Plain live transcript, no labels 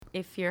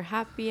If you're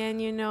happy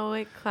and you know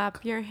it,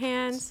 clap your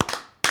hands.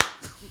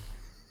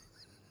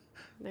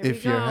 There we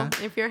go.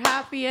 If you're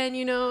happy and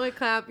you know it,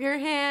 clap your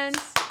hands.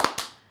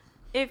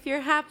 If you're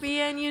happy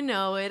and you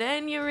know it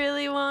and you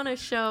really want to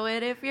show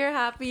it, if you're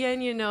happy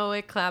and you know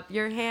it, clap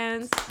your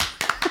hands.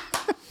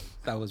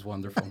 That was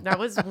wonderful. That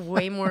was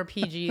way more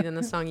PG than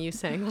the song you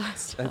sang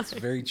last time. That's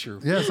very true.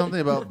 Yeah, something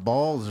about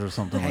balls or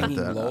something Hanging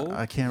like that. low?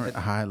 I can't remember.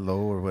 High, low,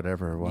 or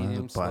whatever it was.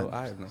 Medium, slow, But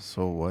I don't know.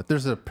 so what?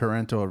 There's a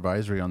parental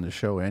advisory on the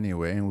show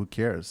anyway, and who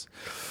cares?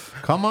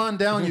 Come on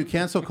down, you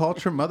cancel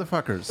culture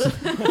motherfuckers.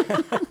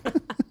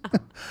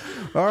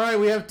 All right,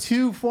 we have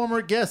two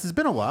former guests. It's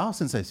been a while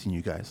since I've seen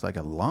you guys. Like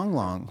a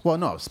long. Well,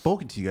 no, I've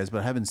spoken to you guys, but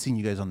I haven't seen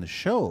you guys on the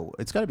show.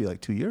 It's got to be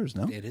like 2 years,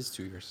 no? It is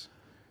 2 years.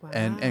 Wow.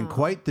 And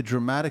quite the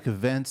dramatic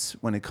events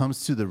when it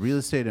comes to the real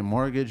estate and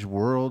mortgage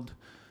world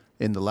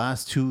in the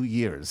last 2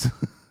 years.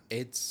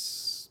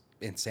 It's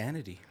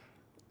insanity.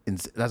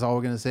 That's all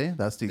we're going to say?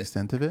 That's the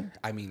extent of it?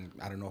 I mean,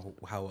 I don't know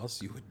how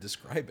else you would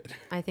describe it.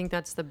 I think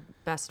that's the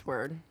best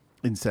word.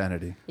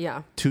 Insanity.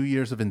 Yeah. 2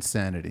 years of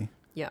insanity.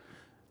 Yeah.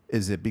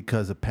 Is it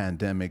because of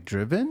pandemic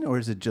driven, or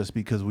is it just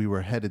because we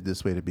were headed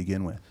this way to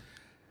begin with?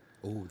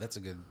 Oh, that's a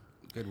good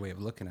way of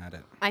looking at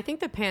it. I think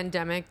the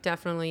pandemic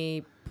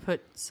definitely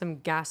put some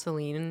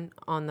gasoline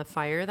on the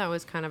fire that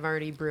was kind of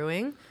already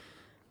brewing.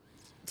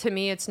 To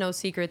me, it's no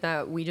secret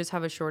that we just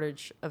have a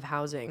shortage of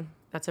housing.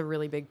 That's a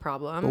really big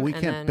problem. But we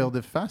can't build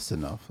it fast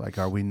enough. Like,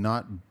 are we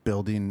not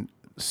building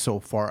so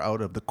far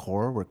out of the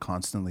core? We're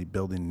constantly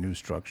building new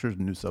structures,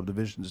 new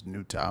subdivisions,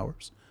 new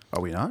towers.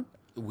 Are we not?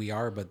 We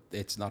are, but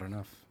it's not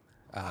enough.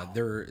 I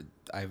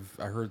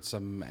heard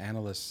some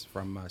analysts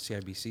from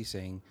CIBC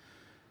saying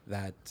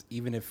that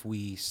even if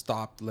we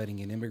stopped letting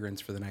in immigrants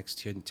for the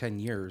next 10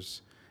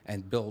 years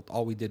and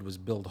all we did was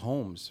build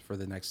homes for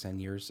the next 10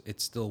 years,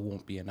 it still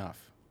won't be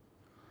enough.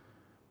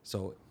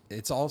 So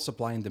it's all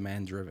supply and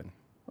demand driven.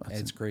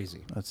 It's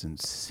crazy. That's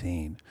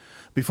insane.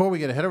 Before we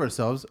get ahead of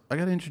ourselves, I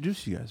got to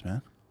introduce you guys,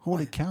 man.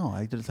 Holy cow.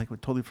 I just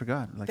totally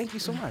forgot. Thank you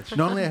so much.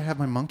 Normally I have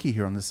my monkey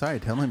here on the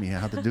side telling me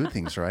how to do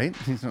things, right?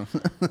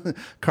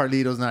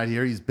 Carlito's not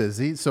here. He's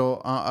busy.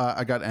 So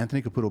I got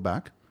Anthony Caputo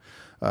back.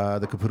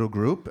 The Caputo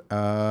Group.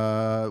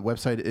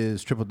 Website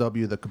is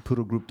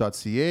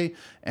www.thecaputogroup.ca.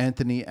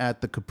 Anthony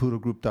at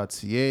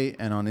thecaputogroup.ca.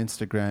 And on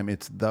Instagram,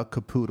 it's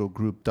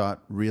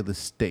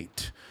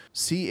thecaputogroup.realestate.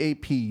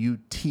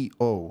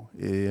 CAPUTO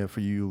for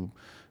you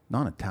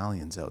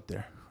non-Italians out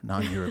there,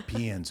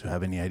 non-Europeans who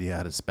have any idea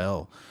how to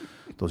spell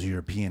those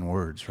European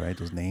words, right?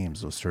 Those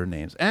names, those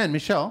surnames. And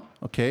Michelle,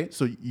 okay,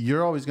 so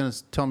you're always going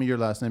to tell me your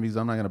last name because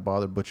I'm not going to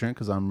bother butchering it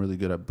because I'm really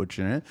good at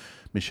butchering it.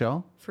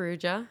 Michelle?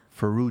 Farrugia.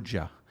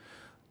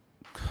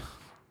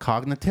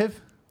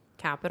 Cognitive?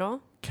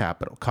 Capital.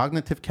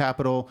 Cognitive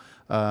Capital.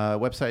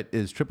 Website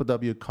is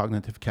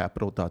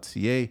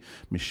www.cognitivecapital.ca.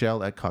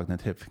 Michelle at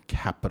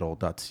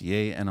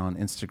cognitivecapital.ca. And on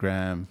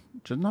Instagram,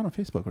 just not on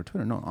Facebook or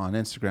Twitter, no, on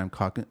Instagram,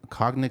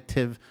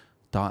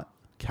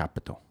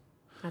 cognitive.capital.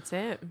 That's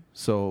it.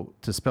 So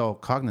to spell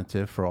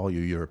cognitive for all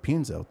you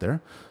Europeans out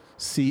there,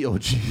 COGNITIVE.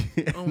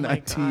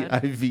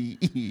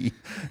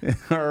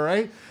 All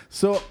right.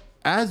 So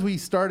as we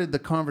started the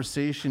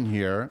conversation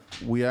here,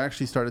 we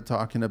actually started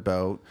talking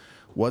about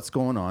what's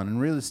going on in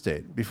real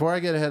estate. Before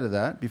I get ahead of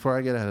that,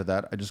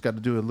 I just got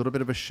to do a little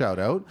bit of a shout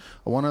out.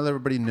 I want to let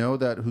everybody know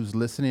that who's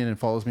listening and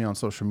follows me on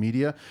social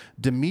media,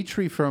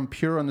 Dimitri from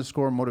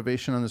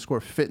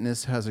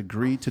Pure_Motivation_Fitness has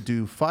agreed to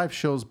do 5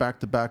 shows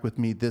back to back with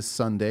me this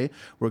Sunday.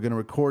 We're going to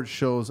record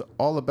shows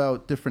all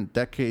about different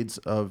decades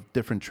of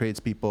different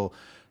tradespeople,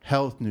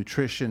 health,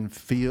 nutrition,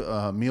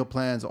 meal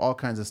plans, all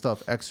kinds of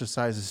stuff,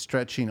 exercises,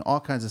 stretching,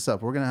 all kinds of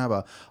stuff. We're going to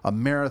have a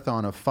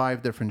marathon of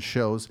 5 different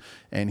shows,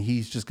 and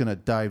he's just going to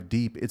dive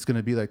deep. It's going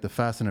to be like the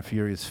Fast and the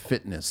Furious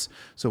fitness.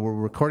 So we're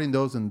recording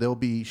those, and they'll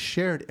be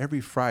shared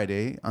every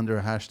Friday under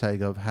a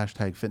hashtag of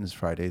 #Fitness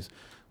Fridays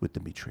with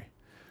Dimitri.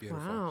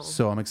 Beautiful. Wow.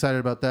 So I'm excited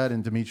about that,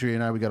 and Dimitri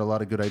and I, we got a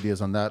lot of good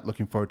ideas on that.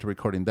 Looking forward to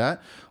recording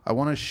that. I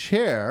want to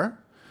share...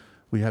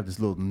 We have this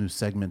little new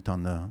segment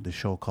on the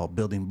show called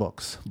Building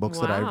Books that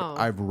Wow.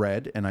 I've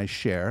read and I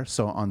share.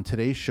 So on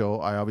today's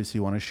show, I obviously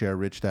want to share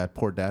Rich Dad,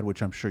 Poor Dad,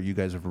 which I'm sure you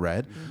guys have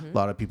read. A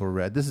lot of people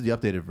read. This is the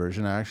updated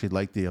version. I actually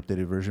like the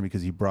updated version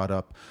because he brought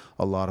up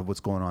a lot of what's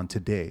going on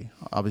today.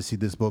 Obviously,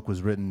 this book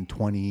was written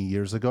 20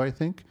 years ago, I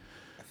think.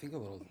 I think a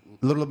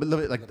little bit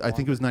like I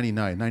think it was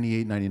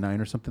 98,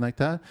 99 or something like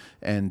that.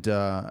 And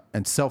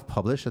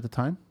self-published at the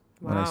time.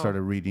 When I Wow.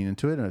 started reading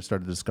into it and I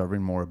started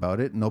discovering more about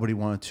it, nobody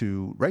wanted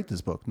to write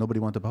this book. Nobody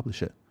wanted to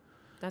publish it.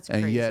 That's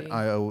And crazy. yet,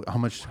 how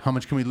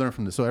much can we learn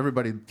from this? So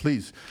everybody,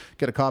 please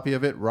get a copy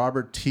of it.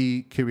 Robert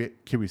T.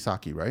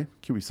 Kiyosaki, right?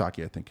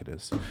 Kiyosaki, I think it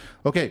is.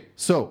 Okay,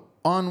 so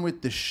on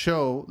with the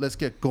show. Let's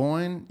get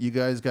going. You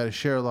guys got to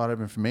share a lot of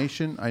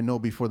information. I know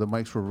before the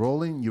mics were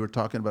rolling, you were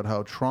talking about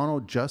how Toronto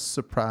just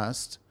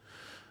surpassed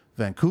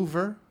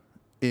Vancouver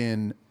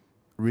in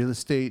real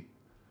estate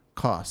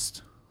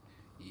cost.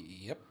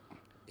 Yep.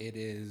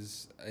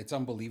 It's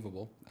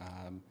unbelievable.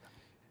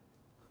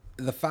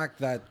 The fact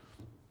that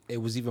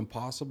it was even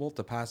possible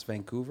to pass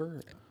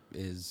Vancouver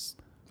is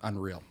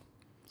unreal.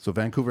 So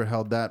Vancouver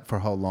held that for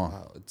how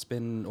long? It's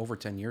been over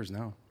 10 years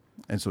now.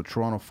 And so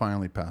Toronto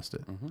finally passed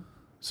it.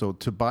 So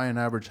to buy an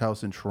average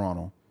house in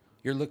Toronto,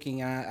 You're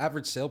looking at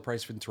average sale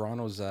price for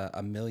Toronto is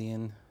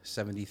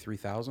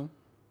 $1,073,000,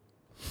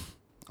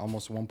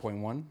 almost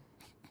 1.1,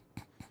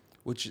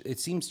 which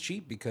it seems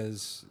cheap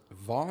because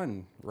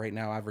Vaughan right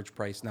now average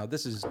price. Now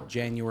this is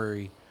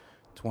January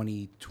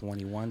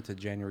 2021 to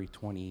January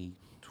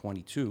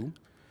 2022.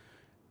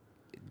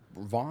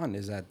 Vaughan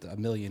is at $1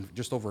 million,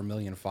 just over $1.5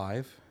 million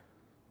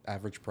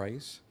average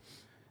price.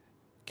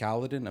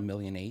 Caledon $1.8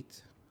 million.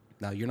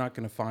 Now you're not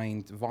going to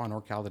find Vaughan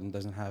or Caledon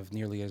doesn't have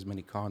nearly as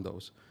many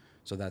condos,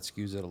 so that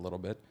skews it a little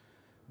bit.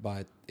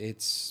 But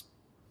it's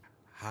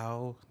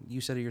how you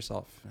said it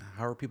yourself.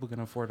 How are people going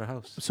to afford a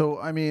house? so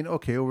I mean,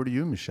 okay, over to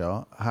you,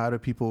 Michelle. How do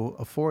people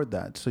afford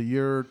that? So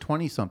you're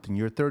 20 something,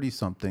 you're 30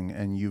 something,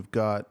 and you've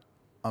got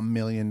 $1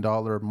 million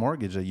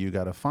mortgage that you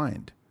got to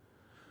find.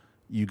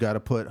 You got to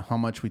put how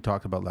much we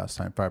talked about last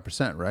time,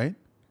 5%, right?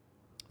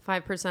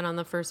 5% on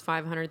the first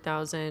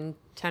 500,000,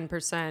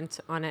 10%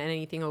 on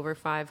anything over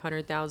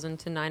 500,000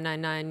 to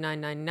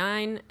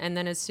 999,999, and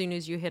then as soon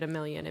as you hit $1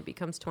 million, it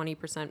becomes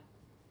 20%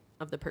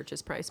 of the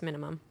purchase price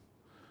minimum.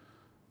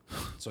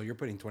 So you're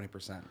putting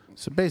 20%.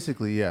 So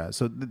basically, yeah.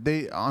 So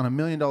they on $1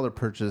 million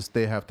purchase,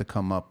 they have to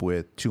come up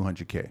with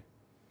 $200K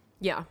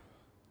Yeah.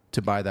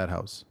 to buy that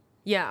house.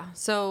 Yeah.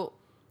 So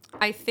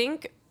I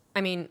think,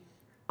 I mean,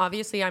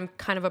 obviously I'm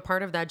kind of a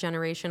part of that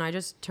generation. I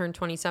just turned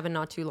 27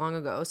 not too long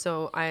ago.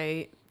 So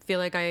I feel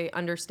like I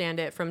understand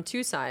it from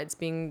two sides,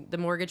 being the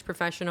mortgage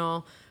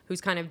professional who's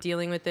kind of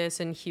dealing with this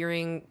and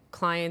hearing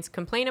clients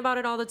complain about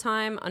it all the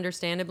time,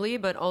 understandably,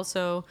 but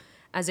also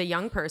as a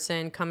young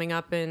person coming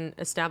up and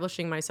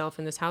establishing myself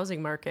in this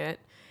housing market.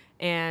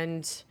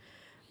 And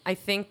I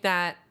think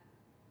that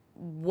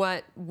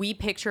what we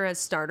picture as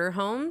starter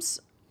homes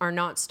are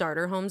not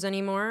starter homes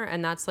anymore.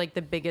 And that's like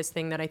the biggest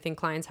thing that I think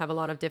clients have a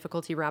lot of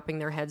difficulty wrapping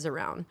their heads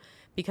around.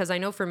 Because I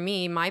know for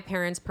me, my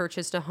parents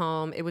purchased a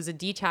home. It was a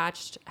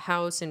detached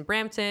house in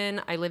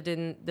Brampton. I lived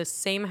in the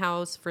same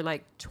house for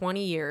like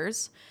 20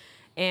 years.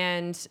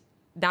 And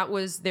that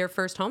was their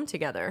first home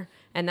together.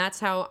 And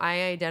that's how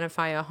I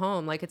identify a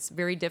home. Like, it's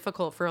very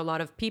difficult for a lot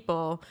of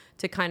people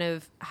to kind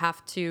of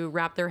have to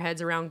wrap their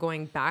heads around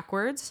going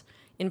backwards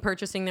in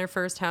purchasing their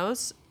first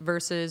house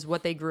versus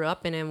what they grew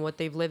up in and what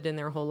they've lived in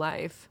their whole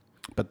life.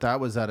 But that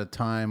was at a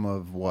time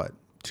of what?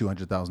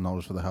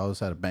 $200,000 for the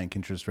house at a bank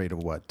interest rate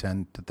of what?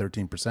 10 to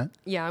 13%?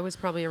 Yeah, I was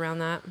probably around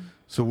that.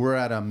 So we're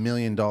at $1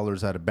 million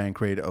at a bank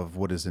rate of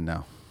what is it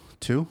now?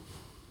 2?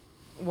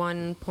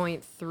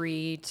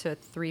 1.3 to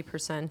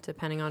 3%,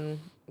 depending on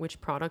which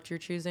product you're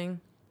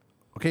choosing.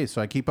 Okay,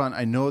 so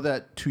I know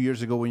that 2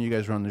 years ago when you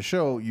guys were on the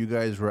show, you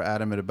guys were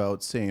adamant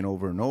about saying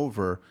over and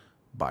over,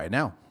 buy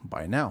now,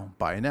 buy now,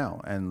 buy now.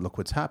 And look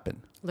what's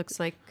happened. Looks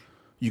like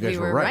You guys we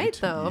were right.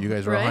 though. You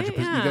guys were right? 100%.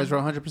 Yeah. You guys were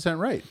 100%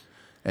 right.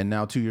 And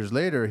now 2 years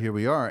later, here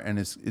we are, and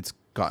it's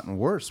gotten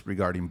worse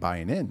regarding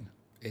buying in.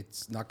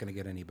 It's not going to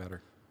get any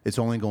better. It's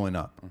only going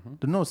up.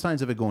 There's no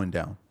signs of it going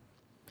down.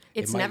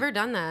 It's might- never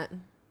done that.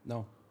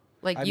 No.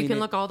 Like, I you mean, can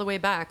it- look all the way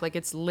back. Like,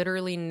 it's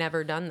literally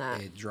never done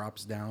that. It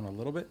drops down a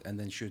little bit and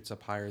then shoots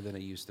up higher than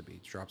it used to be.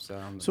 It drops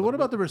down. So what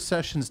about the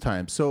recessions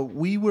time? So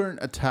we weren't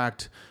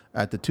attacked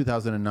at the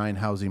 2009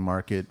 housing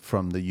market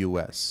from the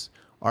U.S.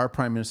 Our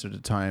prime minister at the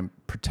time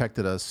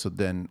protected us, so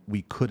then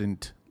we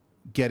couldn't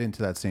get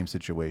into that same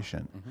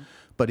situation.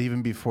 But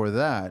even before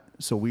that,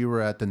 so we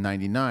were at the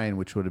 99,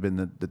 which would have been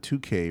the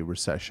 2K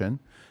recession.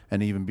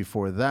 And even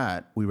before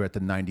that, we were at the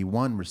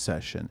 91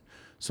 recession.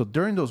 So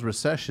during those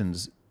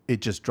recessions,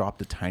 it just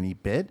dropped a tiny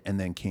bit and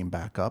then came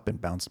back up and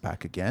bounced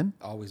back again.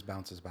 Always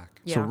bounces back.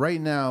 Yeah. So right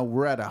now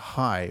we're at a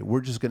high. We're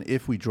just going to,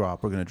 if we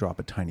drop, we're going to drop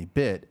a tiny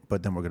bit,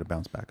 but then we're going to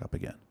bounce back up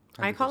again.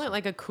 I call it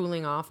like a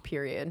cooling off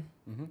period.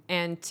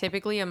 And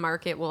typically a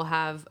market will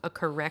have a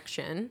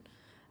correction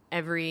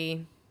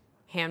every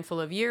handful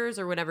of years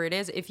or whatever it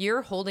is. If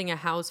you're holding a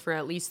house for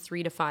at least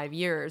 3 to 5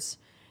 years,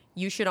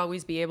 you should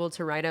always be able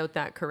to ride out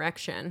that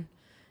correction.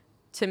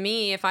 To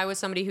me, if I was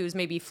somebody who's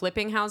maybe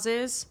flipping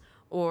houses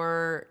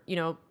or, you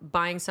know,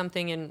 buying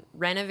something and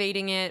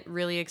renovating it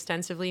really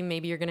extensively,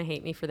 maybe you're going to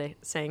hate me for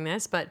saying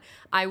this, but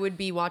I would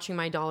be watching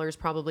my dollars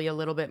probably a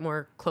little bit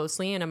more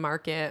closely in a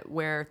market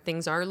where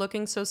things are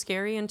looking so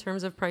scary in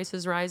terms of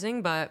prices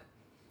rising. But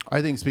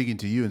I think speaking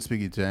to you and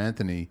speaking to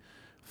Anthony,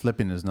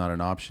 flipping is not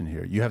an option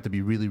here. You have to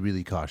be really,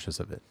 really cautious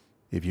of it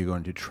if you're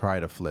going to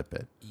try to flip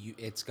it.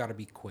 It's got to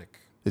be quick.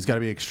 It's got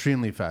to be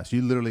extremely fast.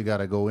 You literally got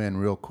to go in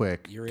real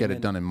quick, You're get in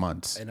it done in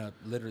months. And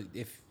literally,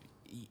 if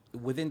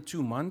within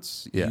 2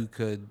 months, Yeah. you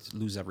could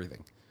lose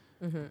everything.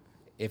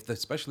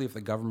 Especially if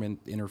the government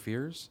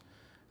interferes,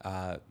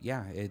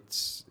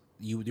 it's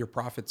your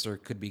profits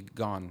could be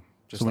gone.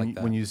 Just So like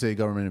that. when you say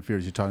government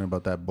interferes, you're talking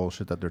about that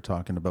bullshit that they're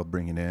talking about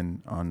bringing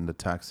in on the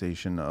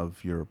taxation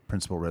of your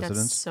principal that's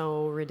residence.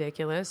 so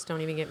ridiculous.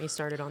 Don't even get me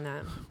started on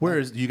that. Where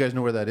is? Do you guys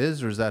know where that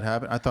is, or does that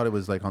happen? I thought it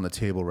was like on the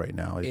table right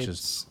now.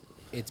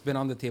 It's been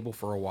on the table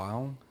for a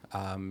while.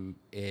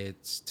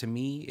 It's, to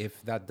me,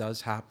 if that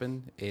does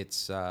happen,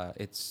 it's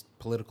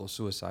political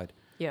suicide.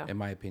 Yeah. in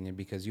my opinion,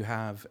 because you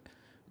have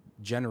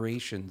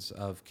generations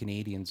of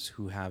Canadians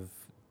who have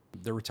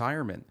their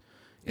retirement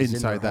is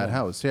in their Inside that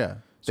home. house, yeah.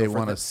 So They for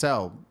want to the-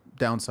 sell,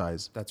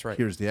 downsize. That's right.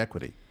 Here's the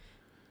equity.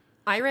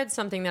 I read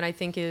something that I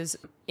think is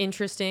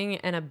interesting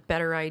and a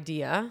better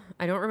idea.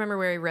 I don't remember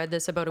where I read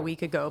this about a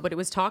week ago, but it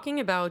was talking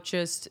about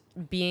just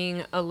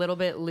being a little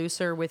bit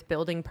looser with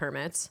building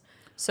permits.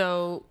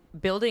 So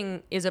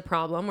building is a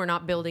problem. We're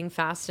not building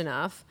fast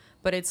enough.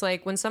 But it's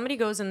like when somebody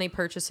goes and they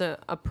purchase a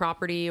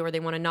property, or they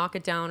want to knock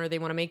it down, or they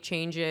want to make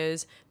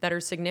changes that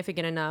are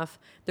significant enough,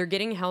 they're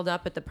getting held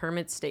up at the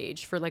permit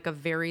stage for like a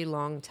very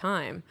long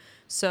time.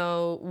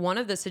 So one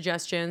of the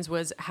suggestions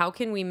was, how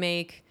can we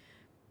make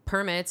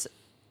permits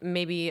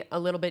maybe a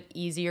little bit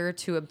easier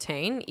to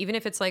obtain, even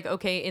if it's like,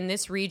 okay, in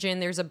this region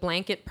there's a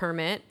blanket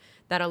permit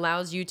that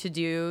allows you to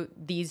do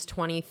these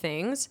 20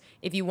 things.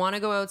 If you want to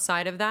go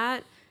outside of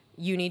that,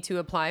 you need to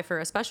apply for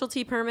a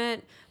specialty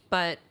permit.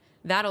 But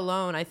that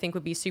alone, I think,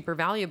 would be super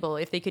valuable.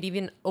 If they could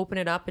even open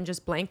it up and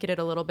just blanket it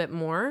a little bit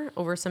more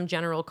over some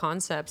general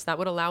concepts, that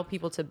would allow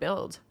people to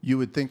build. You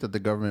would think that the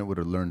government would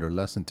have learned their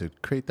lesson to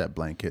create that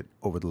blanket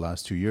over the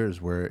last 2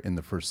 years, where in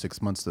the first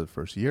 6 months of the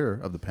first year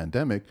of the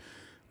pandemic,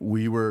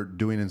 we were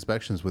doing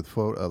inspections with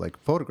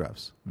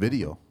photographs,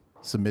 video,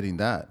 submitting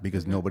that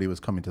because nobody was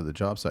coming to the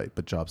job site,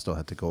 but jobs still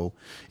had to go.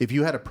 If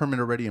you had a permit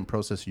already in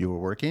process, you were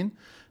working,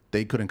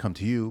 they couldn't come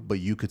to you, but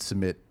you could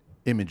submit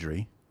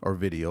imagery or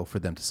video for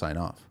them to sign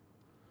off.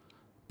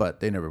 But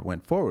they never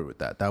went forward with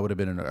that. That would have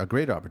been a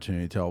great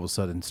opportunity to all of a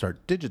sudden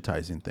start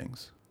digitizing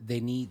things.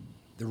 They need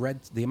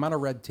the amount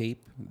of red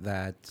tape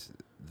that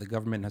the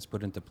government has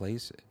put into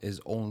place is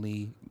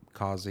only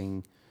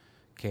causing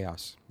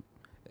chaos.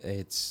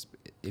 It's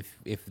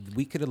if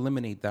we could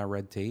eliminate that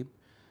red tape,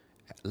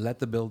 let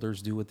the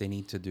builders do what they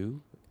need to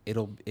do,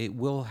 it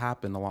will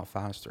happen a lot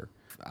faster.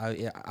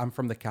 I'm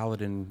from the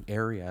Caledon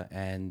area,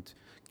 and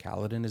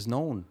Caledon is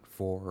known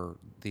for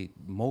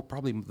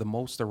probably the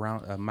most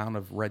amount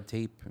of red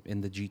tape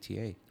in the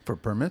GTA For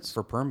permits?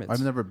 for permits.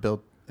 I've never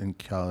built in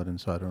Caledon,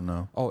 so I don't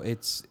know. Oh,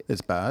 it's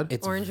bad?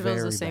 it's Orangeville's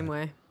very the same bad.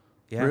 way.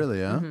 Yeah. Really,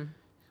 yeah? Mm-hmm.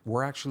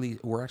 We're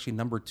actually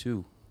number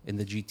 2 in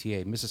the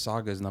GTA.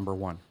 Mississauga is number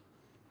 1.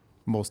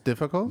 Most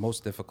difficult?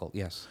 Most difficult,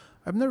 yes.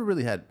 I've never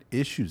really had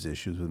issues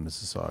with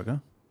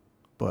Mississauga,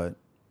 but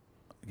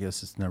I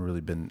guess it's never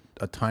really been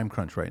a time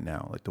crunch right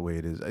now, like the way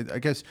it is. I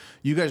guess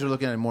you guys are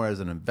looking at it more as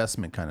an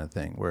investment kind of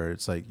thing, where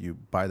it's like you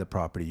buy the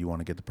property, you want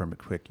to get the permit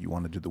quick, you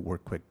want to do the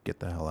work quick, get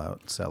the hell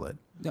out, sell it.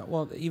 Yeah,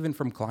 well, even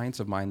from clients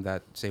of mine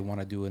that say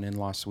want to do an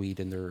in-law suite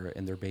in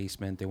their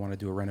basement, they want to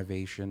do a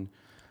renovation.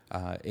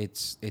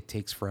 It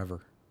takes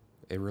forever.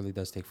 It really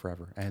does take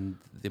forever, and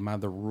the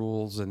amount of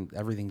rules and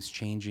everything's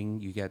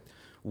changing. You get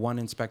one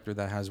inspector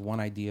that has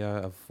one idea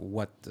of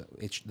what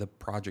the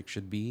project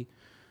should be,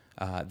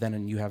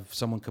 then you have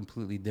someone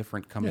completely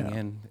different coming Yeah.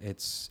 in.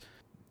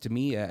 To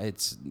me,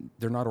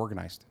 they're not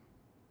organized.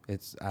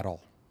 It's at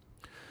all.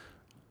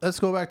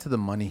 Let's go back to the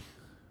money.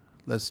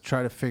 Let's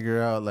try to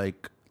figure out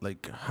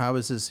like how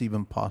is this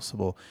even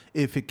possible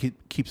if it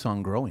keeps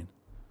on growing?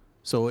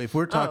 So if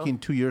we're talking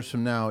 2 years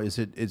from now, is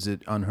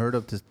it unheard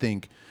of to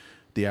think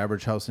the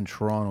average house in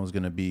Toronto is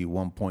going to be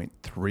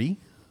 1.3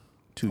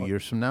 2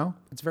 years from now?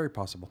 It's very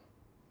possible.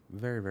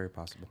 Very, very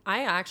possible.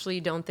 I actually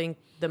don't think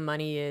the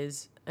money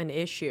is an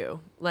issue.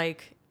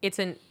 Like, it's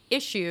an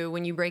issue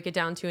when you break it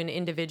down to an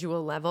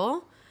individual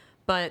level.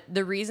 But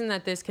the reason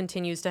that this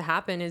continues to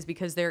happen is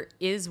because there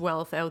is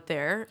wealth out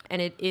there,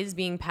 and it is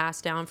being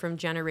passed down from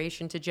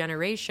generation to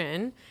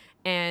generation.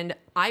 And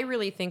I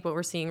really think what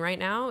we're seeing right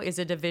now is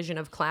a division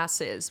of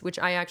classes, which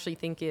I actually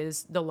think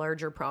is the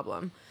larger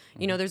problem.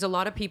 You know, there's a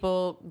lot of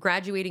people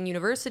graduating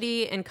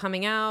university and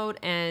coming out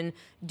and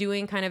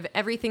doing kind of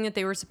everything that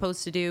they were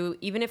supposed to do.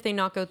 Even if they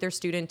knock out their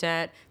student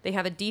debt, they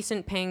have a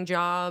decent paying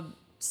job,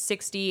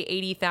 60,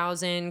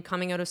 80,000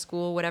 coming out of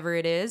school, whatever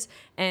it is,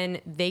 and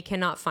they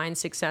cannot find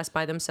success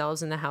by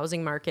themselves in the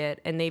housing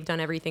market, and they've done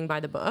everything by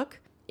the book.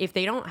 If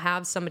they don't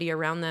have somebody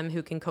around them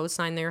who can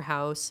co-sign their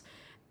house,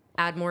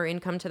 add more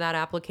income to that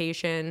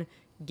application,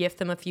 gift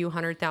them a few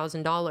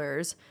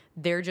 $100,000,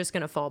 they're just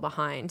going to fall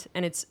behind.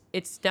 And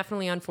it's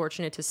definitely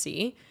unfortunate to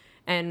see.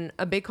 And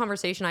a big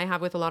conversation I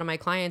have with a lot of my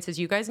clients is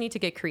you guys need to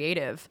get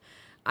creative.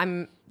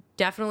 I'm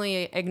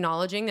definitely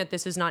acknowledging that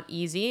this is not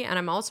easy, and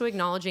I'm also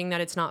acknowledging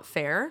that it's not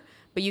fair.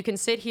 But you can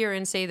sit here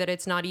and say that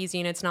it's not easy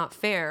and it's not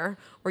fair,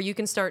 or you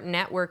can start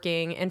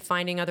networking and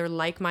finding other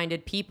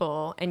like-minded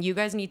people, and you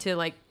guys need to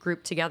like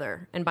group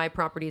together and buy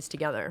properties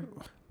together.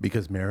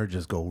 Because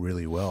marriages go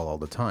really well all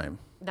the time.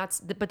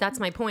 But that's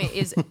my point,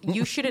 is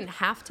you shouldn't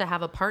have to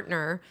have a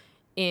partner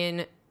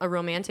in a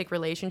romantic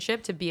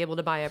relationship to be able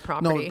to buy a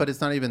property. No, but it's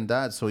not even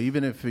that. So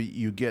even if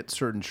you get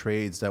certain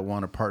trades that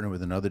want to partner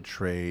with another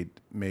trade,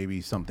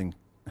 maybe something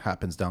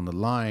happens down the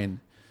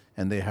line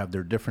and they have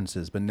their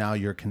differences, but now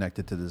you're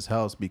connected to this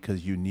house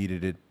because you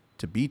needed it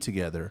to be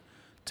together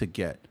to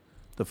get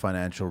the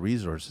financial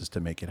resources to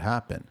make it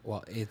happen.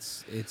 Well,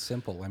 it's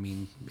simple. I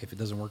mean, if it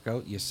doesn't work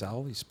out, you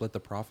sell, you split the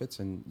profits,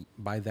 and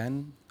by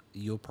then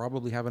you'll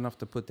probably have enough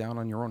to put down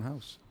on your own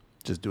house.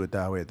 Just do it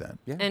that way then.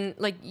 Yeah. And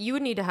like you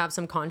would need to have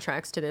some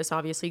contracts to this,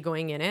 obviously,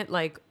 going in it.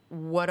 Like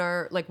what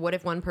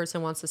if one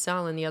person wants to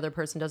sell and the other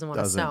person doesn't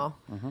want to sell?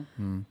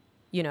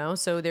 You know,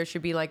 so there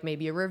should be like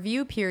maybe a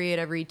review period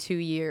every 2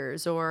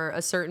 years or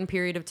a certain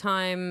period of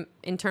time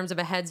in terms of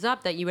a heads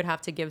up that you would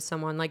have to give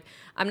someone. Like,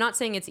 I'm not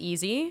saying it's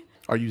easy.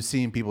 Are you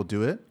seeing people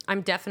do it? I'm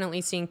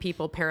definitely seeing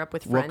people pair up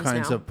with friends What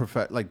kinds now.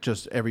 of like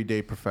just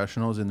everyday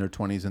professionals in their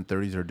 20s and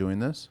 30s are doing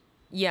this?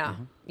 Yeah,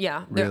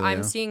 yeah. Really, I'm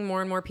yeah? seeing more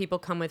and more people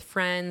come with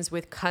friends,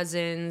 with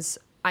cousins.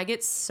 I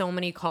get so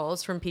many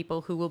calls from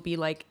people who will be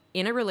like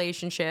in a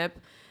relationship.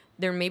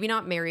 They're maybe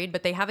not married,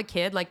 but they have a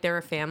kid, like they're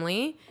a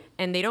family,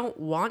 and they don't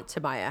want to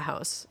buy a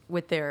house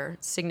with their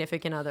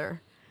significant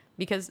other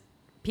because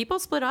people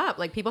split up.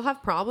 Like people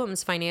have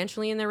problems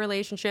financially in their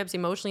relationships,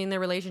 emotionally in their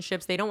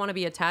relationships. They don't want to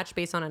be attached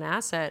based on an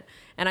asset.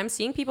 And I'm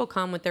seeing people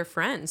come with their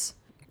friends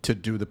To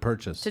do the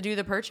purchase. to do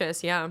the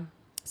purchase. Yeah.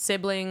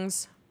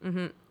 Siblings.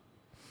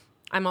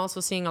 I'm also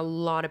seeing a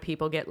lot of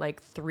people get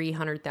like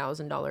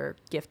 $300,000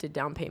 gifted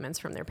down payments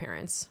from their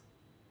parents.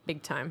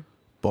 Big time.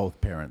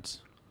 Both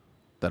parents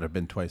that have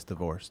been twice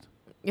divorced.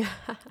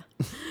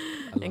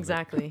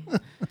 Exactly.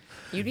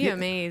 You'd be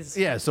amazed.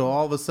 Yeah, so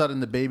all of a sudden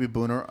the baby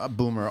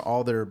boomer,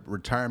 all their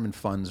retirement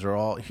funds are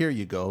all, here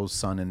you go,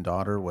 son and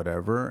daughter,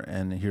 whatever,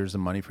 and here's the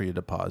money for your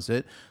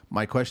deposit.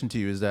 My question to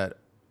you is that,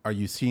 are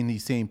you seeing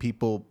these same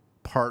people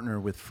partner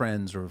with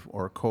friends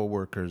or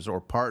coworkers or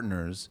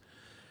partners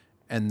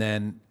and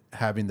then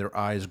having their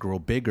eyes grow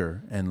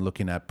bigger and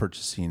looking at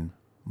purchasing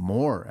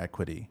more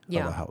equity of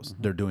Yeah. a house?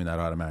 They're doing that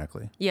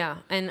automatically. Yeah.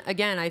 And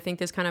again, I think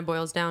this kind of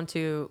boils down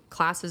to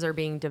classes are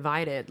being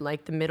divided.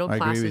 Like the middle I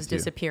agree class with is you.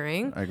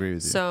 disappearing. I agree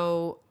with you.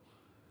 So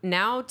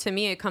now to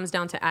me, it comes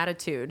down to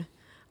attitude.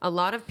 A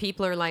lot of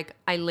people are like,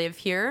 I live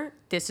here.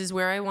 This is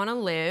where I want to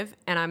live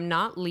and I'm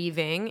not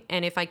leaving.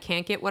 And if I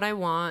can't get what I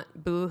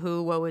want, boo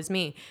hoo, woe is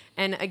me.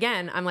 And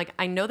again, I'm like,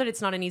 I know that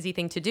it's not an easy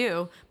thing to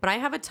do, but I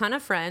have a ton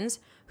of friends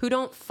who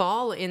don't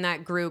fall in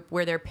that group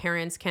where their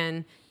parents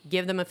can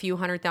give them a few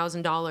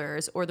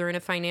 $100,000 or they're in a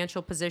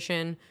financial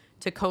position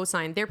to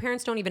co-sign. Their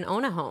parents don't even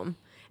own a home.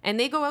 And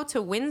they go out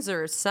to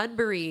Windsor,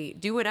 Sudbury,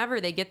 do whatever.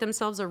 They get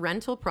themselves a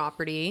rental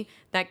property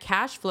that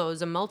cash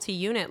flows, a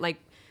multi-unit. Like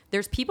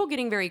there's people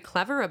getting very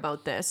clever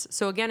about this.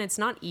 So again, it's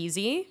not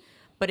easy,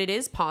 but it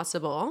is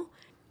possible.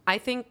 I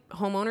think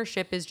home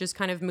ownership is just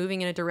kind of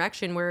moving in a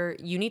direction where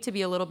you need to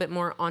be a little bit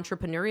more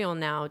entrepreneurial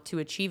now to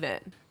achieve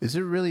it. Does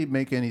it really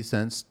make any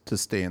sense to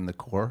stay in the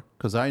core?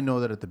 Because I know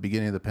that at the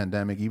beginning of the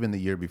pandemic, even the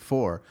year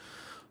before,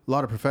 a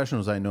lot of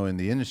professionals I know in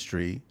the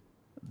industry,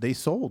 they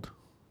sold.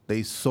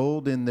 They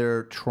sold in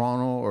their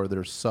Toronto or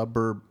their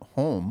suburb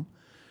home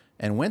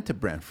and went to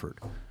Brantford,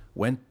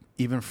 went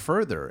even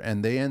further,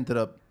 and they ended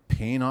up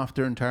paying off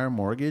their entire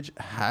mortgage,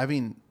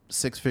 having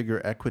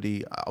six-figure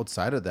equity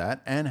outside of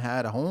that, and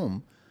had a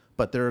home,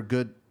 but they're a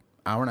good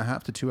hour and a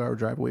half to 2 hour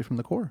drive away from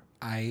the core.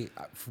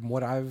 From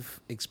what I've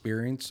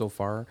experienced so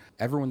far,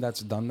 everyone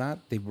that's done that,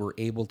 they were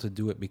able to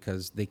do it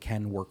because they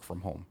can work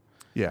from home.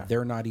 Yeah.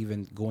 They're not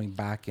even going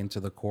back into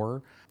the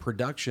core.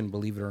 Production,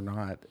 believe it or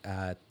not,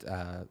 at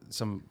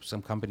some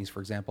companies, for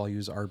example, I'll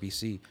use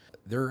RBC.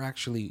 Their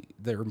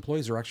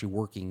employees are actually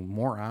working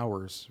more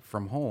hours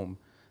from home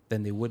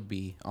than they would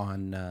be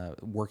on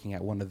working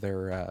at one of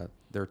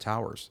their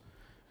towers.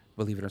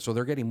 Believe it or not. So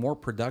they're getting more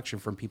production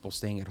from people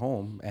staying at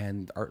home.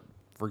 And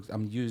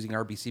I'm using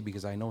RBC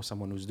because I know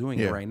someone who's doing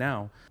it right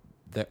now.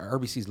 The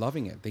RBC's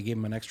loving it. They gave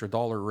them an extra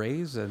 $1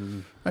 raise,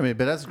 and I mean,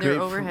 but that's Their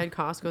great. overhead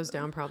cost goes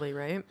down probably,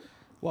 right?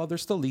 well, they're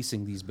still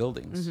leasing these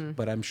buildings,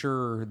 but I'm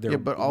sure they're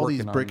But all these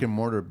working brick on- and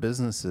mortar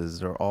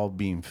businesses are all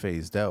being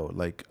phased out.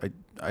 Like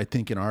I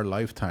think in our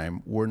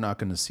lifetime, we're not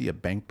going to see a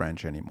bank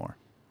branch anymore.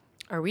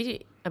 Are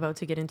we about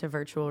to get into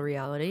virtual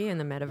reality and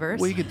the metaverse?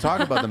 Well, you could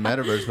talk about the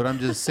metaverse, but I'm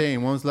just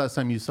saying, when was the last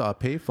time you saw a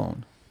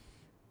payphone?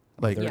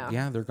 Like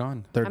Yeah. they're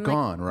gone. they're I'm like-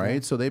 gone,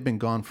 right? So they've been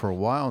gone for a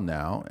while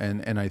now,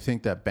 and I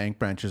think that bank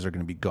branches are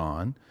going to be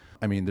gone.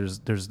 I mean,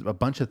 there's a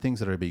bunch of things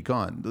that are going to be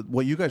gone.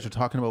 What you guys are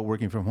talking about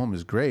working from home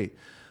is great,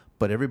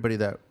 but everybody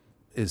that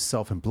is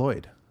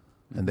self-employed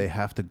and they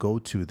have to go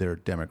to their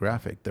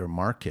demographic, their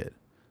market,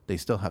 they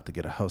still have to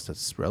get a house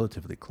that's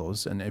relatively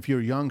close. And if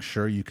you're young,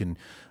 sure, you can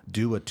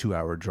do a 2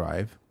 hour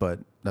drive, but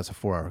that's a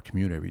 4 hour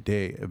commute every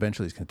day.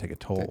 Eventually, it's going to take a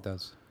toll. It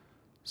does.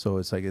 So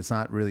it's like it's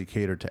not really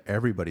catered to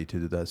everybody to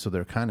do that. So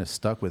they're kind of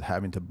stuck with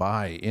having to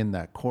buy in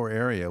that core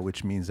area,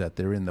 which means that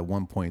they're in the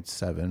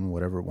 1.7,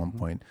 whatever,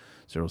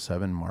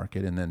 1.07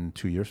 market. And then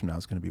 2 years from now,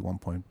 it's going to be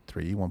 1.3,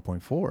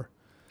 1.4.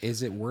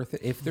 Is it worth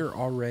it? If they're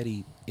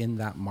already in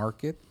that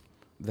market,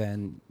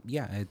 then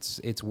yeah,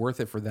 it's worth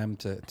it for them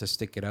to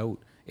stick it out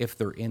if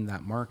they're in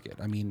that market.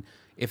 I mean,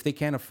 if they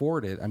can't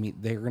afford it, I mean,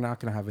 they're not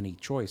going to have any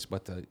choice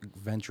but to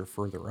venture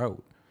further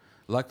out.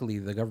 Luckily,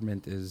 the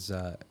government is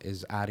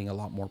adding a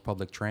lot more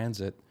public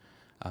transit,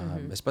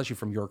 especially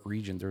from York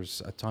Region.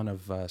 There's a ton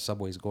of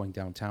subways going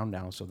downtown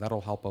now, so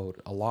that'll help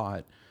out a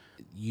lot.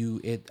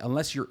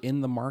 Unless you're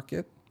in the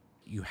market,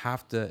 you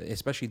have to,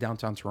 especially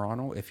downtown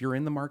Toronto. If you're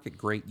in the market,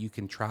 great, you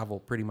can travel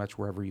pretty much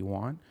wherever you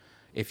want.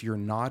 If you're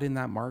not in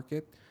that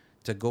market,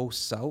 To go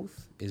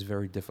south is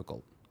very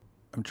difficult.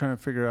 I'm trying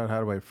to figure out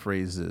how do I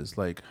phrase this.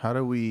 Like, how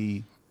do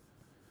we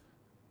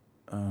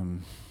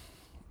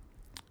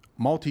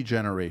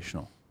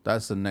multi-generational?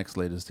 That's the next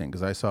latest thing,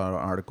 because I saw an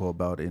article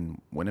about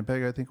in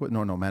Winnipeg, I think.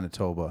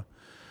 Manitoba,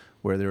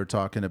 where they were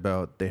talking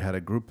about they had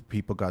a group of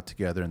people got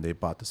together and they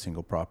bought the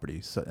single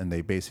property, and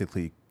they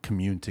basically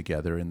commune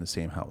together in the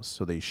same house.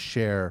 So they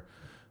share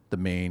the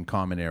main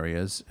common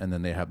areas, and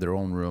then they have their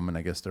own room and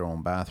I guess their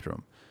own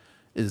bathroom.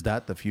 Is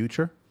that the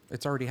future?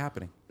 It's already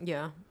happening.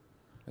 Yeah.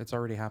 It's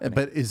already happening.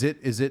 But is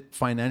it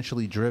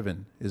financially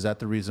driven? Is that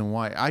the reason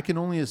why? I can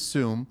only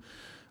assume,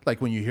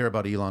 like when you hear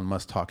about Elon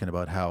Musk talking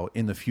about how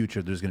in the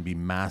future there's going to be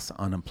mass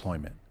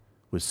unemployment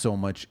with so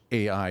much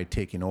AI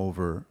taking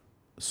over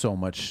so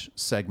much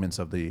segments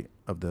of the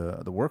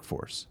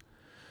workforce.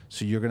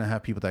 So you're going to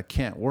have people that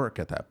can't work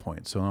at that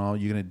point. So now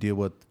you're going to deal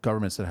with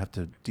governments that have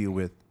to deal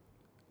with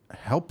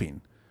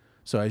helping.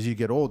 So as you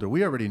get older,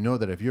 we already know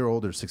that if you're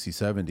older, 60,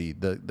 70,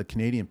 the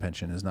Canadian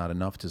pension is not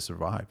enough to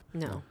survive.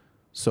 No.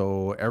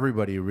 So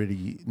everybody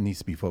really needs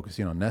to be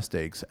focusing on nest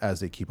eggs as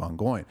they keep on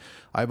going.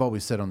 I've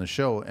always said on the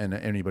show, and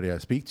anybody I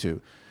speak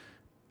to,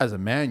 as a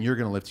man, you're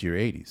going to live to your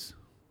 80s.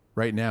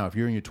 Right now, if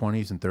you're in your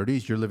 20s and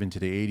 30s, you're living to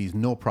the 80s,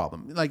 no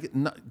problem. Like,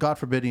 God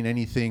forbidding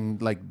anything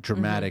like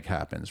dramatic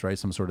happens, right?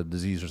 Some sort of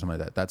disease or something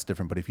like that. That's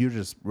different. But if you're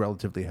just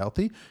relatively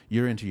healthy,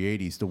 you're into your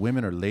 80s. The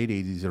women are late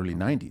 80s, early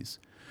 90s.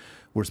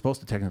 We're supposed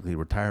to technically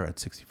retire at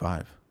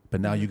 65.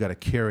 But now you got to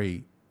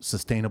carry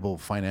sustainable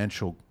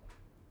financial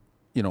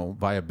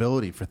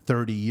viability for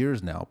 30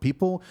 years now.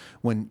 People,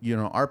 when,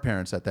 our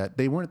parents at that,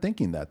 they weren't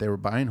thinking that. They were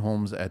buying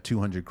homes at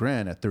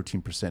 $200,000 at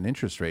 13%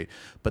 interest rate,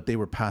 but they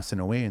were passing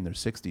away in their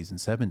 60s and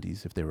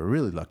 70s. If they were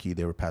really lucky,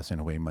 they were passing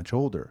away much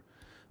older.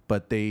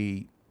 But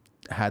they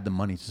had the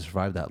money to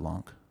survive that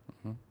long.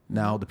 Mm-hmm.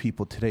 Now the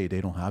people today,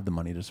 they don't have the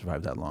money to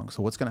survive that long.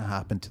 So what's going to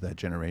happen to that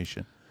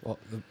generation? Well,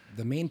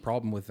 the main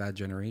problem with that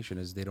generation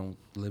is they don't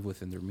live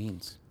within their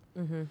means.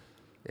 Mm-hmm.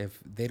 If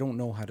they don't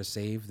know how to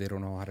save, they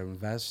don't know how to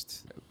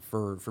invest.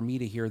 For me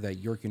to hear that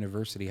York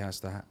University has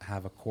to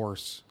have a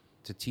course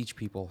to teach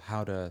people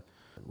how to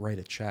write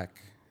a check,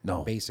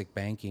 basic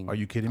banking. Are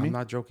you kidding me? I'm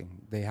not joking.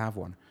 They have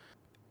one.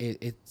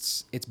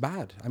 It's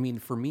bad. I mean,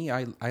 for me,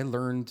 I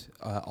learned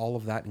all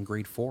of that in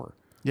grade 4.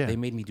 Yeah. They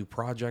made me do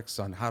projects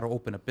on how to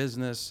open a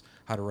business,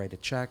 how to write a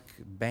check,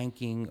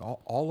 banking,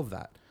 all of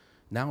that.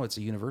 Now it's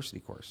a university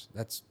course.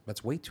 That's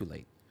way too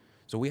late.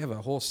 So we have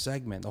a whole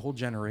segment, a whole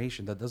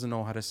generation that doesn't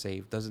know how to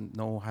save, doesn't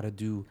know how to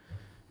do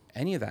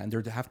any of that, and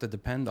they have to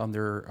depend on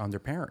their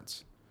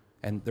parents.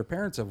 And their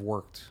parents have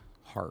worked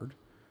hard.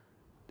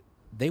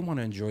 They want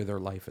to enjoy their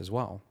life as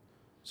well.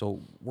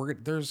 So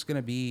there's going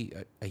to be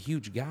a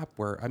huge gap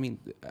where,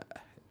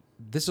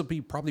 this will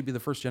probably be the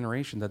first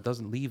generation that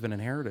doesn't leave an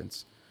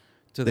inheritance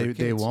to their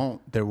kids.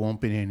 There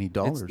won't be any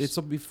dollars.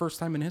 It'll be first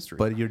time in history.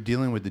 But you're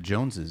dealing with the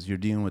Joneses. You're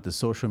dealing with the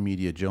social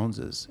media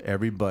Joneses.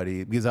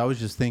 Everybody, because I was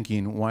just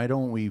thinking, why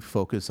don't we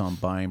focus on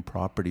buying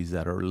properties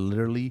that are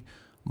literally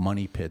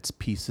money pits,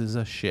 pieces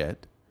of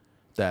shit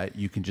that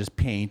you can just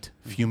paint,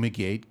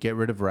 fumigate, get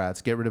rid of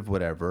rats, get rid of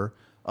whatever,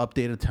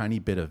 update a tiny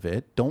bit of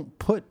it. Don't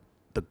put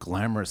the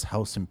glamorous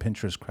house and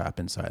Pinterest crap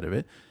inside of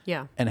it.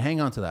 Yeah. And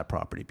hang on to that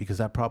property, because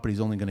that property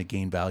is only going to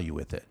gain value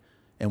with it.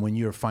 And when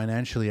you're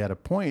financially at a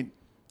point,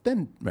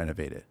 then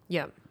renovate it.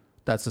 Yeah.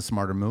 That's a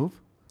smarter move.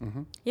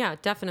 Mm-hmm. Yeah,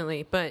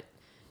 definitely. But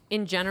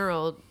in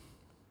general,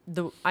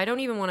 I don't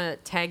even want to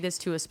tag this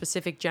to a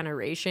specific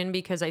generation,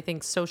 because I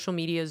think social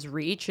media's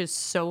reach is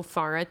so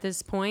far at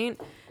this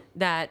point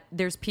that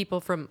there's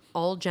people from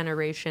all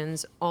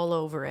generations all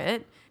over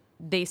it.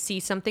 They see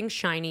something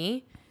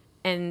shiny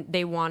and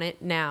they want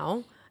it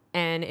now.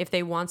 And if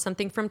they want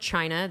something from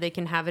China, they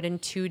can have it in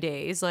 2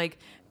 days. Like,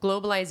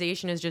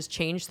 globalization has just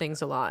changed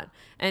things a lot.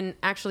 And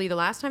actually, the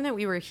last time that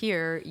we were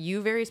here,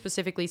 you very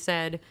specifically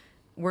said,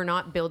 we're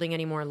not building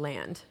any more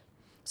land.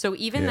 So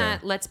even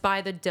that, let's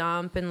buy the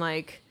dump and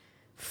like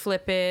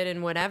flip it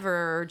and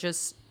whatever, or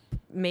just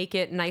make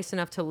it nice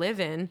enough to live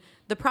in.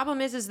 The problem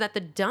is that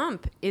the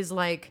dump is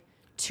like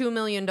 $2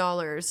 million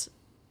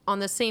on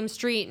the same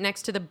street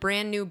next to the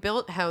brand new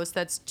built house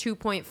that's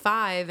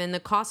 2.5, and the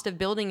cost of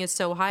building is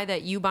so high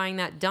that you buying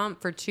that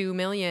dump for 2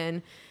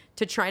 million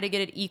to try to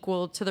get it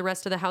equal to the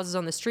rest of the houses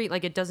on the street,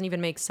 like, it doesn't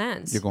even make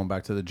sense. You're going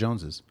back to the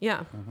Joneses. Yeah.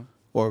 Mm-hmm.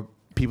 Or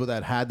people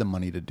that had the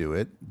money to do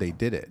it, they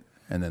did it.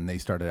 And then they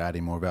started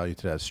adding more value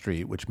to that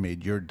street, which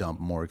made your dump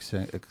more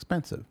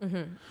expensive.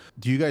 Mm-hmm.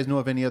 Do you guys know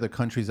of any other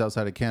countries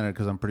outside of Canada?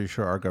 Because I'm pretty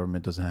sure our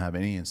government doesn't have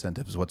any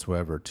incentives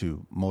whatsoever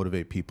to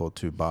motivate people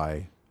to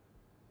buy,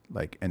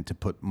 and to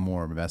put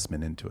more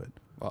investment into it.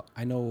 Well,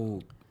 I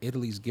know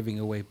Italy's giving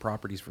away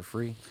properties for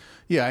free.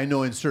 Yeah, I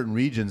know in certain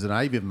regions, and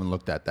I've even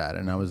looked at that,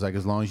 and I was like,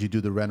 as long as you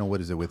do the rental,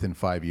 what is it, within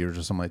 5 years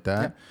or something like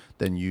that,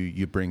 then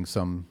you bring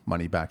some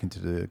money back into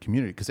the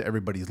community, because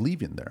everybody's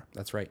leaving there.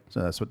 That's right.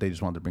 So that's what they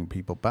just wanted to bring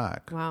people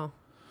back. Wow.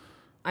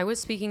 I was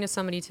speaking to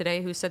somebody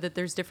today who said that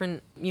there's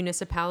different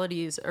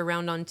municipalities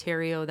around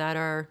Ontario that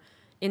are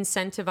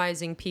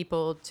incentivizing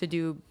people to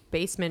do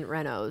basement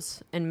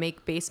renos and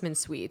make basement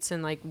suites,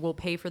 and like we'll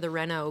pay for the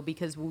reno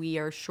because we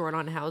are short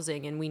on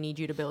housing and we need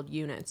you to build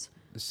units.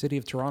 The city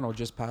of Toronto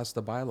just passed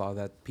a bylaw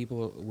that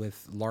people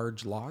with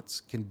large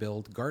lots can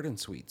build garden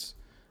suites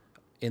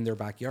in their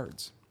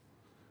backyards.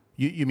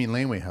 You mean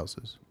laneway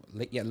houses?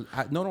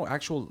 No,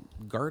 actual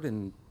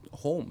garden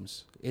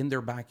homes in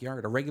their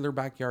backyard, a regular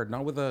backyard,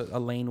 not with a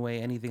laneway,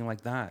 anything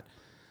like that.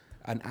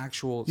 An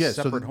actual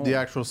separate home. The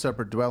actual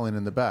separate dwelling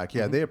in the back.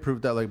 Yeah, they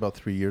approved that like about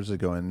 3 years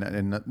ago,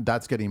 and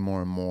that's getting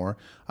more and more.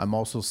 I'm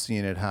also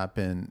seeing it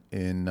happen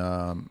in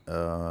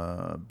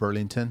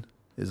Burlington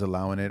is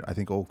allowing it. I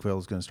think Oakville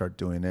is going to start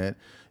doing it.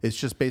 It's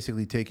just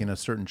basically taking a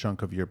certain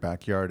chunk of your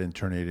backyard and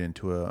turning it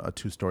into a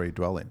 2-story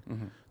dwelling.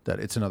 That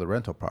it's another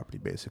rental property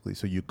basically.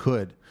 So you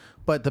could,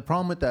 but the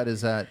problem with that is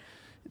that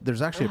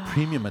there's actually a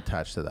premium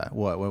attached to that.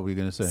 What were we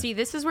going to say? See,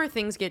 this is where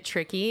things get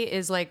tricky,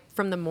 is like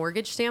from the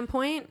mortgage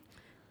standpoint.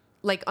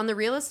 Like on the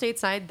real estate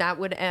side, that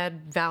would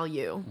add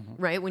value,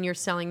 right? When you're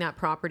selling that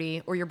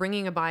property or you're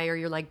bringing a buyer,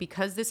 you're like,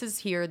 because this is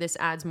here, this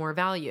adds more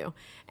value.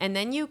 And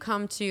then you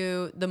come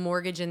to the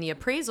mortgage and the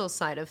appraisal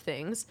side of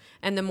things.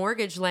 And the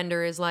mortgage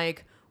lender is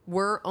like,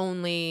 we're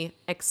only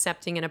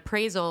accepting an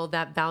appraisal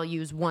that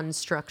values one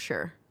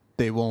structure.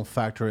 They won't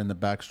factor in the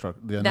back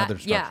structure, another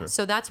structure. Yeah,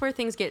 so that's where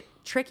things get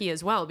tricky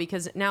as well,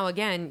 because now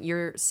again,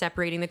 you're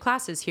separating the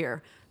classes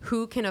here.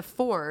 Who can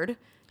afford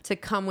to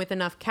come with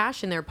enough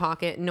cash in their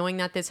pocket knowing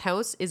that this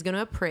house is going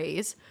to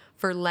appraise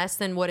for less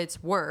than what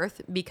it's worth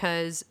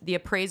because the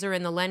appraiser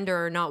and the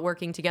lender are not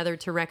working together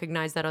to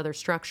recognize that other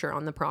structure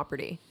on the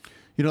property?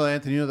 You know,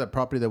 Anthony, you know that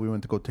property that we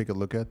went to go take a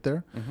look at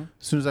there?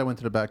 As soon as I went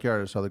to the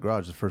backyard, I saw the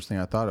garage. The first thing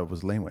I thought of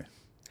was laneway.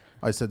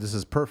 I said, this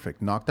is perfect.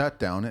 Knock that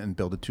down and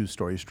build a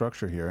 2-story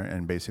structure here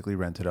and basically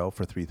rent it out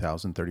for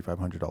 $3,000,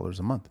 $3,500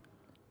 a month.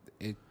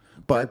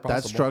 But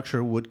that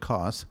structure would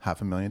cost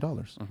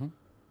 $500,000.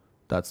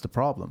 That's the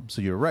problem.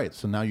 So you're right.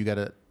 So now you got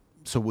to,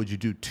 so would you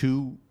do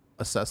 2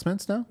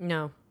 assessments now?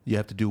 No. You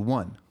have to do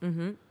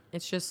 1.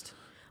 It's just,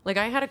 like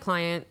I had a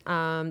client,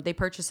 they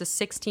purchased a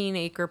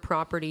 16-acre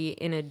property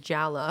in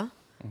Ajala,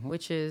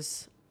 which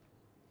is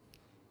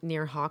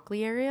near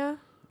Hockley area.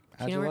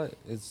 Ajala,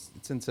 it's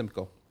in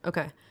Simcoe.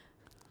 Okay.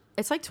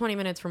 It's like 20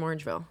 minutes from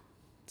Orangeville.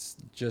 It's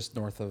just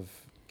north of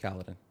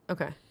Caledon.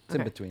 Okay. It's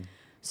in between.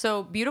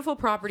 So beautiful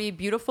property,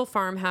 beautiful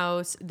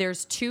farmhouse.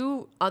 There's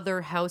 2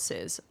 other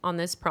houses on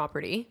this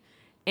property,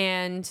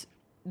 and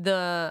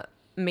the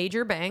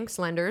major banks,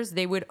 lenders,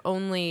 they would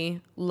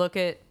only look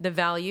at the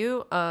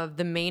value of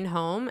the main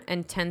home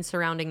and 10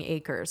 surrounding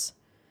acres.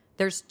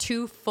 There's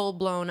 2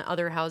 full-blown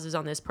other houses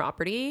on this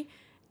property,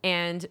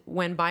 and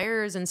when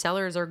buyers and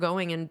sellers are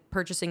going and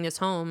purchasing this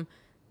home,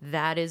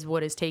 that is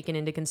what is taken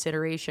into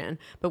consideration.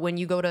 But when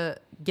you go to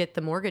get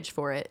the mortgage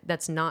for it,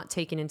 that's not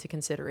taken into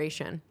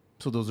consideration.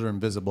 So those are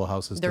invisible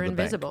houses. They're to the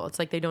invisible. bank. It's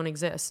like they don't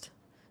exist.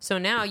 So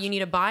now you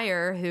need a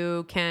buyer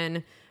who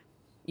can,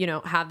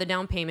 have the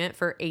down payment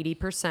for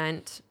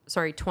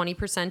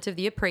 20% of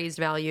the appraised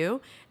value.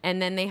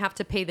 And then they have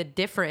to pay the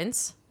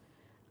difference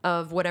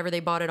of whatever they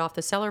bought it off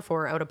the seller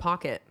for out of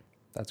pocket.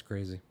 That's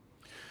crazy.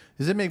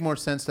 Does it make more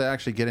sense to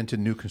actually get into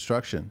new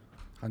construction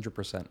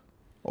 100%.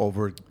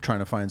 over trying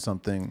to find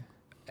something?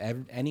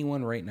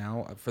 Anyone right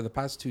now, for the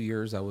past 2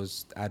 years, I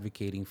was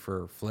advocating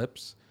for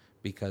flips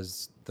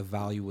because the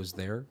value was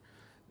there.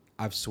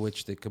 I've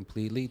switched it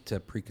completely to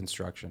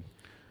pre-construction.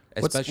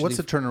 What's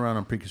the turnaround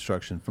on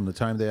pre-construction from the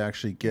time they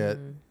actually get?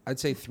 I'd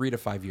say 3 to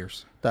 5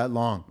 years. That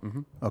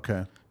long?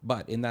 Okay.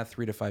 But in that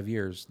 3 to 5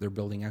 years, they're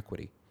building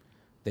equity.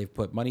 They've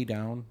put money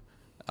down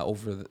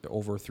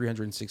over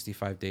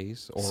 365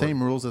 days.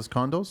 Same rules as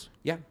condos?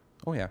 Yeah.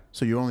 Oh, yeah.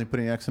 So you're only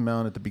putting X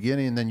amount at the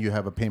beginning, and then you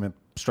have a payment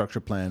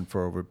structure plan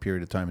for over a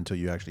period of time until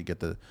you actually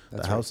get the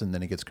house, and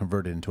then it gets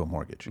converted into a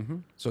mortgage.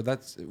 So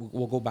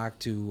we'll go back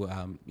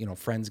to,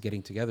 friends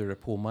getting together to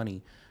pool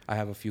money. I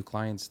have a few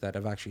clients that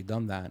have actually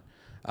done that.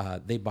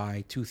 They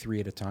buy 2,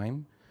 3 at a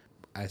time.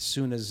 As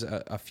soon as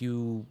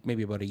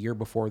maybe about a year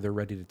before they're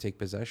ready to take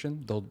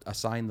possession, they'll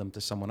assign them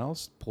to someone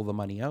else, pull the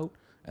money out,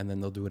 and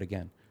then they'll do it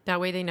again. That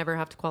way they never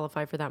have to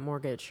qualify for that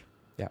mortgage.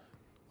 Yeah.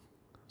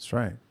 That's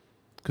right.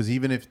 Because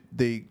even if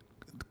they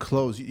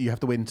close, you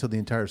have to wait until the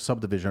entire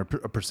subdivision or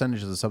a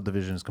percentage of the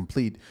subdivision is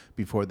complete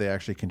before they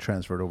actually can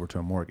transfer it over to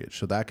a mortgage.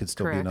 So that could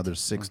still be another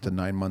 6 to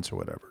 9 months or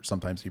whatever,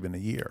 sometimes even a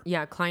year.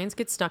 Yeah, clients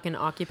get stuck in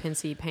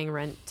occupancy paying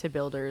rent to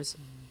builders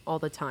all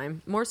the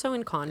time. More so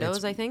in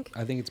condos, I think.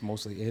 I think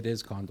it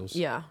is condos.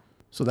 Yeah.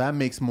 So that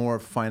makes more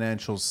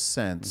financial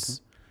sense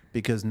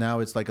because now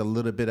it's like a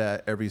little bit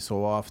at every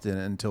so often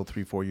until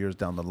 3-4 years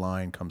down the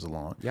line comes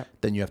along. Yep.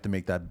 Then you have to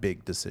make that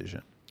big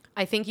decision.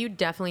 I think you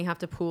definitely have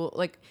to pool,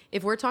 like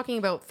if we're talking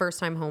about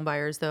first-time home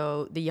buyers,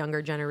 though, the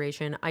younger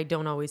generation, I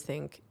don't always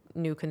think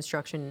new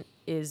construction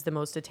is the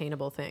most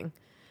attainable thing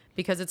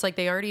because it's like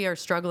they already are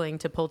struggling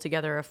to pull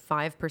together a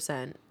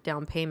 5%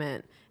 down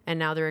payment and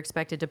now they're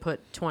expected to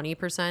put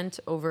 20%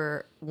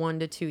 over 1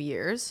 to 2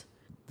 years.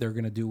 They're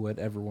going to do what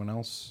everyone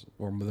else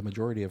or the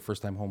majority of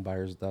first-time home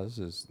buyers does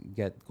is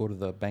go to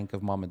the bank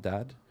of mom and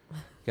dad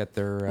get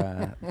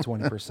their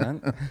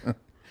 20%.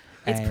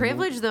 It's And-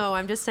 privilege, though.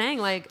 I'm just saying,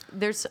 like,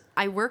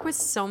 I work with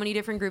so many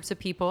different groups of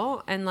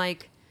people, and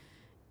like,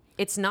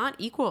 it's not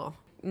equal.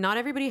 Not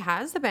everybody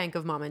has the bank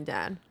of mom and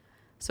dad.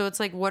 So it's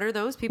like, what are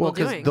those people Well,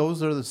 because doing?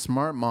 those are the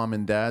smart mom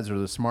and dads, or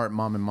the smart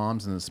mom and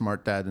moms, and the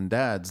smart dad and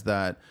dads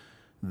that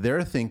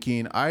they're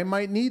thinking, I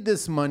might need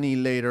this money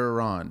later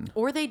on,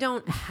 Or they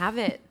don't have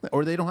it.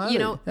 or they don't have You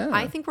it. know, Yeah.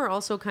 I think we're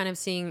also kind of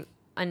seeing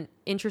an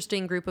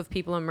interesting group of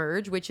people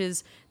emerge, which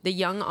is the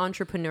young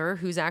entrepreneur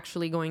who's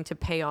actually going to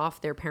pay off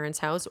their parents'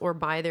 house or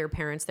buy their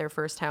parents their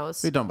first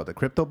house. You're talking about the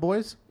crypto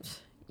boys?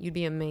 You'd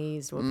be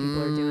amazed what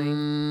people are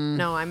doing.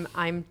 No,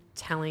 I'm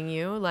telling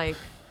you, like,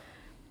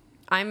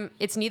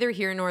 it's neither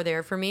here nor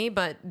there for me,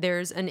 but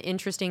there's an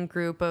interesting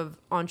group of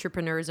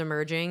entrepreneurs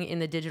emerging in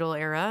the digital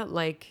era.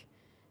 Like,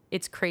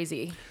 it's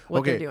crazy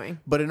what they're doing.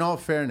 But in all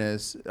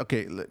fairness,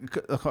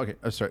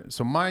 sorry.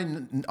 So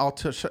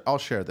I'll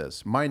share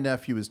this. My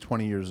nephew is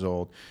 20 years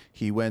old.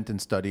 He went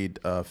and studied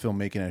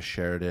filmmaking at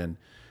Sheridan,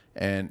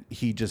 and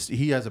he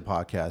has a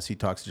podcast. He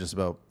talks just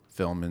about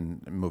film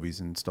and movies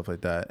and stuff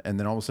like that. And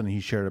then all of a sudden,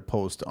 he shared a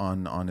post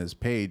on his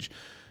page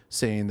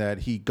saying that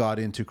he got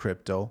into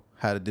crypto,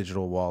 had a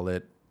digital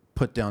wallet,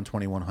 put down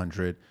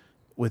 $2,100.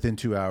 Within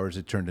 2 hours,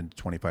 it turned into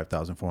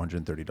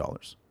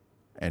 $25,430,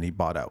 and he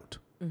bought out.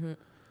 Mm-hmm.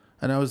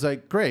 And I was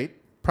like,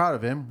 great, proud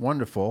of him,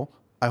 wonderful.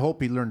 I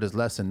hope he learned his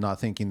lesson, not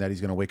thinking that he's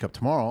going to wake up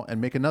tomorrow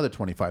and make another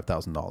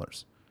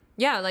 $25,000.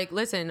 Yeah, like,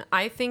 listen,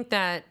 I think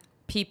that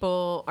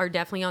people are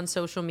definitely on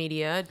social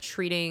media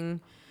treating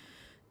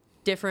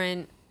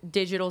different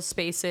digital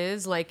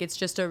spaces like it's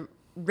just a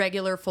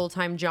regular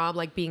full-time job,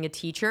 like being a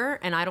teacher.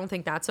 And I don't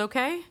think that's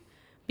okay.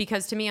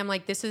 Because to me, I'm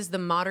like, this is the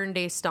modern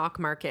day stock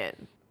market.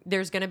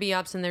 There's going to be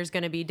ups and there's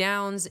going to be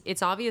downs.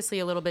 It's obviously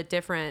a little bit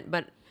different,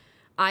 but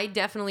I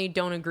definitely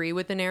don't agree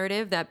with the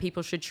narrative that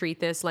people should treat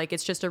this like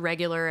it's just a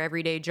regular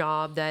everyday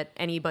job that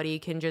anybody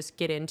can just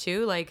get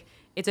into. Like,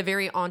 it's a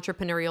very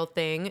entrepreneurial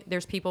thing.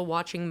 There's people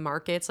watching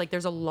markets. Like,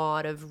 there's a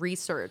lot of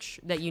research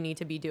that you need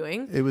to be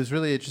doing. It was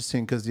really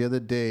interesting because the other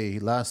day,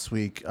 last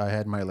week, I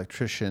had my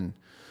electrician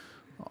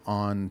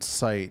on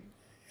site,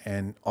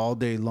 and all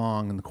day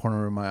long in the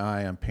corner of my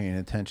eye, I'm paying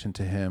attention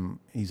to him.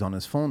 He's on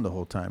his phone the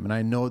whole time. And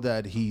I know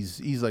that he's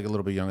like a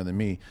little bit younger than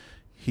me.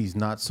 He's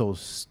not so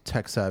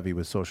tech savvy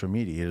with social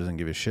media. He doesn't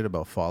give a shit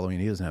about following.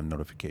 He doesn't have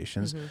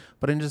notifications. Mm-hmm.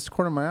 But in just the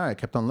corner of my eye, I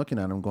kept on looking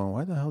at him going,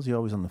 why the hell is he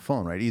always on the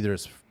phone, right? Either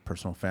it's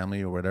personal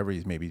family or whatever.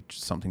 He's maybe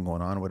something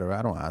going on or whatever.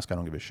 I don't ask. I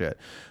don't give a shit.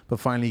 But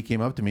finally he came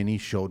up to me and he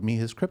showed me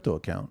his crypto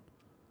account.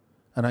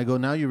 And I go,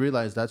 now you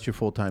realize that's your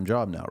full-time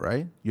job now,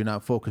 right? You're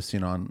not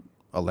focusing on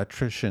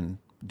electrician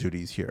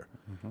duties here.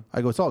 Mm-hmm.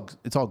 I go,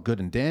 it's all good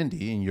and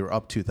dandy and you're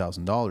up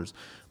 $2,000.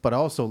 But I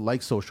also,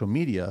 like social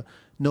media,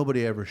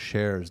 nobody ever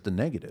shares the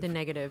negative. The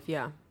negative,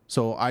 yeah.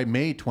 So I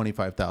made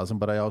 $25,000,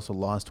 but I also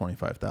lost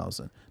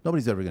 $25,000.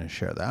 Nobody's ever going to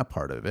share that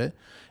part of it.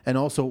 And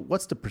also,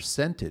 what's the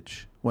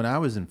percentage? When I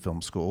was in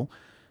film school,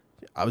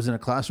 I was in a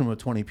classroom with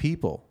 20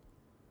 people,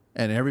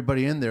 and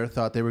everybody in there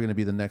thought they were going to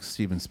be the next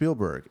Steven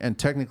Spielberg. And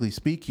technically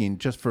speaking,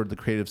 just for the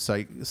creative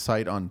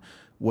site on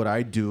what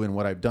I do and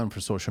what I've done for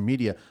social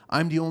media,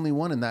 I'm the only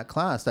one in that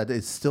class that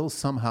is still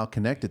somehow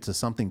connected to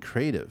something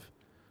creative.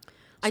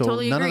 So I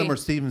totally none agree. of them are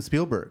Steven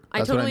Spielberg.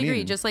 That's I totally mean.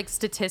 agree. Just like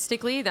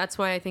statistically, that's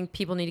why I think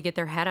people need to get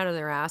their head out of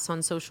their ass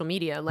on social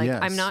media. Like,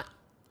 Yes.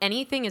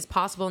 anything is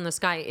possible in the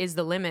sky is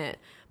the limit,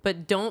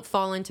 but don't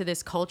fall into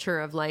this culture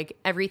of like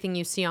everything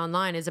you see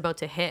online is about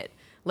to hit.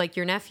 Like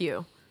your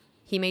nephew,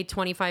 he made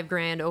 25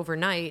 grand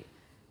overnight.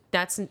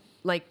 That's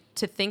like,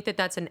 to think that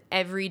that's an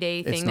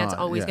everyday thing that's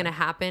always going to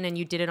happen and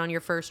you did it on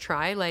your first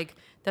try. Like,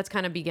 that's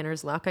kind of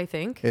beginner's luck, I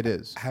think. It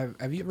is.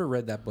 Have you ever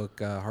read that book,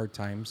 Hard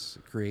Times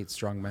Create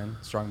Strong Men?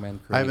 Strong Men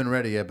Create. I haven't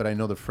read it yet, but I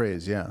know the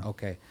phrase, yeah.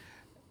 Okay.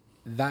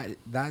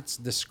 That's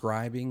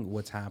describing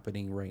what's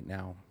happening right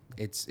now.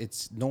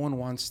 It's no one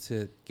wants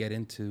to get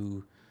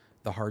into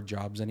the hard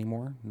jobs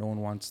anymore. No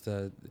one wants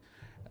to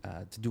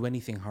do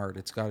anything hard.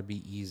 It's got to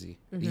be easy.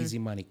 Mm-hmm. Easy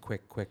money,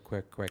 quick.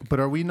 But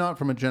are we not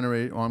from a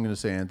generation, I'm going to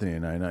say Anthony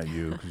and I, not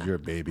you, because you're a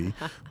baby.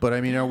 But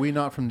I mean, are we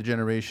not from the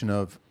generation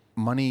of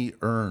money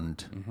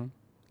earned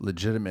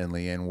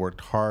legitimately and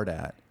worked hard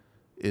at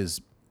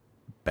is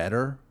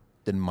better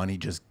than money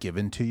just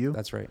given to you?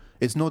 That's right.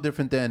 It's no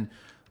different than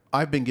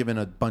I've been given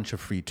a bunch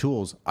of free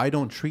tools. I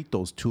don't treat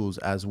those tools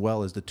as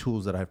well as the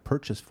tools that I've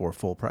purchased for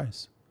full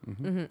price.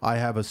 Mm-hmm. Mm-hmm. I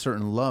have a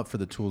certain love for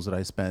the tools that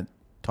I spent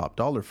top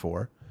dollar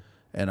for.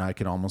 And I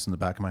can almost in the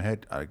back of my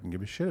head, I can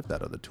give a shit if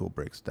that other tool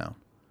breaks down.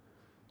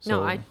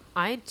 So, no,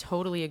 I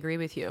totally agree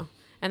with you.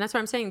 And that's what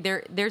I'm saying.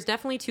 There's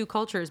definitely two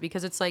cultures,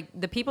 because it's like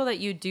the people that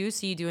you do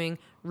see doing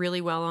really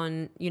well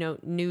on,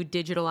 new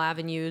digital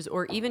avenues,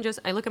 or even just,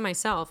 I look at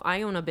myself,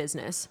 I own a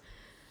business.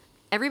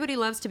 Everybody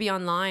loves to be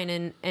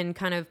online and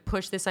kind of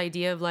push this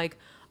idea of like,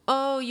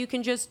 oh, you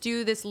can just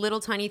do this little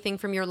tiny thing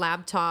from your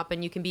laptop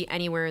and you can be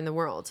anywhere in the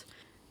world.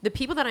 The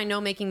people that I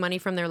know making money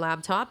from their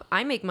laptop,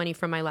 I make money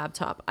from my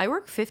laptop. I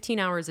work 15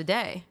 hours a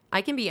day.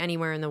 I can be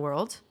anywhere in the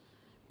world.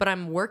 but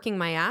I'm working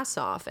my ass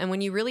off. And when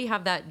you really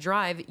have that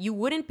drive, you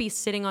wouldn't be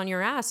sitting on your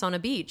ass on a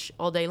beach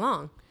all day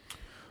long.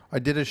 I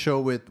did a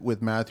show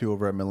with Matthew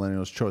over at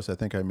Millennials Choice. I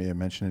think I may have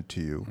mentioned it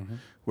to you,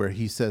 where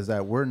he says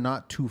that we're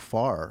not too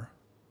far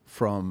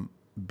from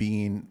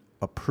being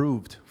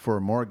approved for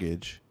a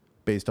mortgage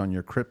based on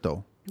your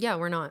crypto. Yeah,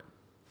 we're not.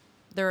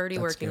 They're already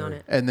That's working on scary.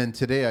 it. And then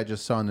today I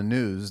just saw in the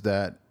news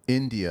that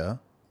India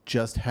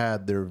just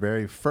had their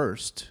very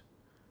first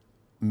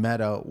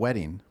Meta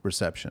wedding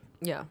reception.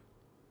 Yeah.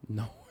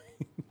 No.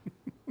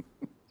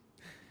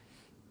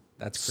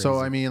 That's crazy. So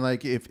I mean,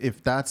 like,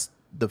 if that's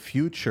the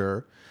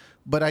future,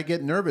 but I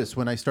get nervous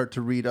when I start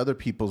to read other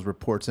people's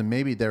reports, and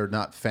maybe they're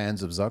not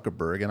fans of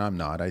Zuckerberg, and I'm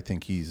not. I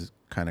think he's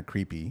kind of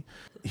creepy.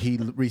 He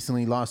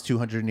recently lost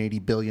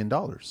 $280 billion.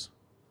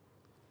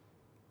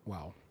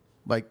 Wow.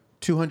 Like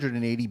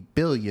 $280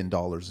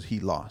 billion he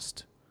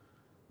lost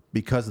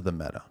because of the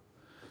Meta.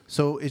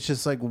 So it's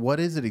just like,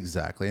 what is it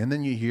exactly? And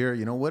then you hear,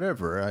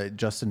 whatever.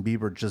 Justin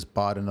Bieber just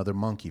bought another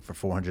monkey for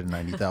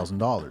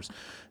 $490,000.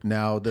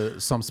 Now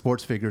some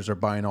sports figures are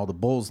buying all the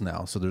bulls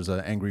now. So there's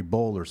an angry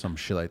bull or some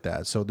shit like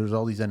that. So there's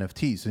all these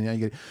NFTs.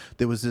 So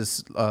there was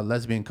this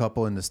lesbian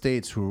couple in the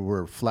States who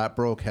were flat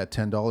broke, had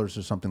 $10 or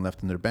something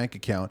left in their bank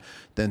account.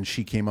 Then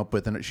she came up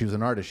with, and she was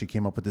an artist, she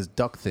came up with this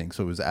duck thing.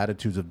 So it was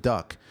attitudes of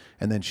duck.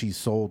 And then she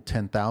sold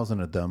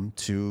 10,000 of them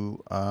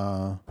to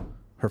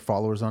her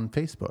followers on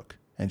Facebook.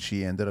 And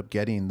she ended up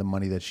getting the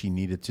money that she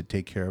needed to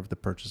take care of the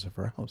purchase of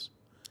her house.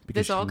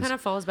 This all kind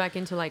of falls back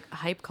into like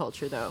hype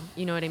culture, though.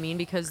 You know what I mean?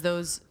 Because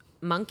those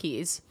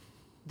monkeys,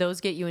 those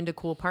get you into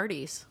cool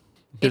parties.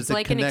 There's It's a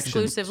like an connection.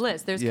 exclusive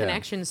list. There's Yeah.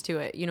 connections to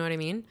it. You know what I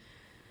mean?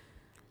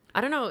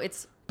 I don't know.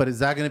 But is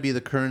that going to be the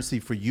currency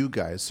for you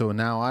guys? So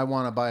now I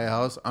want to buy a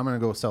house. I'm going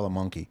to go sell a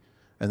monkey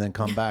and then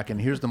come back.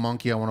 And here's the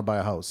monkey. I want to buy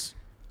a house.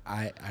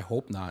 I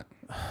hope not,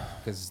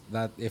 because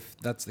if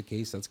that's the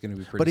case, that's going to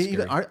be But pretty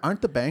even, scary.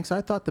 aren't the banks?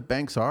 I thought the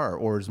banks are.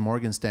 Or is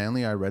Morgan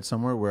Stanley? I read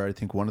somewhere where I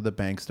think one of the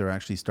banks, they're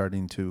actually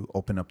starting to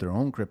open up their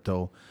own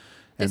crypto.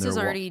 And This is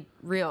they're already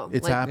real.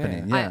 It's Like,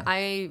 happening.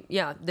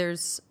 Yeah.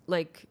 There's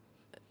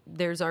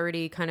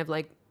already kind of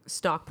like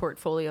stock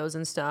portfolios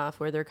and stuff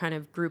where they're kind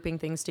of grouping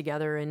things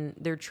together and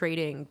they're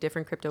trading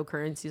different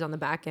cryptocurrencies on the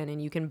back end,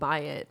 and you can buy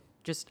it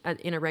just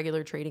in a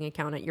regular trading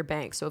account at your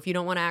bank. So if you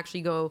don't want to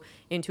actually go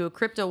into a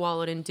crypto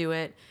wallet and do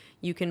it,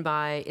 you can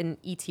buy an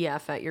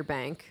ETF at your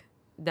bank.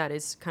 That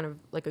is kind of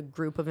like a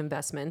group of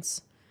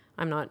investments.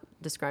 I'm not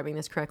describing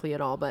this correctly at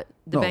all, but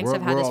the banks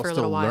have had this for a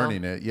little while. We're all still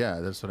learning it.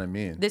 Yeah, that's what I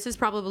mean. This is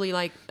probably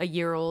like a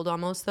year old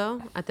almost,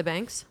 though, at the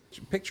banks.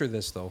 Picture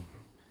this, though.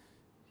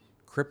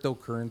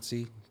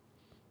 Cryptocurrency,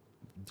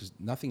 there's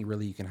nothing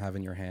really you can have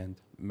in your hand.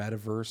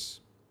 Metaverse,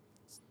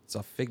 it's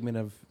a figment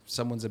of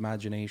someone's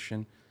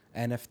imagination.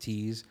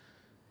 NFTs.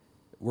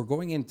 We're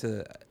going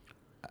into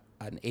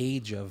an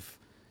age of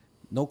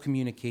no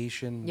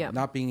communication, Yeah.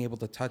 not being able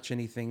to touch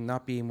anything,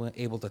 not being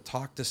able to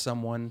talk to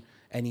someone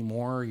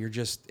anymore. You're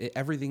just,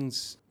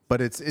 everything's...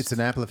 But it's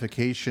an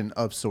amplification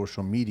of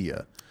social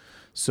media.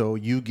 So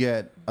you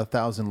get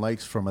 1,000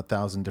 likes from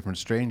 1,000 different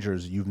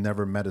strangers. You've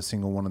never met a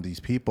single one of these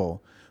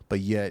people, but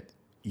yet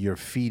you're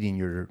feeding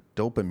your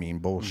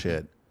dopamine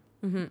bullshit.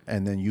 Mm-hmm.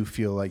 And then you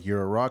feel like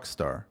you're a rock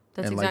star.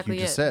 That's and exactly like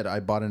you just it. said,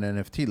 I bought an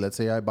NFT. Let's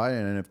say I buy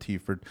an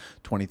NFT for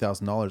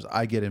 $20,000.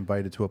 I get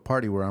invited to a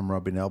party where I'm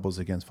rubbing elbows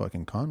against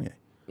fucking Kanye.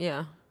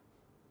 Yeah.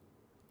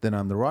 Then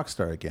I'm the rock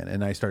star again.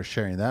 And I start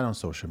sharing that on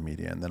social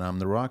media. And then I'm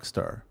the rock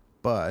star.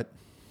 But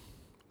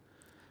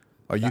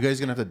are you guys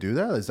going to have to do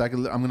that? It's like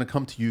I'm going to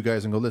come to you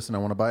guys and go, listen, I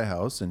want to buy a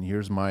house. And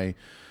here's my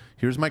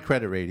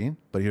credit rating,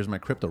 but here's my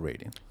crypto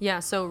rating.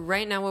 Yeah. So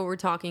right now what we're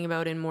talking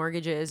about in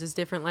mortgages is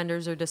different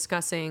lenders are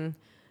discussing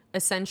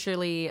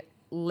essentially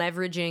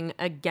leveraging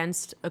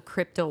against a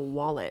crypto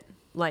wallet.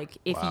 Like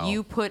if Wow.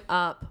 you put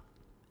up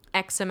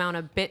X amount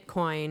of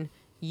Bitcoin,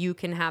 you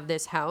can have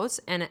this house.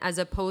 And as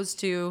opposed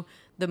to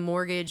the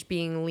mortgage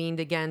being leaned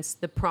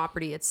against the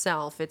property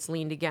itself, it's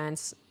leaned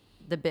against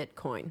the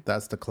Bitcoin.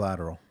 That's the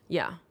collateral.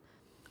 Yeah.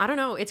 I don't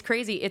know. It's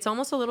crazy. It's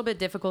almost a little bit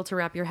difficult to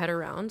wrap your head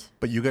around.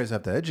 But you guys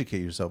have to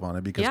educate yourself on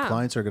it because Yeah.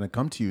 clients are going to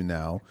come to you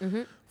now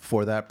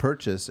for that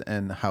purchase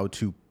and how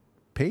to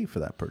pay for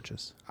that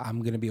purchase.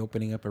 I'm going to be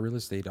opening up a real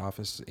estate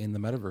office in the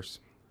metaverse.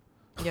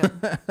 Yeah.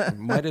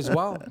 Might as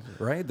well,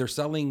 right? They're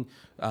selling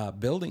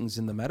buildings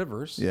in the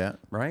metaverse. Yeah.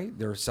 Right?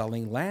 They're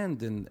selling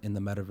land in the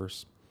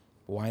metaverse.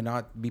 Why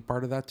not be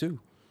part of that too?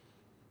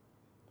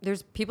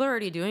 There's people are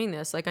already doing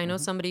this. Like I know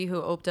somebody who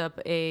opened up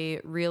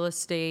a real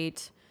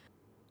estate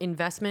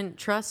investment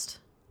trust.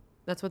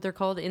 That's what they're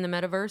called in the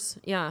metaverse.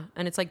 Yeah.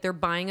 And it's like they're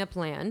buying up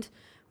land,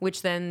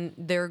 which then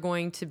they're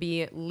going to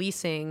be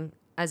leasing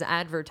as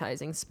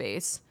advertising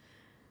space.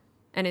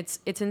 And it's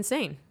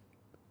insane.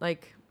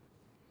 Like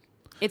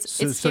it's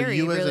scary, so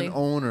you really. as an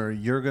owner,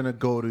 you're going to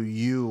go to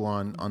you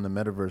on the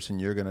metaverse and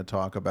you're going to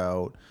talk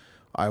about,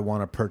 I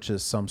want to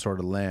purchase some sort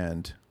of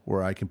land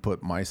where I can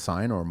put my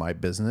sign or my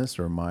business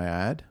or my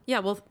ad. Yeah,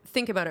 well,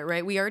 think about it,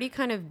 right? We already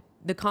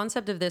the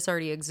concept of this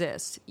already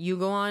exists. You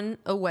go on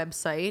a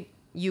website,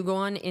 you go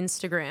on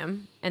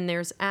Instagram, and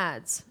there's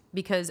ads.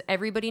 because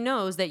everybody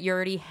knows that you're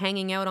already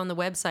hanging out on the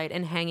website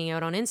and hanging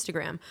out on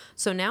Instagram.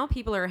 So now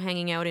people are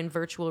hanging out in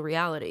virtual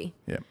reality.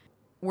 Yeah.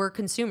 We're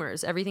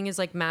consumers. Everything is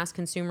like mass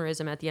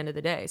consumerism at the end of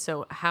the day.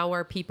 So how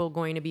are people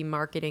going to be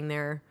marketing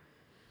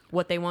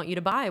what they want you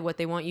to buy, what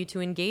they want you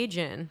to engage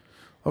in?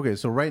 Okay,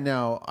 so right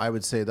now, I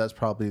would say that's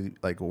probably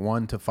like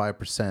 1 to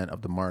 5%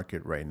 of the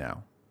market right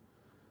now.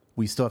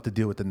 We still have to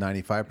deal with the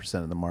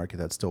 95% of the market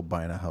that's still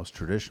buying a house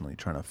traditionally,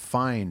 trying to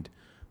find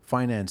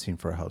financing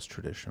for a house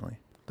traditionally.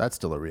 That's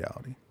still a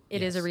reality.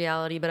 It is a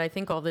reality, but I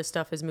think all this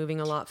stuff is moving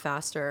a lot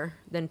faster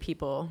than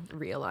people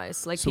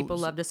realize. Like, people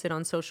love to sit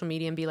on social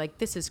media and be like,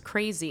 this is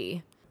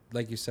crazy.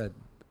 Like you said,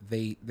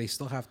 they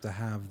still have to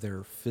have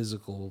their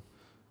physical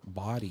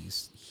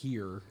bodies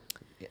here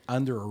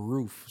under a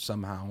roof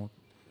somehow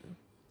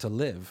to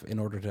live in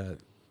order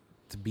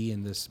to be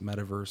in this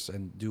metaverse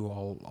and do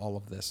all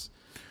of this.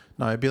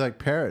 No, it'd be like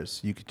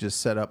Paris. You could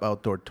just set up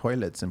outdoor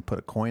toilets and put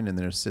a coin in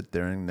there, sit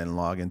there, and then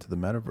log into the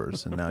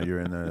metaverse, and now you're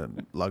in a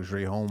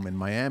luxury home in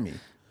Miami.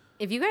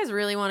 If you guys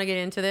really want to get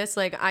into this,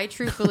 like, I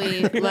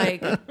truthfully,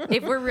 like,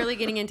 if we're really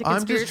getting into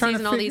conspiracies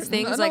and all these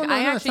things,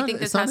 I actually think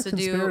this has to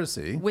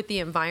do with the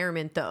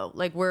environment, though.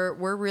 Like, we're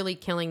really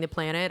killing the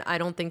planet. I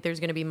don't think there's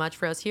going to be much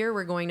for us here.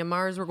 We're going to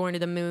Mars. We're going to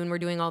the moon. We're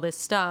doing all this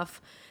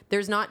stuff.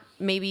 There's not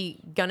maybe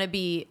going to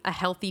be a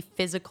healthy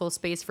physical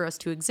space for us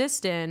to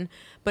exist in.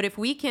 But if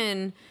we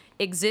can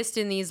exist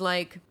in these,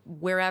 like,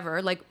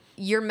 wherever, like,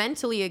 you're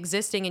mentally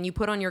existing and you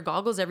put on your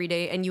goggles every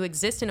day and you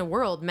exist in a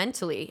world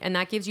mentally, and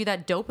that gives you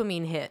that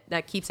dopamine hit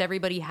that keeps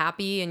everybody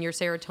happy and your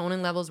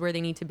serotonin levels where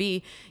they need to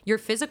be. Your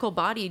physical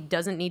body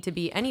doesn't need to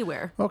be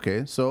anywhere.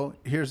 Okay, so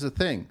here's the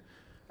thing.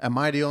 Am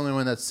I the only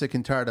one that's sick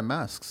and tired of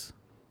masks?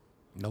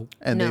 Nope.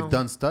 And No. they've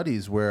done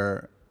studies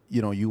where,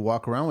 you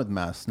walk around with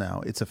masks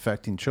now. It's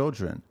affecting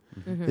children.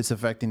 Mm-hmm. It's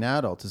affecting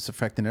adults. It's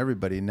affecting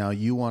everybody. Now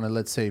you want to,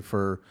 let's say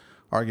for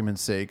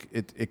argument's sake,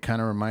 it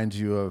kind of reminds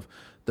you of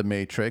The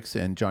Matrix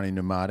and Johnny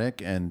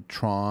Mnemonic and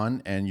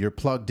Tron, and you're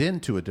plugged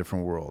into a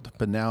different world.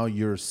 But now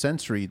your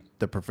sensory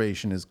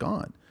deprivation is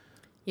gone.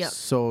 Yeah.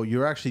 So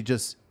you're actually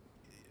just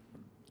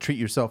treat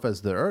yourself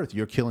as the earth.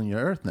 You're killing your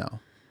earth now.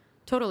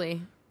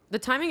 Totally. The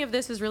timing of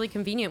this is really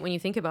convenient when you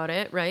think about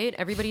it, right?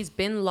 Everybody's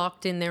been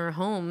locked in their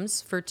homes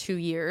for 2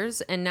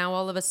 years, and now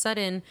all of a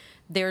sudden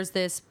there's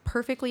this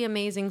perfectly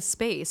amazing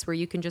space where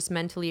you can just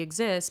mentally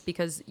exist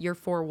because your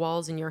four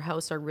walls in your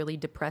house are really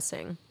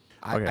depressing.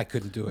 Okay. I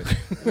couldn't do it.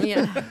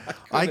 Yeah.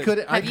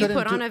 Have you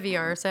put on a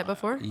VR set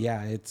before?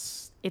 Yeah,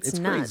 it's It's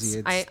nuts.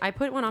 crazy. I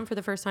put one on for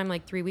the first time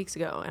like 3 weeks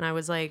ago, and I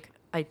was like,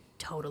 I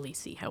totally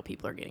see how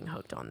people are getting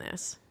hooked on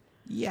this.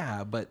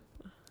 Yeah, but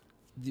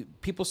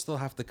people still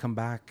have to come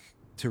back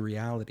to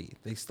reality.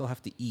 They still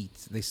have to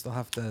eat. They still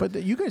have to.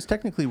 But you guys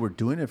technically were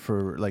doing it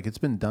for, like, it's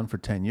been done for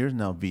 10 years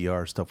now,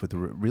 VR stuff with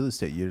real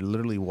estate. You're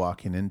literally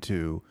walking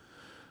into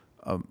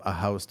a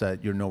house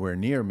that you're nowhere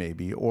near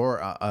maybe, or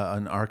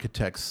an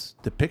architect's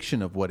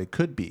depiction of what it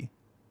could be.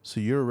 So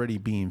you're already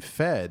being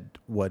fed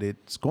what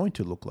it's going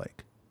to look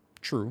like.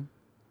 True.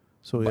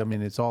 So, I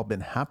mean, it's all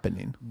been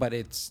happening. But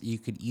you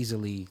could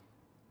easily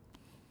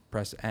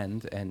press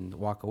end and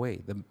walk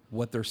away.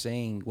 What they're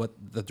saying, what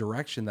the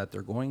direction that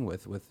they're going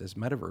with this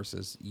metaverse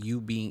is you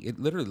being it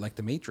literally like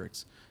the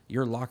Matrix.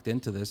 You're locked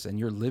into this and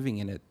you're living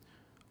in it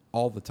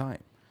all the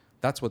time.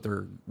 That's what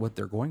they're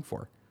going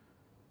for.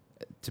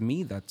 To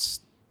me,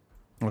 that's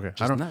Okay.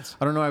 just nuts.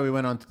 I don't know why we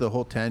went on to the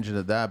whole tangent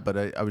of that,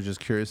 but I was just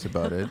curious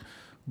about it.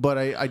 But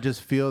I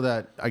just feel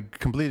that I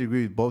completely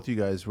agree with both you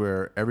guys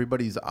where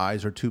everybody's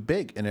eyes are too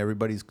big and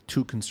everybody's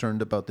too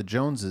concerned about the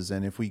Joneses.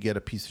 And if we get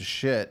a piece of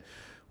shit,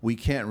 we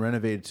can't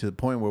renovate it to the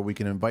point where we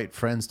can invite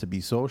friends to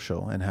be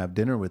social and have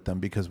dinner with them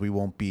because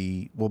we'll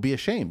be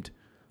ashamed.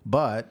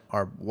 But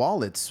our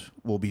wallets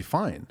will be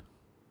fine.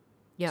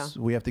 Yeah.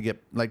 So we have to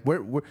get, like,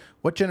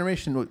 what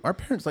generation? Our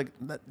parents, like,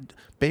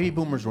 baby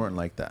boomers weren't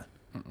like that.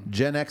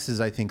 Gen X's,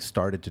 I think,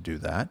 started to do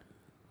that,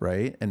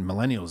 right? And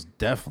millennials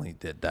definitely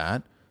did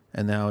that.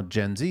 And now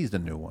Gen Z is the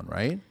new one,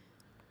 right?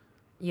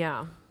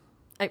 Yeah.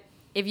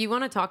 If you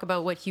want to talk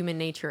about what human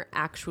nature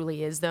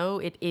actually is, though,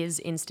 it is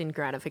instant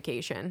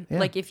gratification. Yeah.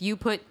 Like, if you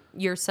put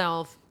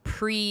yourself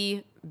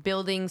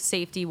pre-building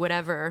safety,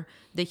 whatever,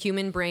 the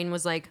human brain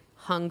was like,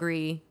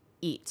 hungry,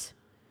 eat.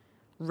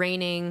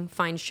 Raining,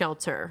 find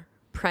shelter.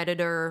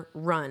 Predator,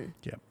 run.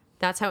 Yeah.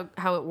 That's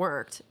how it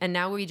worked. And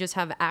now we just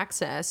have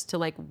access to,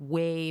 like,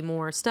 way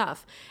more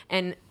stuff.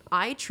 And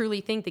I truly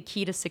think the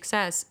key to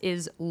success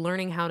is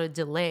learning how to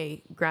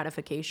delay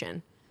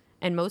gratification.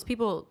 And most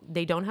people,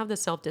 they don't have the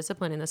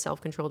self-discipline and the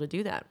self-control to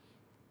do that.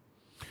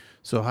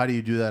 So how do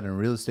you do that in a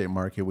real estate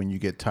market when you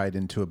get tied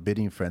into a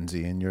bidding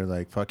frenzy and you're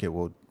like, fuck it,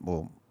 we'll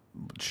go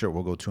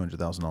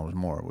 $200,000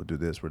 more. We'll do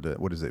this.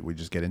 What is it? We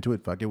just get into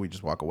it. Fuck it. We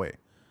just walk away.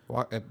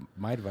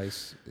 My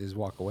advice is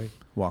walk away.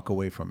 Walk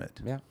away from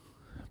it. Yeah.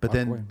 But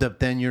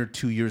then you're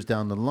 2 years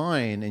down the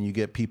line and you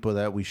get people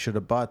that we should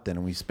have bought then,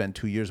 and we spent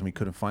 2 years and we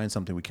couldn't find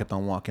something. We kept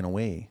on walking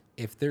away.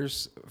 If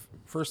there's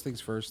first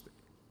things first,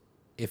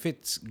 if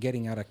it's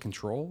getting out of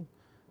control,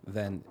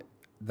 then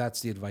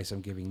that's the advice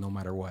I'm giving no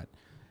matter what.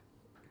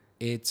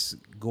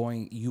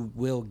 you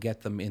will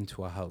get them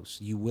into a house.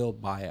 You will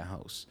buy a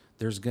house.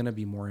 There's going to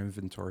be more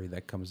inventory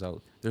that comes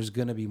out. There's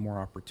going to be more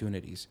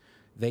opportunities.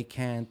 The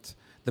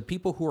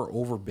people who are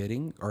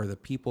overbidding are the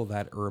people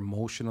that are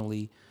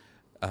emotionally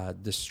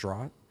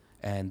distraught,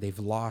 and they've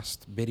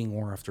lost bidding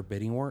war after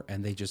bidding war,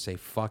 and they just say,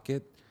 fuck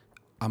it,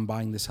 I'm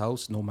buying this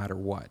house no matter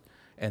what.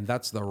 And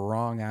that's the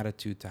wrong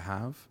attitude to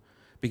have,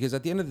 because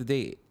at the end of the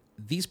day,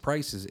 these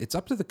prices, it's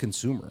up to the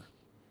consumer.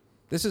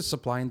 This is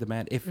supply and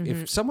demand.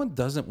 If someone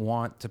doesn't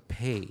want to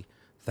pay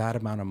that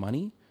amount of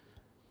money,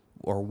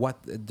 or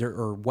what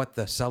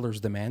the seller's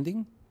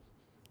demanding,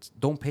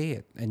 don't pay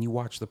it, and you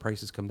watch the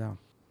prices come down.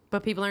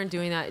 But people aren't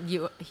doing that.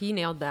 He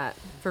nailed that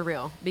for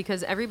real,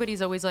 because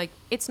everybody's always like,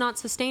 it's not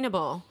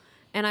sustainable.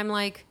 And I'm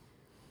like,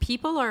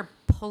 people are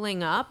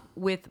pulling up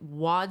with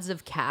wads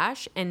of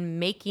cash and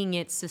making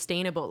it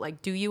sustainable.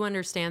 Like, do you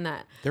understand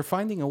that? They're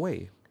finding a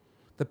way.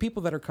 The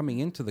people that are coming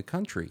into the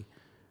country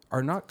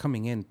are not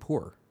coming in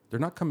poor. They're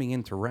not coming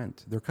in to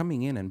rent. They're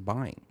coming in and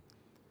buying.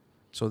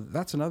 So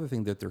that's another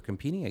thing that they're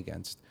competing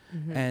against.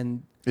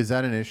 And is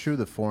that an issue,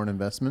 the foreign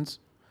investments?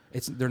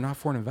 they're not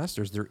foreign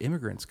investors. They're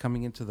immigrants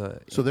coming into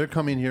the... So they're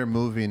coming here,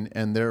 moving,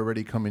 and they're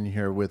already coming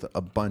here with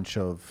a bunch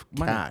of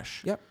money.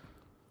 cash. Yep.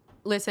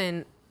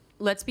 Listen,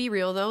 let's be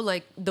real though.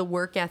 Like, the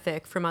work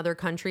ethic from other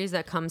countries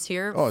that comes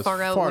here Oh, it's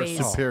far outweighs,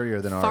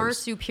 superior than far ours.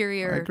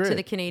 superior to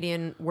the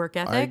Canadian work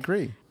ethic. I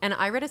agree. And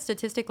I read a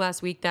statistic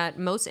last week that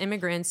most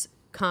immigrants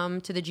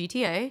come to the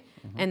GTA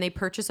and they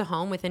purchase a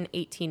home within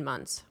 18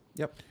 months.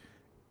 Yep.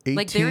 18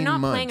 Like, they're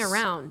not months. playing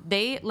around.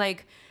 They,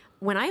 like,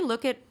 when I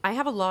look at, I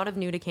have a lot of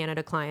new to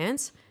Canada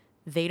clients.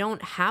 They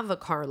don't have a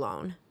car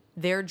loan.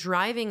 They're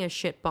driving a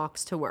shit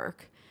box to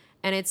work.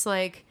 And it's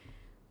like,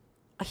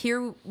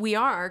 here we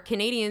are,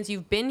 Canadians,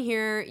 you've been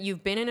here,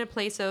 you've been in a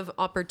place of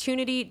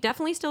opportunity,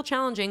 definitely still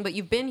challenging, but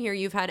you've been here,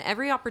 you've had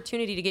every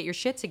opportunity to get your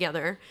shit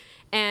together.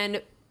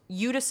 And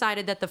you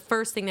decided that the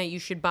first thing that you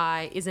should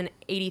buy is an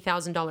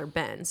 $80,000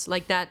 Benz.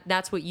 Like,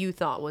 that's what you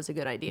thought was a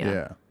good idea.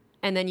 Yeah.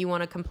 And then you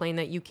want to complain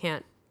that you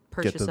can't Get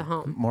purchase the a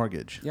home.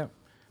 mortgage. Yeah.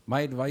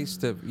 My advice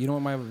you know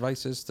what my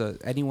advice is to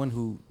anyone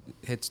who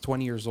hits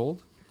 20 years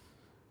old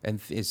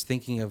and is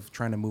thinking of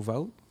trying to move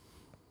out?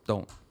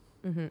 Don't.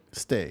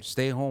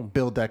 Stay home.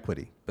 Build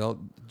equity.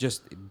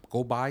 Just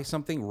go buy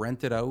something,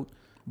 rent it out.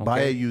 Buy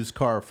a okay? used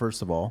car,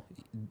 first of all.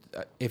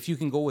 If you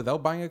can go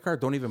without buying a car,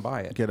 don't even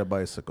buy it. Get a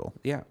bicycle.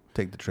 Yeah.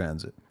 Take the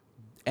transit.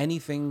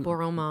 Anything.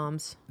 Borrow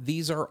moms.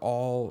 These are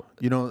all...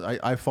 You know,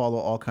 I follow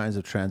all kinds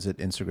of transit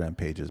Instagram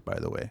pages, by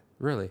the way.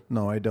 Really?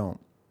 No, I don't.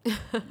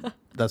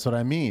 That's what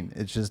I mean.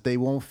 It's just they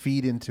won't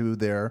feed into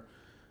they're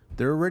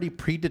already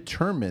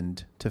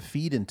predetermined to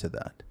feed into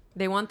that.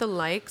 They want the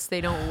likes. They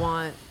don't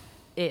want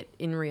it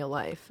in real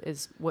life,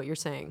 is what you're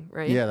saying,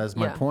 right? Yeah, that's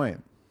my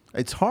point.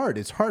 It's hard.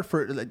 It's hard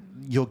for, like,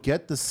 you'll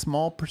get the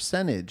small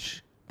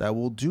percentage that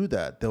will do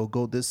that. They'll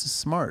go, this is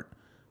smart.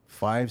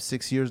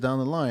 5-6 years down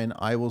the line,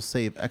 I will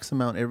save X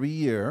amount every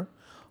year.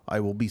 I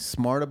will be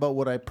smart about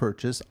what I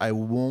purchase. I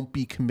won't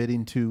be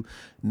committing to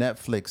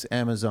Netflix,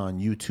 Amazon,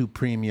 YouTube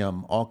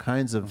Premium, all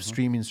kinds of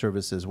streaming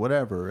services,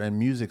 whatever, and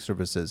music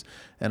services,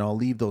 and I'll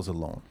leave those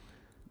alone.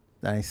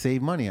 And I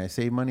save money.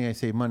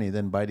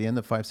 Then by the end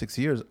of 5-6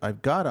 years,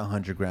 I've got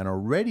 $100,000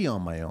 already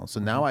on my own.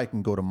 So now I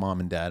can go to mom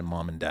and dad,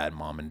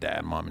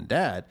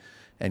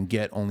 and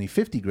get only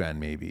 $50,000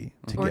 maybe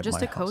to Or get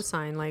just my a house.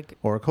 cosign, like,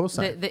 Or a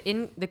cosign.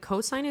 the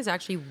cosign is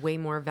actually way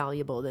more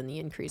valuable than the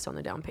increase on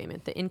the down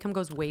payment. The income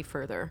goes way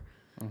further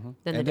than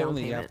the And they down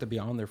only payment. have to be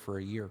on there for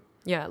a year.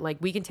 Yeah, like,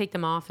 we can take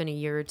them off in a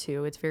year or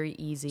two. It's very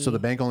easy. So the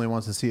bank only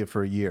wants to see it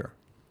for a year.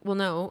 Well,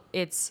 no,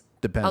 it's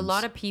Depends. a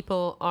lot of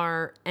people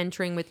are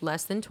entering with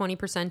less than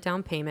 20%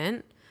 down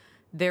payment.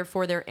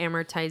 Therefore, their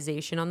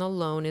amortization on the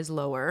loan is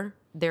lower.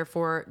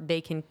 Therefore,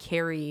 they can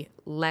carry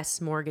less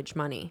mortgage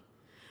money.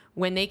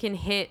 When they can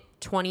hit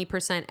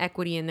 20%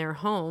 equity in their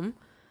home,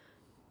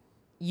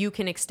 you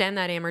can extend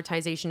that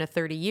amortization to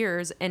 30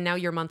 years, and now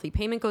your monthly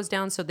payment goes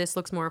down, so this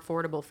looks more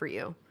affordable for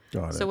you.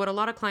 Got So it. what a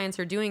lot of clients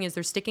are doing is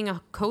they're sticking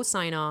a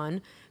cosign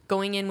on,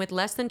 going in with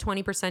less than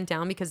 20%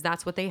 down because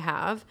that's what they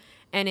have,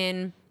 and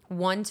in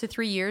 1 to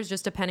 3 years,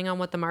 just depending on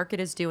what the market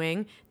is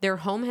doing, their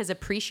home has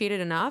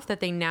appreciated enough that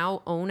they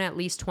now own at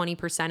least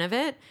 20% of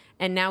it.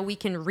 And now we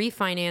can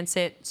refinance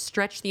it,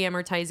 stretch the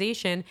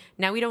amortization.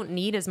 Now we don't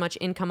need as much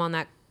income on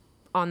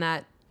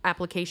that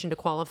application to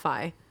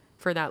qualify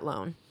for that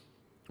loan.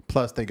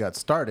 Plus, they got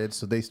started,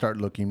 so they start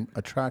looking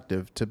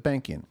attractive to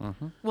banking.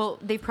 Well,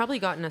 they've probably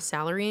gotten a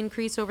salary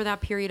increase over that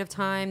period of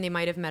time. They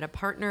might have met a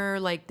partner.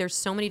 Like, there's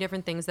so many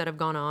different things that have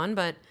gone on,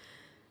 but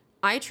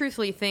I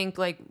truthfully think,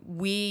 like,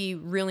 we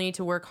really need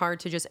to work hard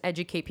to just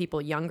educate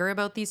people younger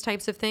about these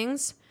types of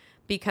things,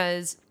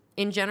 because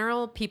in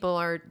general, people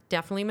are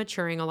definitely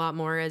maturing a lot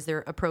more as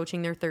they're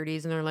approaching their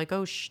 30s, and they're like,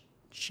 oh,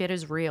 shit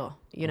is real,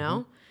 you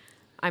know?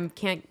 I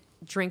can't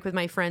drink with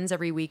my friends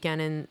every weekend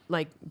and,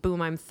 like,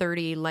 boom, I'm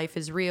 30, life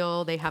is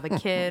real, they have a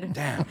kid.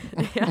 Damn.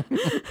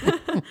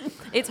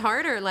 It's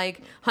harder.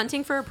 Like,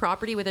 hunting for a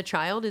property with a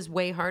child is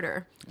way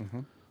harder.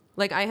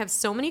 Like, I have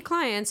so many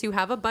clients who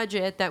have a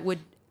budget that would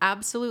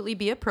absolutely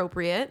be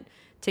appropriate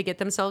to get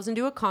themselves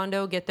into a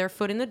condo, get their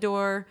foot in the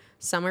door,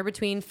 somewhere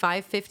between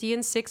 550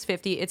 and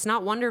 650. It's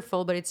not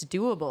wonderful, but it's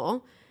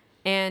doable.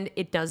 And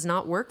it does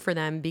not work for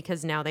them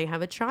because now they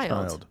have a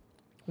child.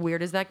 Where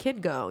does that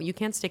kid go? You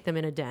can't stick them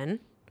in a den.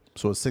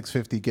 So a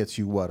 650 gets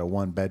you what, a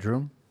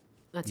 1-bedroom?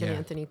 That's an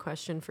Anthony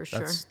question for sure.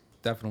 That's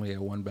definitely a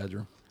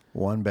 1-bedroom.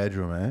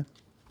 1-bedroom,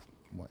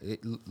 eh?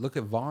 Look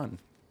at Vaughan.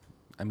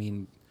 I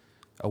mean,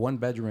 a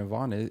 1-bedroom in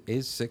Vaughan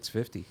is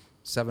 650,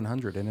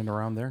 700 in and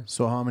around there.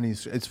 So how many?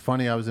 It's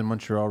funny. I was in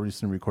Montreal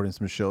recently recording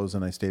some shows,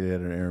 and I stayed at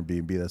an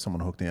Airbnb that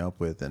someone hooked me up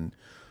with, and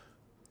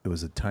it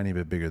was a tiny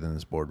bit bigger than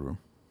this boardroom.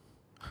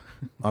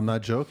 I'm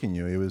not joking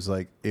you. It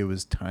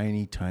was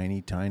tiny,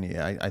 tiny, tiny.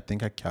 I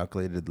think I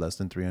calculated less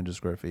than 300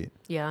 square feet.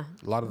 Yeah.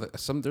 A lot of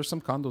there's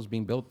some condos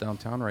being built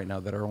downtown right now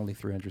that are only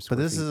 300 square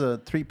But this feet. is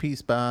a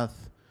 3-piece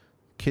bath,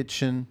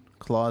 kitchen,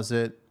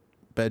 closet,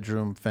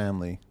 bedroom,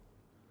 family,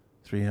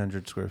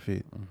 300 square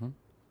feet. Mm-hmm.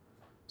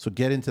 So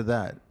get into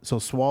that. So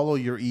swallow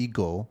your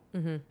ego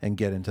and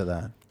get into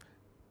that.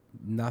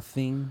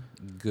 Nothing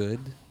good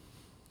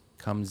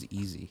comes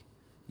easy.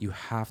 You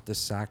have to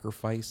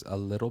sacrifice a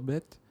little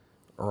bit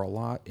or a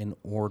lot in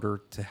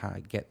order to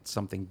get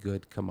something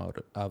good come out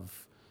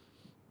of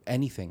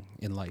anything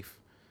in life.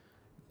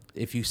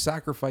 If you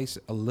sacrifice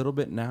a little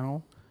bit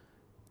now,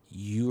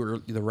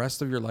 the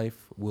rest of your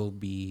life will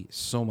be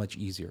so much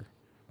easier.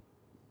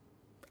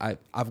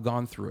 I've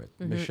gone through it.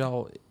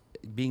 Michelle,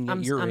 being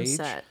at your age,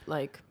 set.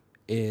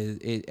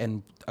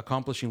 and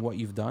accomplishing what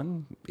you've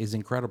done is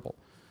incredible.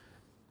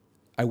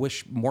 I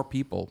wish more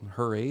people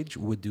her age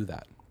would do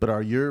that. But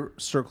are your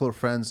circle of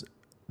friends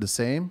the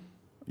same?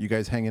 You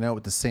guys hanging out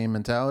with the same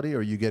mentality, or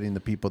are you getting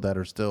the people that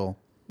are still...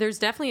 There's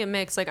definitely a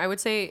mix. I would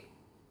say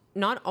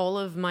not all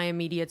of my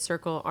immediate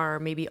circle are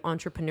maybe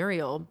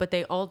entrepreneurial, but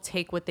they all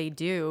take what they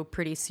do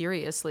pretty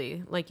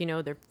seriously.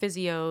 They're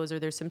physios, or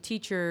there's some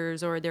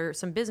teachers, or there's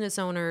some business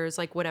owners,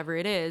 whatever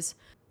it is.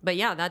 But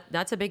yeah,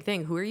 that's a big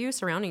thing. Who are you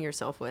surrounding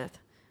yourself with?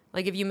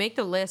 If you make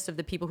the list of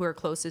the people who are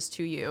closest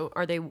to you,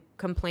 are they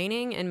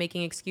complaining and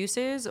making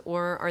excuses,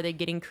 or are they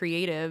getting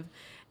creative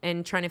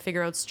and trying to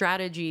figure out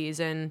strategies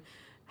and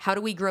how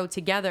do we grow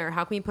together?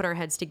 How can we put our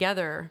heads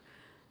together?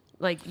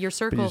 Your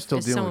circle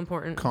is so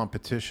important.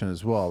 Competition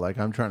as well.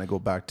 I'm trying to go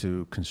back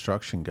to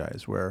construction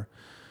guys, where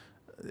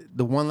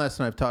the one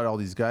lesson I've taught all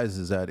these guys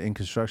is that in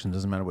construction,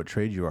 doesn't matter what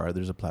trade you are,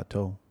 there's a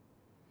plateau.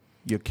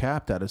 You're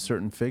capped at a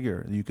certain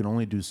figure. You can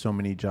only do so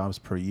many jobs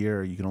per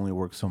year. You can only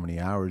work so many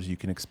hours. You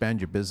can expand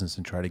your business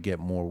and try to get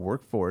more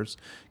workforce,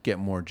 get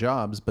more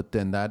jobs, but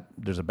then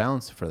there's a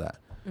balance for that.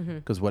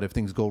 Because what if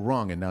things go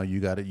wrong and now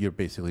you're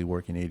basically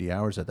working 80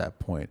 hours at that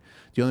point.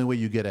 The only way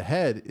you get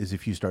ahead is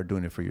if you start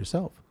doing it for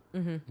yourself,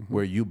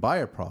 where you buy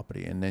a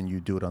property and then you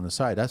do it on the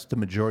side. That's the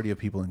majority of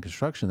people in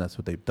construction. That's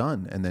what they've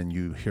done. And then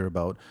you hear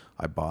about,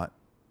 I bought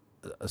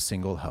a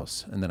single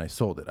house and then I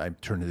sold it. I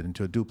turned it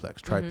into a duplex,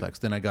 triplex.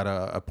 Then I got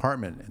an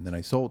apartment and then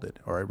I sold it,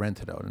 or I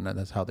rented out. And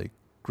that's how they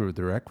grew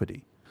their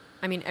equity.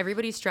 I mean,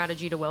 everybody's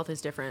strategy to wealth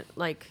is different.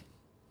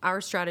 Our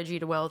strategy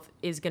to wealth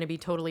is going to be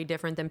totally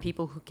different than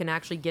people who can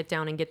actually get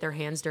down and get their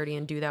hands dirty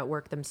and do that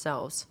work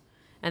themselves.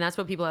 And that's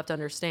what people have to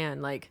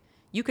understand.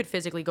 You could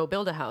physically go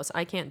build a house.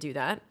 I can't do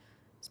that.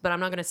 But I'm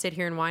not going to sit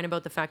here and whine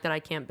about the fact that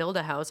I can't build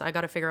a house. I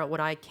got to figure out what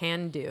I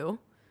can do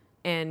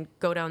and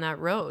go down that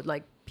road.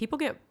 People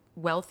get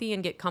wealthy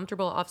and get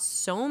comfortable off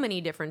so many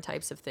different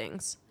types of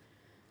things.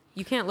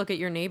 You can't look at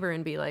your neighbor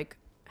and be like,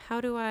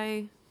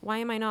 why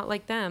am I not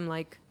like them?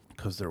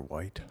 Because they're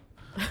white.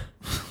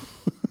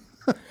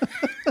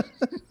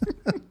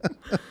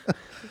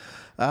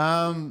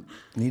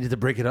 Needed to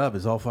break it up.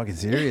 It's all fucking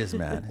serious,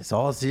 man. It's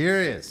all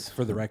serious.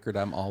 For the record,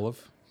 I'm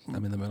olive.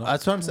 I'm in the middle.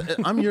 That's what I'm saying.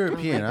 I'm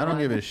European. I don't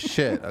give a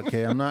shit.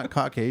 Okay, I'm not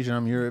Caucasian.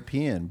 I'm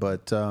European.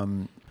 But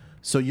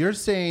so you're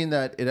saying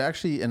that it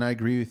actually, and I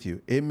agree with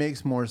you, it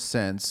makes more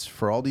sense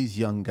for all these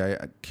young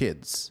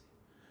kids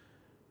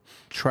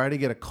try to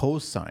get a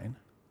cosign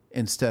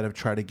instead of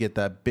try to get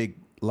that big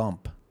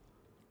lump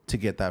to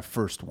get that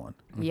first one.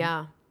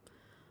 Yeah.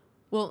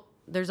 Well,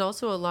 there's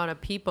also a lot of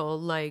people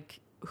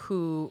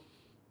who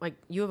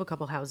you have a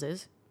couple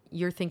houses.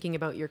 You're thinking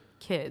about your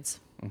kids.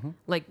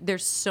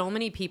 There's so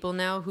many people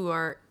now who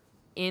are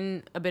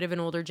in a bit of an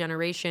older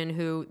generation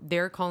who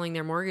they're calling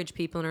their mortgage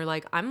people and are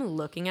like, I'm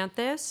looking at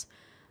this.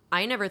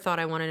 I never thought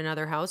I wanted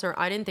another house, or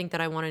I didn't think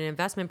that I wanted an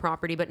investment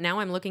property, but now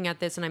I'm looking at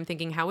this and I'm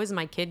thinking, how is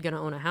my kid going to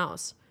own a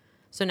house?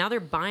 So now they're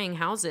buying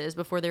houses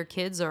before their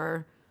kids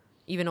are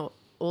even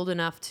old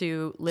enough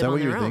to live on their own.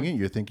 Is that what you're thinking?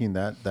 You're thinking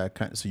that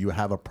kind. So you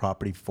have a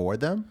property for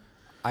them?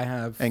 I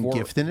have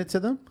gifting it to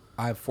them?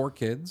 I have 4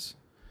 kids.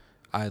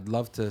 I'd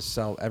love to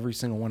sell every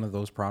single one of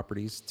those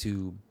properties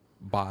to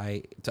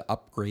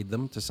upgrade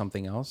them to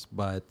something else.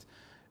 But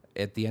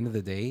at the end of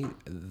the day,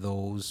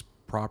 those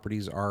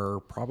properties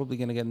are probably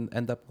going to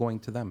end up going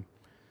to them.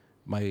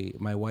 My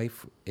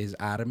wife is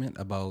adamant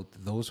about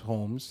those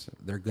homes.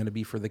 They're going to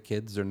be for the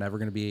kids. They're never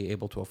going to be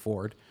able to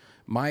afford.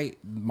 My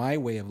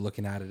way of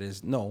looking at it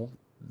is, no,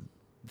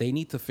 they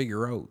need to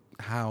figure out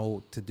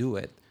how to do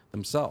it.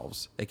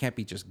 themselves. It can't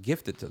be just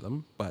gifted to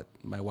them. But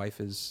my wife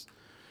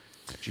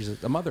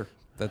she's a mother.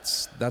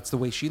 That's the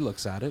way she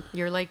looks at it.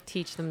 You're like,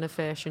 teach them to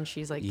fish, and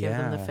she's like, give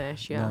them the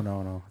fish. Yeah.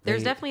 No.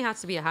 There's definitely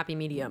has to be a happy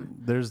medium.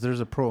 There's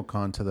a pro and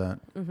con to that.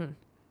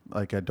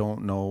 Like, I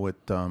don't know what.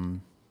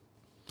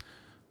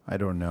 I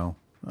don't know.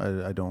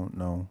 I don't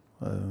know.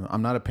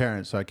 I'm not a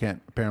parent, so I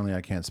can't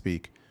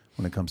speak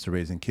when it comes to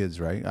raising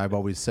kids, right? I've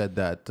always said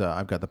that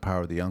I've got the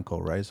power of the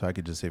uncle, right? So I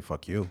could just say,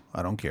 fuck you.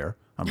 I don't care.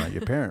 I'm not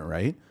your parent,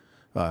 right?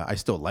 I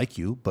still like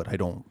you, but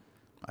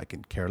I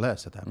can care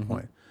less at that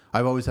point.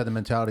 I've always had the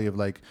mentality of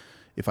like,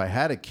 if I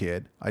had a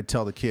kid, I'd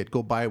tell the kid,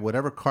 go buy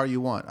whatever car you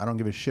want. I don't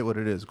give a shit what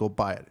it is. Go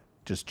buy it.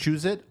 Just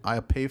choose it.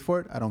 I'll pay for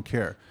it. I don't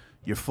care.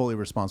 You're fully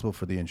responsible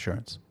for the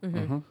insurance.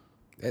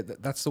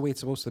 That's the way it's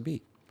supposed to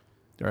be.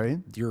 Right?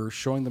 You're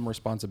showing them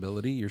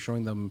responsibility. You're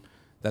showing them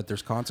that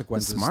there's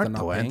consequences. It's smart to not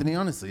though, paying. Anthony.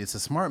 Honestly, it's a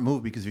smart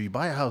move because if you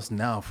buy a house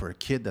now for a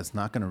kid that's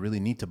not going to really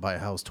need to buy a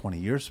house 20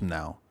 years from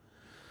now,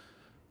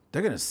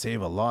 they're going to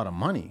save a lot of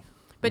money.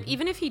 But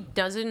even if he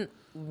doesn't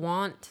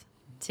want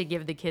to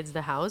give the kids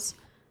the house,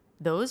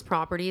 those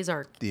properties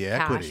are The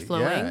cash equity,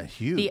 flowing. yeah,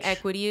 huge. The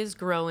equity is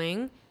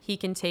growing. He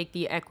can take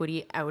the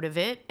equity out of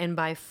it and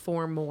buy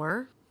 4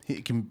 more.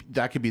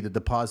 That could be the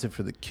deposit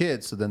for the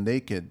kids, so then they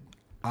could.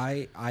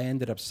 I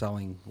ended up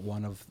selling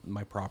one of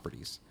my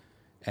properties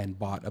and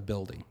bought a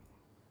building.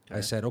 Okay.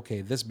 I said,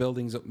 okay, this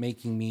building's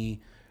making me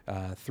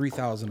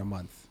 $3,000 a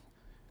month.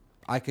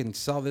 I can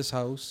sell this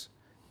house,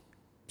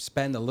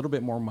 spend a little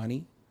bit more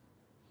money,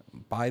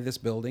 buy this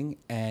building,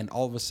 and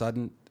all of a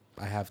sudden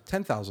I have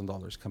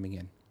 $10,000 coming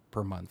in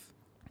per month.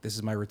 This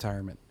is my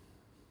retirement.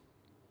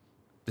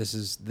 This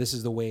is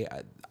the way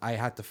I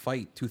had to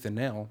fight tooth and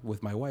nail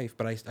with my wife.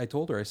 But I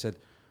told her, I said,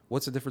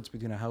 what's the difference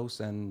between a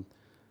house and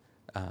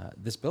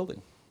this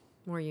building?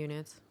 More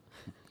units.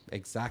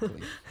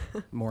 Exactly.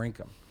 More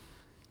income.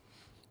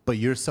 But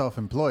you're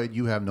self-employed.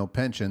 You have no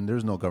pension.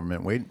 There's no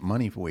government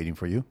money for waiting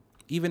for you.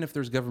 Even if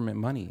there's government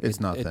money, it's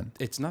nothing.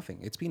 It's nothing.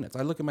 It's peanuts.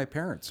 I look at my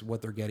parents,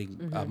 what they're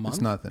getting a month.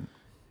 It's nothing.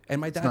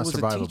 And my dad was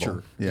a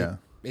teacher. Yeah.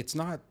 It's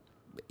not.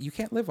 You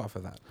can't live off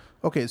of that.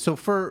 Okay, so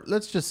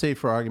let's just say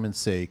for argument's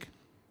sake,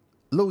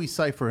 Louis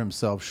Cypher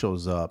himself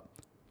shows up,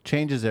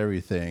 changes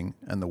everything,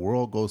 and the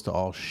world goes to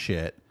all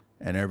shit,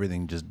 and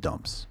everything just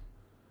dumps.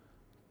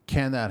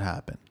 Can that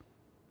happen?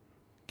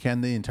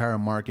 Can the entire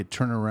market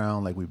turn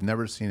around like we've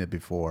never seen it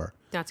before?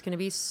 That's going to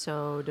be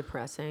so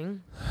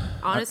depressing.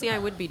 Honestly, I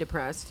would be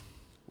depressed.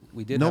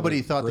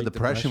 Nobody thought the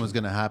depression was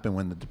going to happen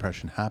when the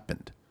depression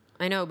happened.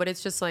 I know, but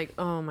it's just like,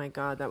 oh my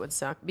God, that would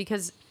suck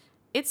because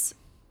it's.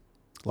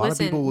 A lot of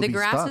people will the be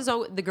grass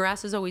stuck. the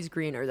grass is always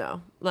greener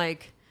though.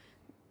 Like,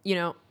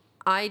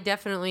 I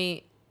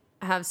definitely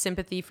have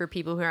sympathy for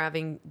people who are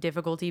having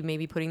difficulty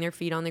maybe putting their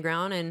feet on the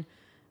ground and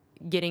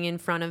getting in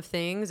front of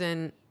things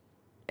and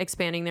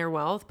expanding their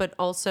wealth. But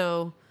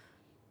also,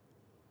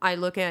 I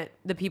look at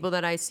the people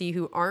that I see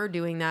who are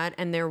doing that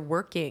and they're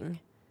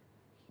working,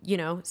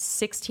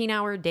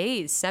 16-hour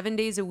days, 7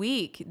 days a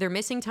week. They're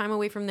missing time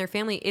away from their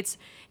family.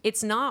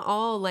 It's not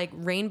all like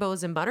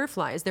rainbows and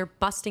butterflies. They're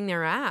busting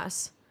their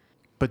ass.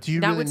 But do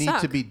you really need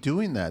to be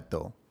doing that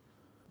though?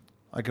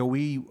 Like, are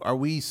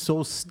we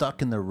so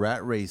stuck in the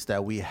rat race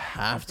that we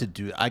have to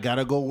do? I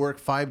gotta go work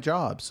 5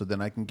 jobs so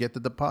then I can get the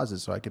deposit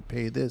so I can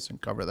pay this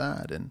and cover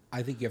that. And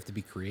I think you have to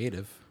be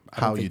creative.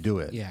 How you do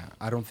it? Yeah,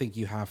 I don't think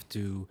you have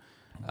to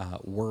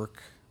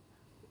work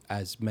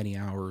as many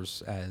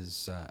hours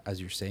as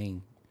you're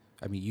saying.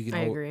 I mean, you can.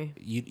 I agree.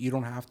 You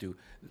don't have to.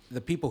 The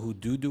people who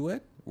do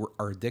it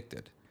are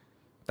addicted.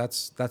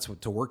 That's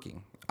what to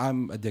working.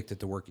 I'm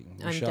addicted to working.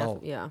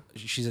 Michelle,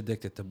 she's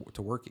addicted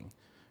to working,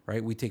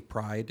 right? We take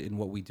pride in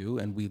what we do,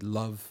 and we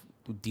love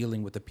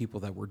dealing with the people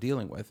that we're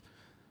dealing with.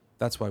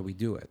 That's why we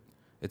do it.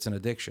 It's an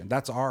addiction.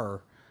 That's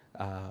our,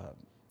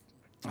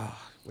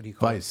 what do you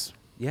call vice. it?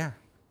 Yeah.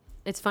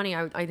 It's funny.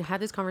 I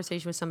had this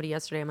conversation with somebody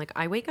yesterday. I'm like,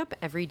 I wake up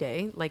every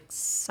day like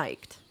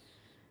psyched.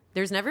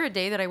 There's never a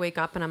day that I wake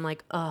up and I'm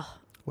like, ugh.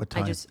 What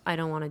time? I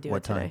don't want to do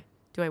it today. Time?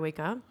 Do I wake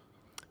up?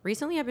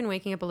 Recently, I've been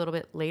waking up a little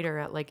bit later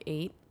at like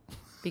 8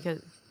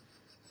 because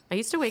I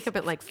used to wake up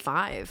at like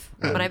 5,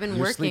 but I've been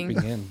working.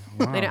 Sleeping in.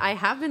 Wow. I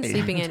have been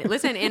sleeping in.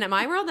 Listen, in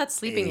my world, that's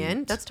sleeping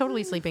in. That's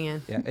totally sleeping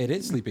in. Yeah, it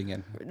is sleeping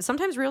in.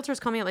 Sometimes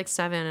realtors call me at like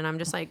 7 and I'm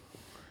just like,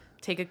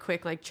 take a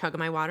quick like chug of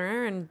my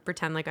water and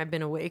pretend like I've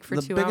been awake for 2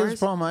 hours. The biggest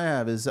problem I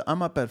have is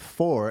I'm up at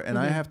 4 and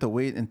I have to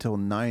wait until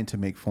 9 to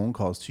make phone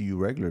calls to you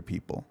regular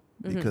people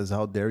because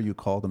how dare you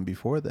call them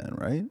before then,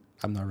 right?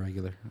 I'm not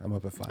regular. I'm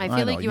up at 5. I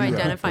feel like you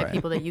identify right.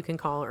 people that you can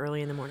call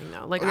early in the morning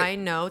though. Like I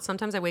know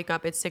sometimes I wake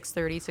up at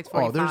 6:30, 6:45.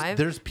 Oh,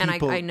 there's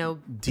people and I know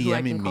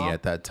DMing me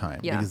at that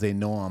time because they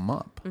know I'm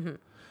up.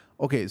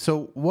 Okay,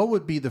 so what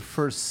would be the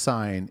first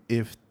sign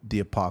if the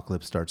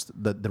apocalypse starts,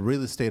 the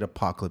real estate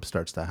apocalypse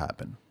starts to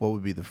happen? What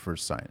would be the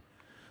first sign?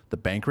 The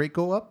bank rate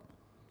go up?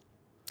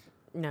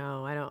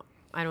 No, I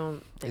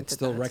don't think it's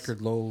still that's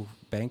record low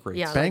bank rates.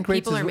 Yeah, Bank like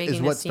rates people are making is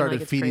this what seem started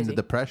like it's feeding crazy. the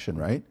depression,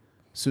 right?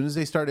 As soon as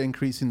they start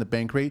increasing the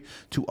bank rate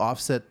to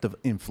offset the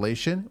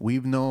inflation,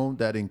 we've known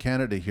that in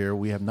Canada here,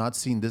 we have not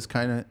seen this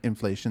kind of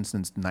inflation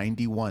since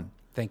 91.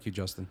 Thank you,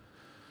 Justin.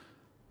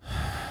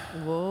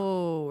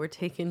 Whoa, we're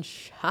taking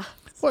shots.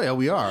 Well, yeah,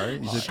 we are.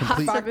 It's a Shots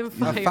complete, have been A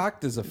fired.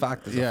 fact is a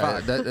fact is a yeah,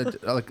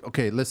 fact. like,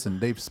 okay, listen,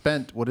 they've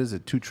spent, what is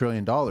it, $2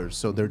 trillion.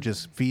 So they're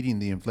just feeding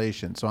the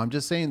inflation. So I'm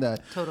just saying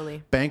that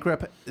Totally. bank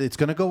rep, it's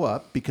going to go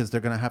up because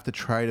they're going to have to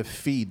try to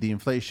feed the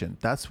inflation.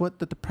 That's what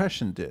the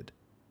Depression did.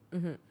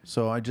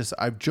 So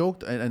I've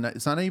joked, and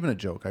it's not even a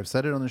joke. I've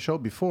said it on the show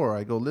before.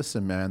 I go,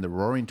 listen, man, the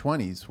Roaring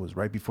 20s was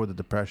right before the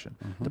Depression.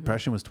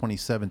 Depression was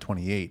 27,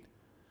 28.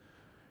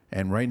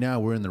 And right now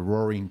we're in the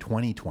Roaring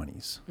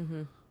 2020s.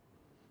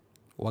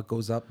 What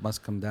goes up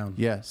must come down.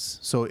 Yes.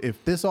 So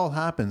if this all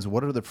happens,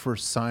 what are the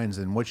first signs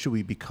and what should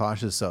we be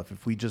cautious of?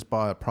 If we just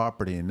bought a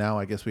property and now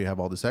I guess we have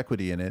all this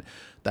equity in it,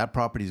 that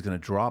property is going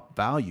to drop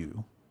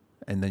value.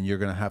 And then you're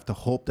going to have to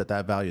hope that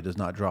that value does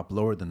not drop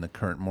lower than the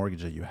current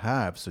mortgage that you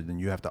have. So then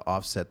you have to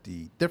offset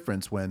the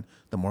difference when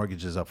the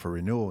mortgage is up for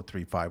renewal,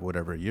 3, 5,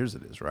 whatever years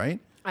it is, right?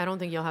 I don't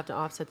think you'll have to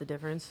offset the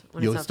difference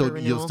when You'll it's up for still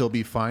renewal. you'll still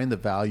be fine. The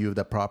value of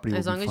that property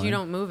As will long be as fine. you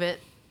don't move it,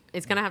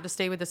 it's gonna have to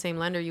stay with the same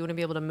lender. You wouldn't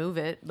be able to move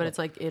it, but it's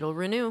like it'll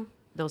renew.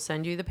 They'll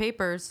send you the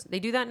papers. They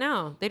do that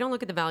now. They don't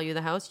look at the value of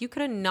the house. You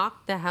could have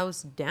knocked the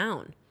house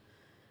down.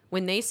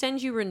 When they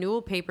send you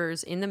renewal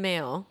papers in the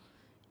mail,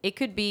 it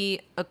could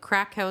be a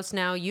crack house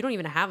now. You don't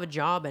even have a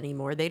job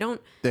anymore. They don't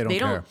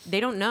care. They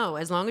don't know.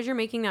 As long as you're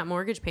making that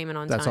mortgage payment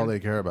on That's time. all they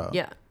care about.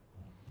 Yeah.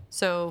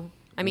 So,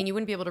 I mean, you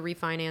wouldn't be able to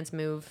refinance,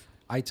 move.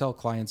 I tell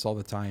clients all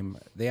the time.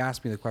 They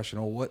ask me the question,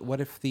 "Oh, what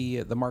if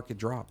the market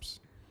drops?"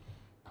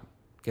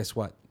 Guess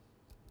what?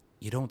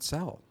 You don't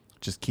sell.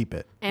 Just keep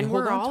it. And You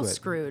hold we're on to all it.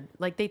 screwed.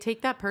 Like, they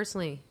take that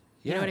personally.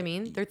 You know Yeah. what I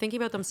mean? They're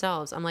thinking about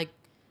themselves. I'm like,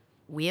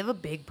 we have a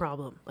big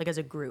problem, like as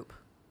a group.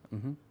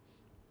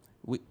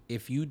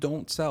 If you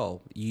don't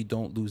sell, you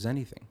don't lose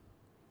anything.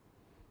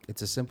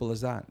 It's as simple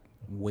as that.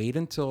 Wait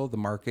until the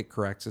market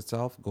corrects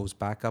itself, goes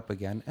back up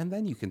again, and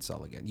then you can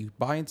sell again. You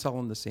buy and sell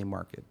in the same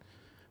market.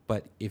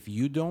 But if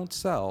you don't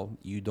sell,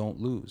 you don't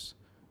lose.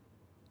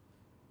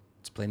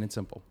 It's plain and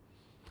simple.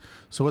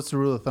 So what's the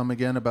rule of thumb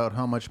again about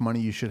how much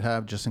money you should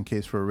have just in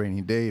case for a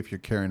rainy day if you're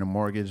carrying a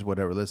mortgage,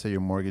 whatever. Let's say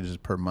your mortgage is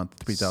per month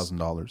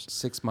 $3,000.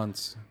 6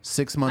 months.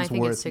 6 months think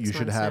it's worth 6 you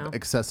should months have now.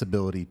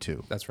 accessibility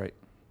to. That's right.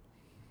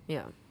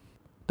 Yeah.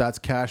 That's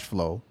cash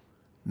flow,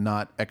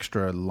 not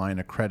extra line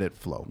of credit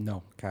flow.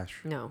 No, cash.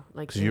 No,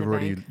 like Because in you've the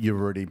already bank. you've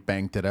already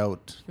banked it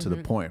out to the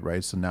point,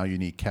 right? So now you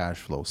need cash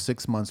flow,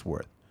 6 months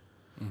worth.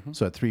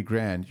 So at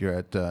 $3,000, you're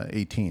at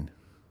 18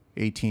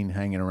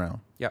 hanging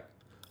around. Yep.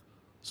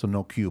 So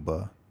no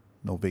Cuba,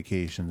 no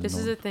vacations. This no,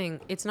 is the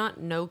thing. It's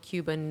not no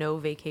Cuba, no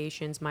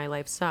vacations. My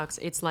life sucks.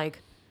 It's like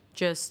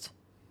just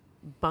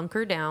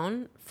bunker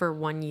down for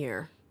 1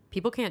 year.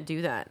 People can't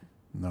do that.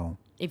 no.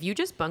 If you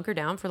just bunker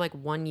down for like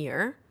 1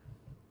 year,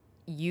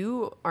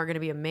 you are going to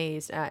be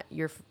amazed at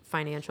your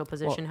financial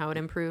position, how it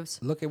improves.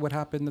 Look at what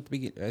happened at the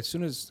beginning. As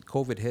soon as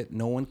COVID hit,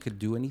 no one could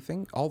do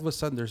anything. All of a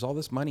sudden, there's all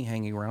this money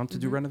hanging around to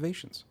do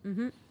renovations,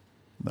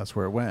 That's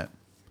where it went.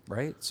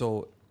 right?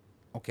 So,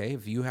 okay,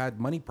 if you had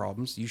money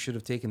problems, you should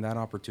have taken that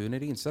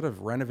opportunity instead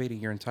of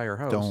renovating your entire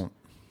house.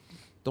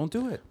 Don't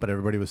do it. But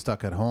everybody was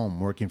stuck at home,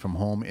 working from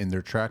home in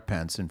their track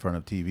pants in front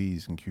of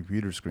TVs and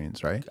computer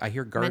screens, right? I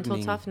hear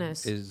gardening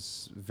toughness.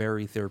 is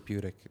very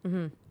therapeutic.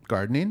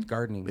 Gardening?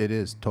 Gardening. It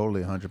is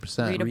totally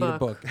 100%. Read a Read a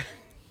book. book.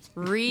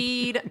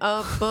 Read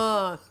a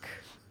book.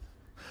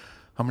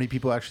 How many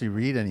people actually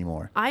read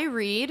anymore? I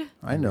read.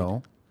 I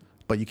know.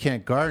 But you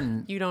can't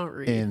garden You don't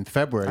read. in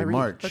February, I read.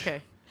 March.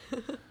 Okay.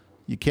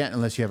 You can't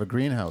unless you have a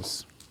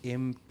greenhouse.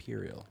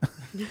 Imperial.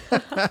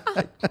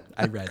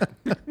 I read.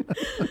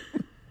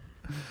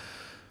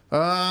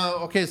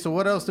 Okay, so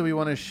what else do we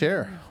want to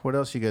share? What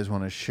else you guys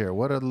want to share?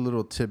 What are the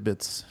little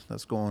tidbits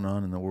that's going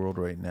on in the world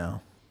right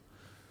now?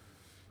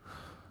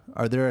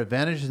 Are there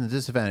advantages and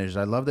disadvantages?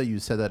 I love that you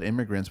said that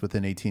immigrants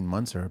within 18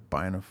 months are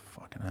buying a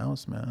fucking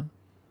house, man.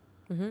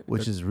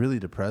 Which is really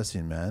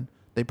depressing, man.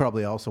 They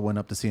probably also went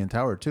up to CN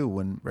Tower too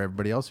when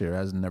everybody else here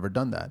has never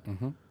done that.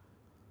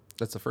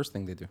 That's the first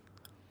thing they do.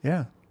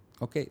 Yeah.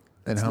 Okay.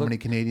 And let's how look- many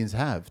Canadians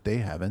have? They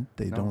haven't.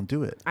 They No. don't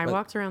do it. I But-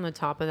 walked around the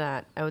top of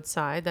that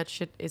outside. That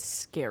shit is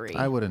scary.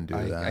 I wouldn't do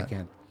that. I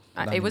can't.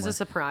 Not It was anymore. a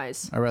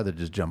surprise. I'd rather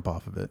just jump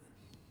off of it.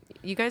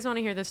 You guys want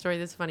to hear this story?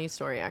 This funny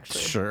story,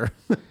 actually. Sure.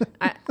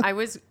 I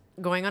was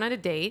going on a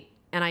date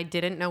and I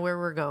didn't know where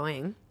we're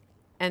going.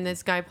 And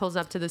this guy pulls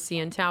up to the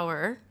CN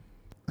Tower.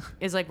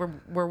 Is like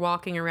we're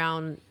walking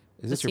around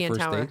Is this the your CN first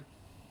Tower. date?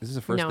 Is this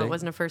a first No, date? it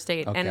wasn't a first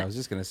date. Okay, And I was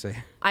just gonna say.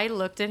 I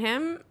looked at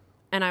him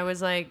and I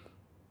was like,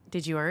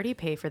 "Did you already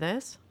pay for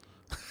this?"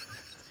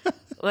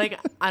 Like,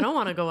 I don't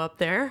want to go up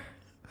there.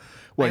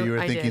 What, I- you were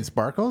I thinking did.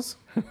 sparkles?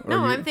 No,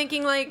 you- I'm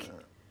thinking like,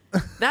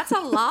 that's a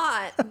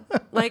lot.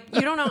 Like,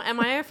 you don't know. Am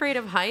I afraid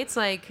of heights?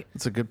 Like,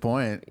 That's a good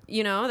point.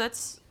 you know,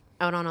 that's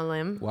out on a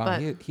limb. Wow, but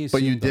he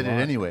But you assumed a did it lot.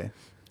 anyway.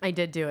 I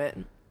did do it.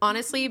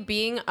 Honestly,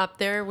 being up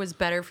there was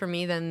better for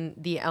me than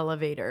the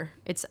elevator.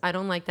 I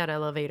don't like that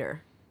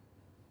elevator.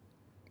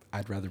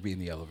 I'd rather be in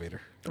the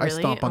elevator. I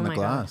Really? stomp on Oh the my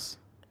God. glass.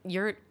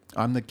 You're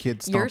I'm the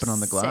kid you're stomping on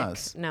the sick.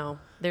 glass. No,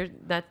 there.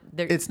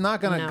 It's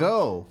not gonna no.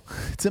 go.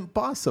 It's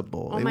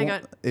impossible. Oh it my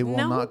won't- God. It will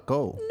No. not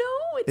go.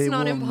 No, it's It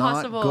not will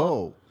impossible. not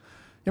go.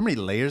 You know how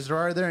many layers there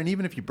are there? And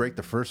even if you break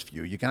the first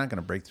few, you're not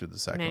gonna break through the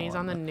second Man, he's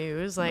one. on the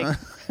news. Like,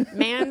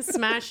 man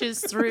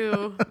smashes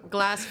through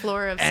glass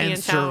floor of and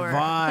CN Tower.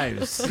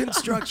 survives.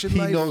 Construction. He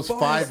life knows falls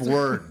 5 through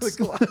words.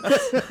 the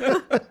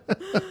glass.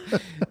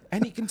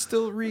 And he can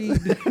still read.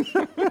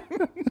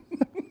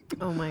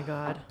 Oh my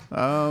God.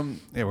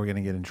 Yeah, we're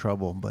gonna get in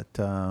trouble. But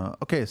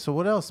okay, so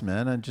what else,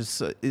 man? I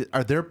just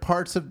are there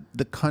parts of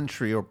the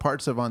country or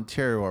parts of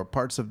Ontario or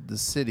parts of the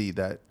city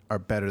that are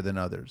better than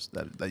others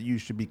that you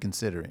should be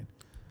considering?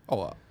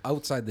 Oh,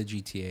 outside the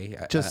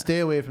GTA. Just stay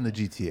away from the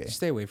GTA.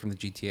 Stay away from the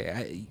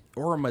GTA.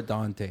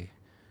 Oromodante.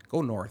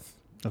 Go north.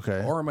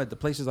 Okay. The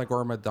places like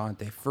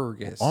Oromodante,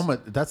 Fergus.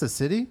 That's a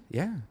city?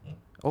 Yeah.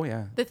 Oh,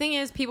 yeah. The thing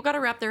is, people got to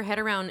wrap their head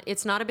around.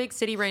 It's not a big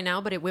city right now,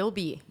 but it will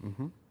be.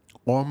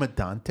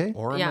 Oromodante?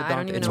 Oromodante. Yeah, I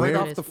don't even it's know right where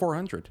that off is. the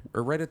 400,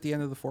 or right at the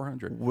end of the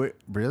 400.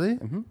 Really?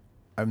 Mm-hmm.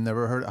 I've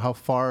never heard. How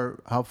far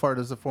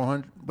does the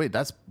 400? Wait,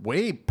 that's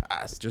way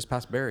past. Just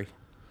past Barrie.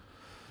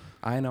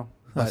 I know.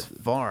 That's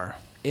But far.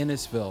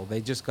 Innisfil,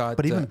 they just got.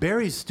 But even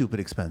Barrie's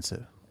stupid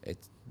expensive.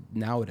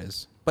 Now it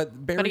is.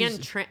 But Barrie's, But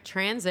again,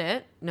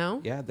 transit,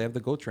 no? yeah, they have the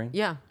GO train.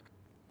 Yeah.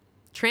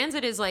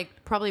 Transit is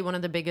like probably one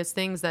of the biggest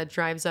things that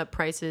drives up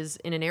prices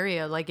in an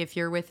area. Like if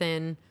you're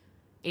within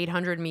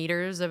 800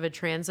 meters of a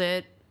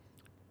transit,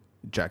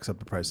 Jacks up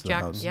the price of the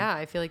house. yeah,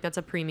 I feel like that's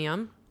a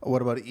premium.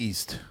 What about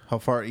east? How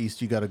far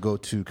east you got to go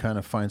to kind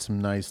of find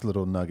some nice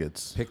little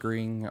nuggets?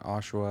 Pickering,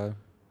 Oshawa,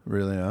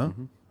 Really, huh?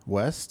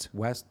 West?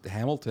 West,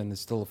 Hamilton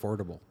is still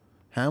affordable.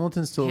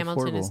 Hamilton's still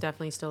Hamilton affordable. is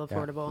definitely still Yeah.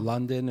 affordable.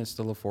 London is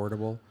still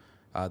affordable.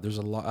 There's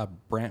a lot.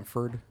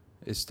 Brantford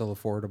is still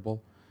affordable.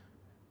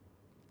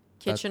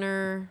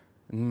 Kitchener,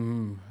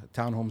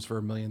 Townhomes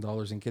for $1 million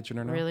in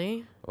Kitchener now.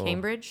 really? Oh.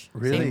 Cambridge,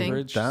 Really? same thing.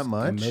 Cambridge, That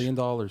much? $1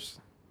 million.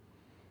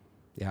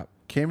 Yeah.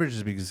 Cambridge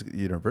is because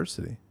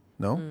university.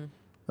 No? Hmm.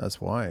 That's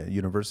why.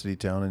 University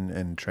town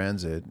and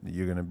transit,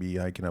 you're going to be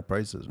hiking up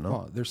prices, no?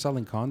 Well, they're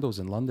selling condos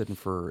in London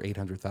for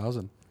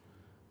 800,000.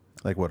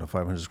 Like what, a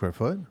 500 square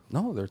foot?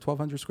 No, they're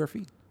 1,200 square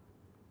feet.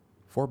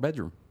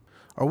 4-bedroom.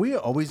 Are we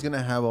always going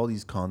to have all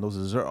these condos?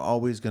 Is there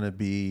always going to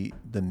be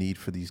the need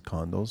for these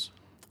condos?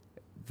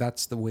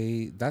 That's the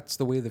way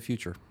of the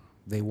future.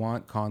 They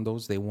want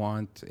condos. They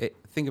want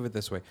think of it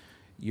this way.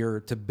 You're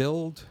to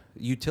build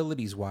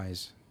utilities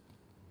wise.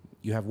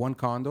 You have one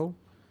condo,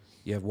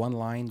 you have one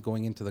line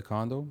going into the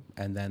condo,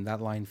 and then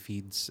that line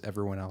feeds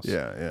everyone else.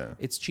 Yeah.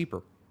 It's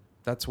cheaper.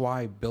 That's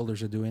why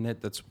builders are doing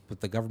it. That's what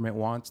the government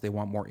wants. They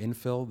want more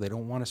infill. They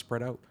don't want to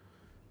spread out.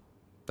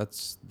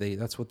 That's been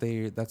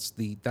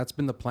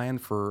the plan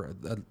for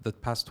the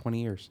past 20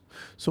 years.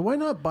 So why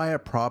not buy a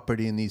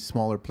property in these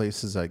smaller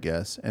places, I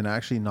guess, and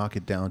actually knock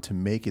it down to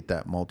make it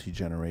that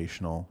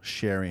multi-generational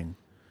sharing?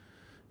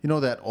 You know,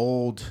 that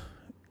old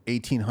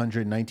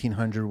 1800,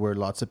 1900 where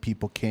lots of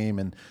people came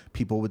and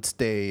people would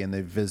stay and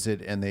they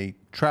visit and they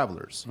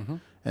travelers.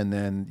 And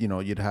then, you know,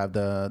 you'd have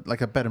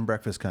like a bed and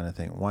breakfast kind of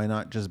thing. Why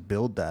not just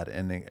build that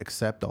and then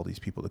accept all these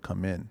people to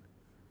come in?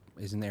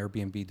 Isn't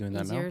Airbnb doing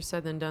that Easier now?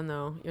 said than done,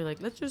 though. You're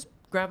like, let's just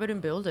grab it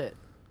and build it.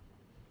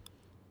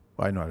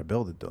 Well, I know how to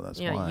build it, though. That's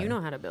Yeah, why. you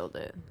know how to build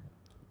it.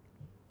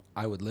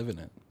 I would live in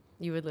it.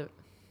 You would live.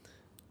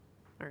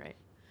 All right.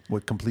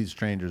 With complete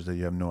strangers that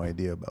you have no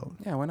idea about.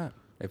 Yeah, why not?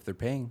 If they're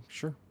paying,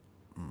 sure.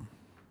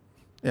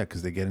 Yeah,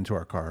 because they get into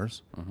our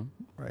cars,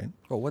 right?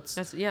 Well, what's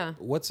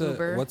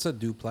Uber. what's a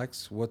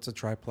duplex? What's a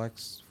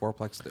triplex?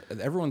 Fourplex?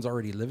 Everyone's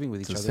already living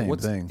with each the other. same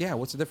What's thing. Yeah,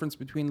 what's the difference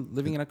between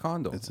living in a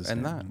condo It's the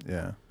and same. that?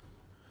 Yeah.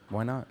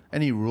 Why not?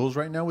 Any rules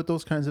right now with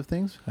those kinds of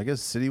things? I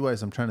guess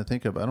city-wise, I'm trying to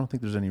think of. I don't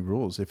think there's any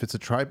rules. If it's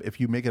if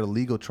you make it a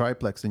legal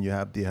triplex, then you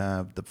have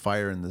the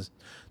fire and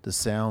the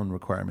sound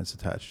requirements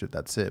attached to it.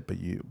 That's it. But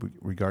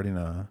regarding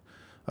a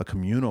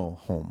communal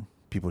home,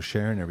 people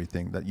sharing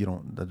everything, I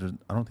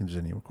don't think there's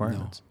any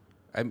requirements.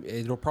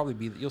 It'll probably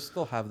be. You'll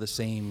still have the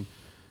same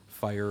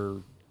fire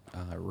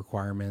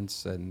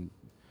requirements, and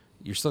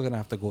you're still gonna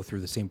have to go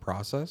through the same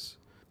process.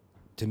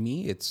 To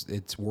me,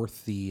 it's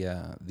worth the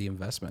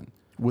investment.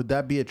 Would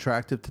that be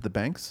attractive to the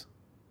banks?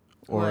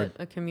 Or What,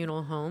 a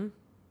communal home?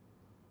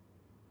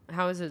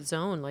 How is it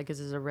zoned? Like,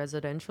 is it a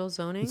residential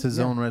zoning? it's a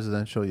zone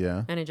residential,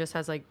 yeah. And it just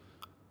has like,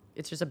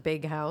 it's just a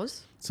big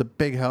house. It's a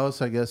big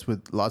house, I guess,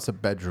 with lots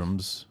of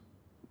bedrooms,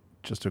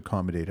 just to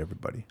accommodate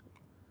everybody.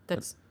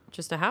 That's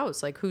just a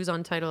house. Like, who's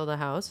on title of the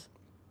house?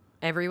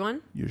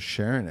 Everyone? You're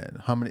sharing it.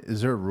 How many?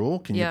 Is there a rule?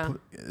 Can Yeah. you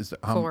put?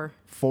 4.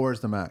 4 is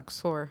the max,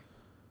 4.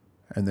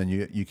 and then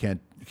you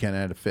can't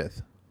add a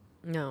 5th.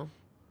 No.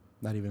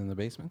 Not even in the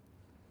basement.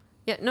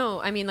 Yeah,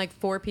 no, I mean like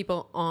 4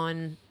 people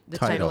on the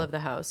title of the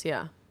house.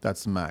 Yeah.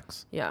 That's the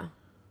max. Yeah.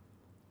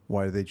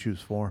 Why do they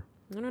choose 4?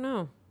 I don't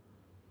know.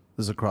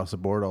 This is across the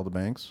board, all the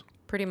banks.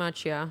 Pretty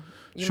much, yeah.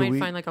 You Should might we-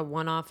 find like a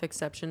one-off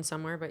exception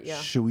somewhere, but yeah.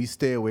 Should we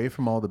stay away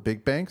from all the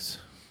big banks,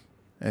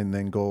 and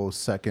then go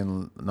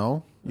second?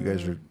 No, you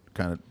guys are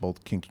kind of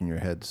both kinking your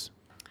heads.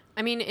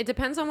 I mean, it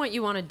depends on what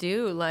you want to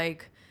do.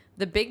 Like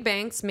the big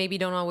banks maybe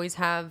don't always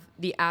have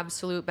the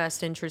absolute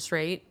best interest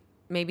rate.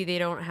 Maybe they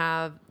don't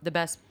have the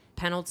best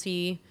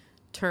penalty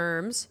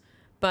terms,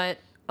 but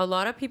a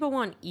lot of people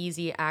want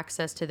easy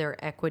access to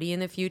their equity in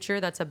the future.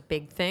 That's a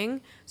big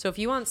thing. So if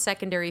you want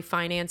secondary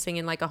financing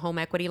in like a home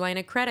equity line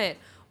of credit,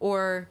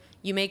 or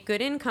you make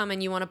good income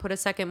and you want to put a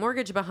second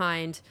mortgage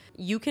behind,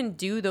 you can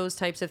do those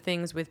types of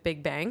things with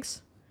big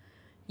banks.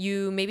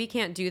 You maybe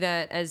can't do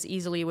that as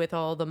easily with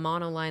all the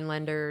monoline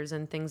lenders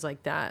and things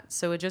like that.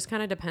 So it just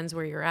kind of depends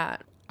where you're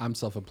at. I'm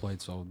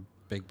self-employed, so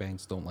big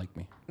banks don't like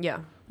me.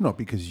 Yeah. No,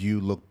 because you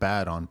look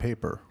bad on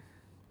paper,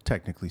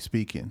 technically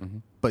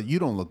speaking. But you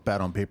don't look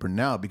bad on paper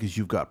now because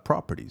you've got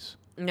properties.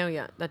 No,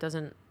 yeah, that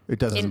doesn't. It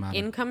doesn't matter.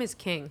 Income is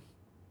king.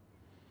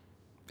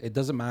 It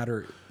doesn't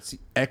matter. See,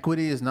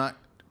 Equity is not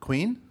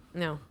queen.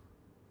 No.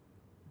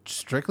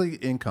 Strictly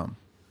income.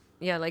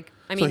 Yeah, like,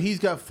 I So mean, he's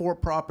got 4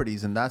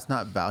 properties, and that's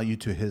not value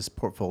to his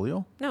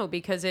portfolio. no,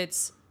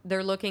 because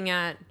they're looking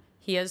at,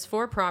 he has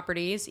 4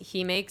 properties,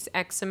 he makes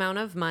X amount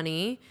of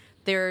money,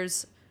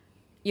 there's,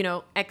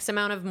 X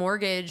amount of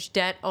mortgage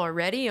debt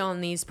already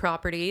on these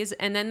properties,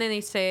 and then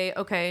they say,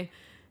 okay,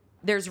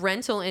 there's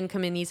rental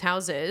income in these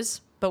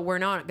houses, but we're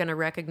not going to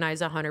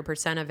recognize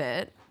 100% of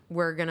it.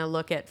 We're going to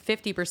look at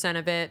 50%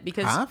 of it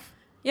because... Half?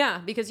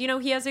 Yeah, because,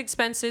 he has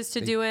expenses to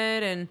do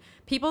it, and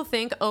people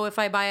think, oh, if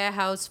I buy a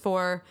house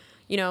for,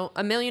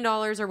 $1 million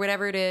or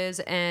whatever it is,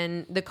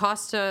 and the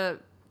cost to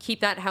keep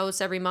that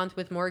house every month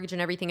with mortgage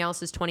and everything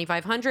else is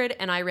 $2,500,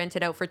 and I rent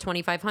it out for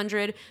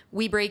 $2,500,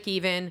 we break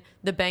even,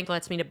 the bank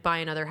lets me to buy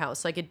another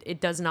house. Like, it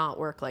does not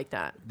work like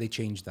that. they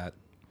changed that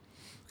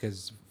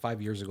because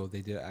 5 years ago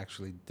they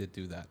did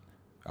do that.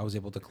 I was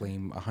able to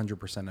claim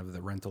 100% of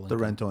the rental income.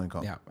 The rental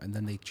income. Yeah, and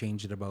then they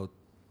changed it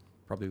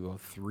probably about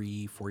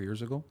 3-4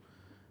 years ago,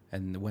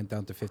 and it went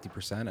down to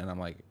 50%. And I'm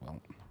like,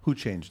 well, Who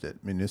changed it?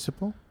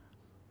 Municipal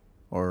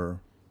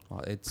or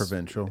it's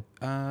provincial?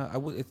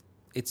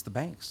 It's the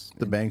banks.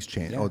 The banks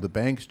changed. Yeah. Oh, the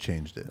banks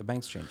changed it. The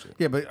banks changed it.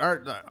 Yeah, but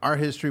our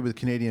history with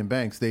Canadian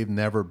banks, they've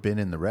never been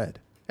in the red,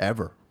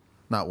 ever.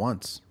 Not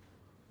once.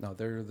 No,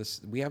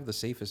 we have the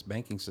safest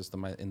banking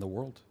system in the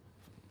world.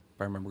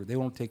 If I remember, they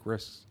won't take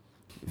risks.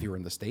 If you're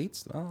in the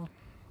States, well,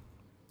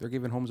 they're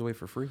giving homes away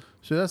for free.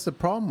 So that's the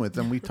problem with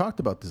them. We talked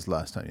about this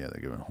last time. Yeah,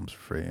 they're giving homes for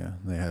free. Yeah,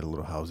 they had a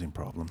little housing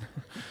problem.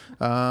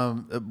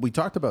 We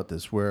talked about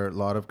this where a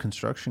lot of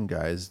construction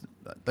guys,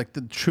 like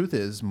the truth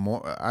is,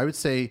 I would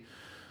say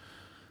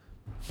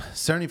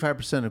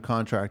 75% of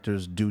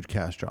contractors do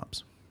cash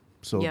jobs.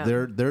 So Yeah.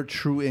 their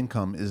true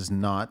income is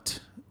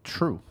not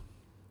true.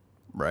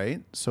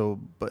 Right? So,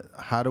 but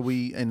how do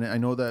we, and I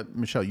know that,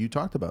 Michelle, you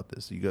talked about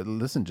this. You got to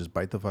listen, just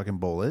bite the fucking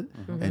bullet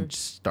and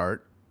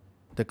start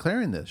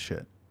declaring this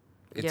shit.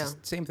 It's Yeah. the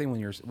same thing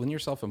when you're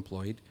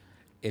self-employed.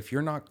 If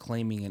you're not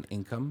claiming an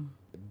income,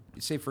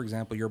 say for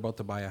example, you're about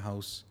to buy a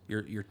house,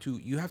 you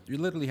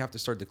literally have to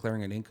start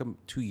declaring an income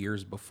 2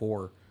 years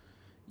before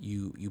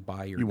you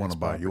buy your. You want to next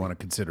buy, property. you want to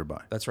consider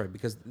buy. That's right.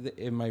 Because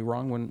am I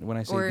wrong when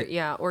I say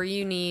Or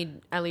you need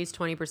at least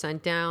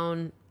 20%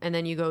 down, and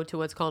then you go to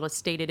what's called a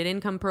stated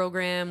income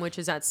program, which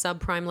is at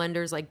subprime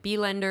lenders like B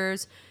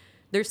lenders.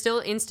 They're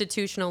still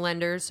institutional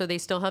lenders, so they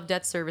still have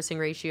debt servicing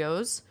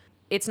ratios.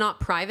 It's not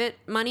private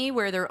money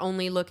where they're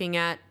only looking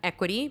at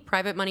equity.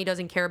 Private money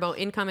doesn't care about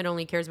income, it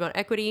only cares about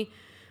equity.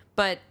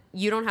 But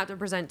you don't have to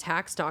present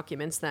tax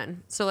documents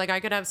then. So like I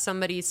could have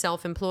somebody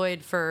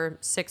self-employed for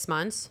 6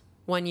 months,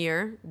 1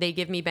 year. They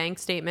give me bank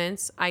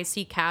statements. I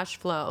see cash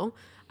flow.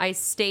 I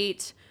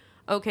state,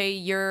 okay,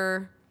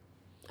 you're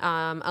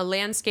a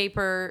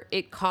landscaper.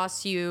 It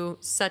costs you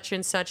such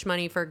and such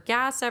money for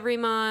gas every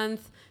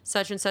month,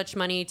 such and such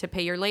money to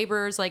pay your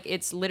laborers. Like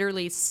it's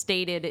literally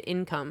stated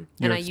income.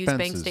 Your and I use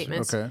bank expenses,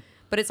 statements. okay.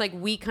 But it's like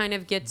we kind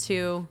of get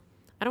to,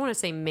 I don't want to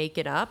say make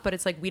it up, but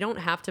it's like we don't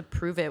have to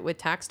prove it with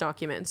tax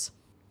documents.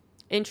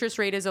 Interest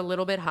rate is a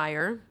little bit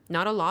higher.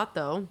 Not a lot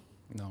though.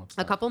 no, it's A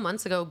not. couple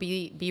months ago,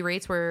 B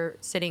rates were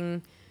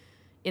sitting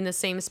in the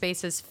same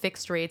space as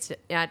fixed rates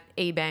at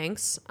A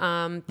banks.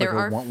 There Like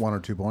are one or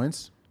 2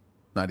 points?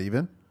 Not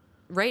even?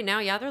 right now,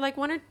 yeah, they're like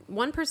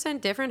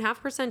 1% different,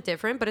 0.5%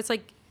 different, but it's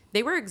like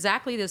they were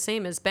exactly the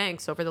same as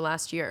banks over the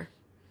last year.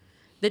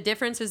 The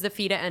difference is the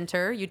fee to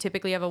enter. You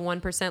typically have a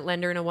 1%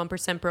 lender and a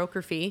 1%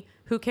 broker fee.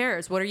 Who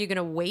cares? What are you going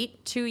to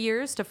wait 2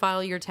 years to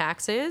file your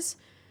taxes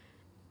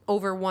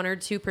over 1 or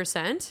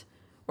 2%?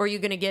 Or are you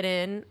going to get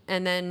in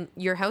and then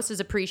your house is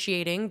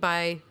appreciating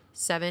by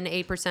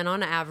 7-8%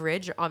 on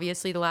average?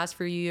 Obviously, the last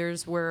few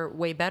years were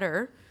way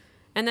better.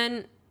 And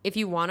then if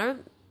you want to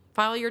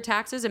file your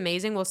taxes,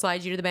 amazing. We'll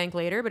slide you to the bank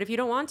later. But if you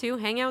don't want to,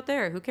 hang out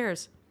there. Who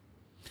cares?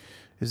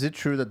 Is it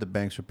true that the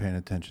banks are paying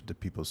attention to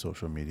people's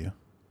social media?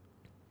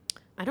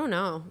 I don't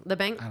know. The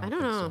bank, I don't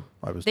think know.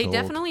 I was They told,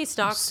 definitely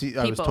stalk people.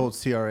 I was told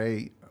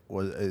CRA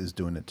is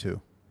doing it too.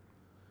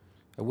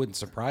 It wouldn't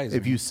surprise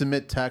If me. you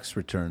submit tax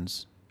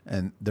returns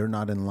and they're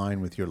not in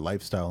line with your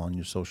lifestyle on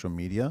your social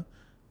media,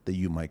 that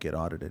you might get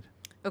audited.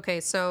 Okay,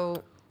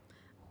 so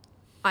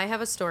I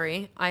have a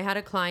story. I had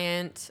a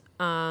client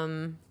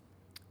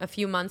a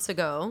few months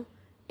ago,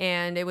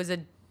 and it was a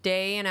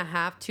day and a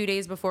half, 2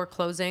 days before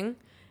closing.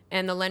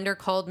 And the lender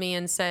called me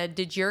and said,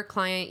 did your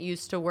client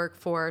used to work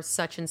for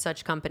such and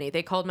such company?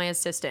 They called my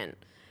assistant.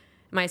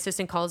 My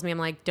assistant calls me. I'm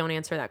like, don't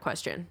answer that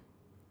question.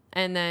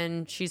 And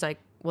then she's like,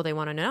 well, they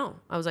want to know.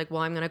 I was like,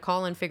 well, I'm going to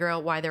call and figure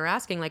out why they're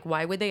asking. Like,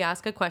 why would they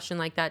ask a question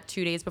like that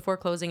 2 days before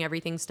closing?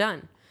 Everything's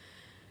done.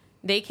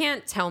 They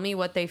can't tell me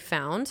what they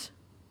found.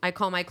 I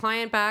call my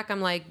client back.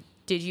 I'm like,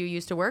 did you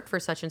used to work for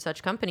such and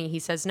such company? He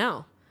says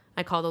no.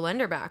 I call the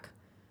lender back.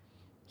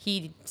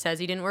 He says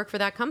he didn't work for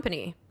that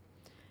company.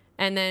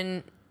 And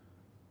then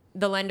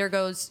the lender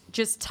goes,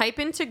 just type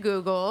into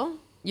Google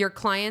your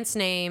client's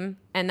name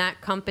and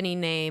that company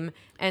name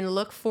and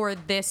look for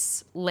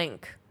this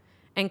link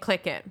and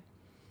click it.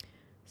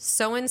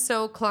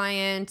 So-and-so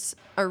client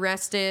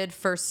arrested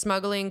for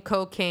smuggling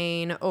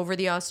cocaine over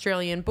the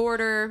Australian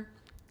border.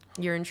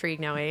 You're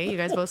intrigued now, eh? You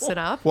guys both sit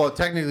up. Well,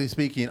 technically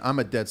speaking, I'm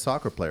a dead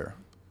soccer player.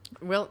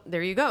 Well,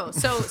 there you go.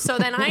 So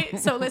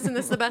listen,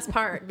 this is the best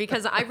part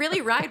because I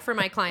really ride for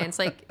my clients.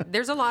 Like,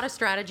 there's a lot of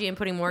strategy in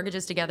putting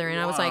mortgages together. And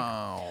I was like,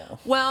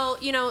 well,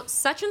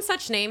 such and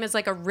such name is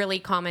like a really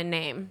common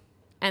name.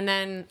 And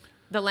then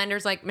the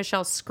lender's like,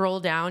 Michelle, scroll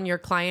down. Your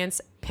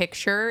client's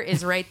picture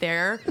is right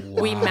there.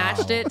 Wow. We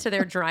matched it to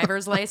their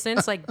driver's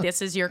license. Like,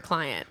 this is your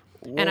client.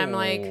 Whoa. And I'm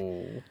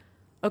like,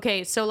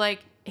 okay, so like,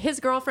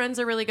 his girlfriend's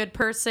a really good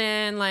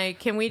person. Like,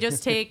 can we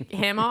just take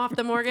him off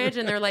the mortgage?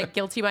 And they're like,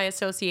 guilty by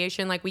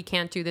association. Like, we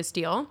can't do this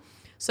deal.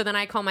 So then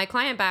I call my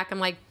client back. I'm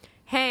like,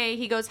 hey,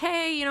 he goes,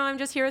 hey, I'm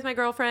just here with my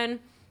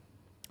girlfriend.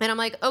 And I'm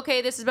like,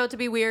 okay, this is about to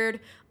be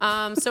weird.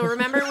 So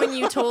remember when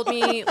you told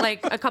me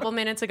like a couple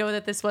minutes ago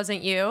that this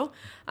wasn't you?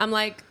 I'm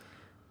like,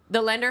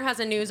 the lender has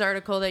a news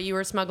article that you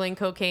were smuggling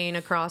cocaine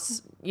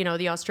across,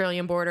 the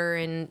Australian border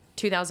in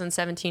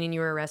 2017 and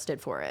you were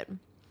arrested for it.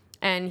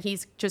 And he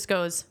just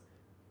goes,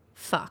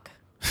 fuck.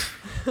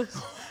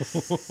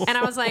 And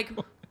I was like,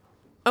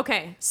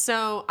 okay,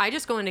 so I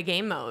just go into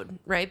game mode,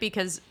 right?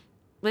 Because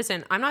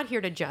listen, I'm not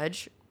here to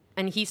judge.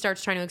 And he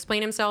starts trying to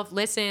explain himself.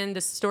 Listen,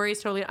 the story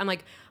is totally, I'm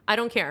like, I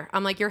don't care.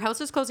 I'm like, your house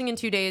is closing in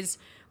 2 days.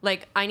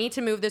 Like, I need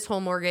to move this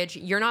whole mortgage.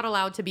 You're not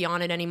allowed to be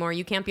on it anymore.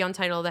 You can't be on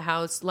title of the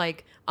house.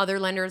 Like, other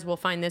lenders will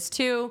find this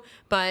too.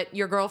 But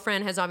your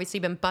girlfriend has obviously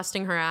been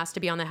busting her ass to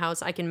be on the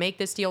house. I can make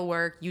this deal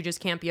work. You just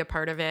can't be a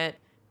part of it.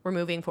 We're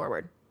moving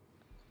forward.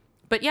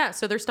 But yeah,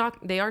 so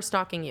they are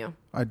stalking you.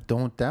 I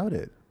don't doubt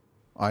it.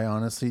 I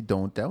honestly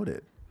don't doubt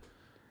it.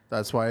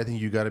 That's why I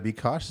think you got to be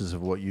cautious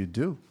of what you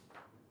do.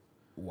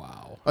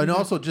 Wow. And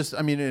also just,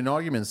 in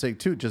argument's sake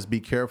too, just be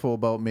careful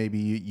about maybe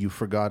you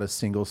forgot a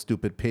single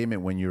stupid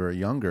payment when you were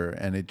younger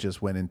and it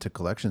just went into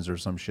collections or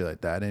some shit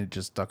like that and it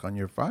just stuck on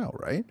your file,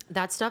 right?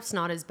 That stuff's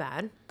not as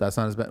bad. That's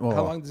not as bad. Well,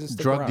 how long does this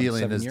stick drug around?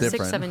 dealing 7 is years?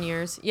 different. 6-7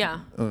 years. Yeah.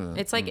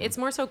 It's like, it's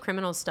more so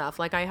criminal stuff.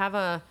 Like I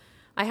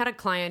had a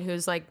client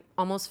who's like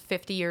almost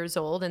 50 years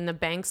old and the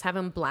banks have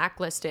him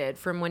blacklisted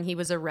from when he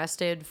was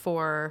arrested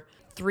for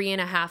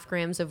 3.5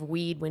 grams of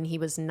weed when he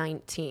was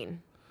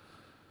 19.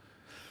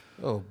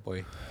 Oh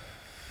boy.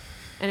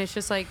 And it's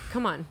just like,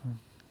 come on,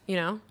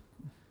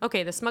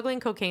 Okay, the smuggling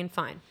cocaine,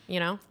 fine,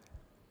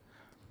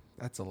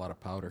 That's a lot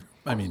of powder.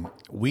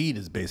 Weed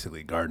is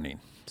basically gardening.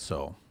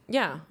 So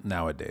yeah,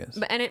 nowadays.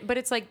 But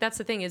it's like, that's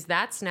the thing is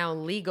that's now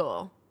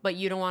legal, but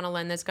you don't want to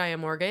lend this guy a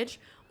mortgage.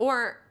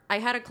 Or I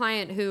had a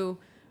client who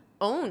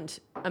owned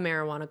a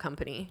marijuana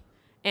company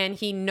and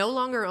he no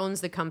longer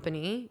owns the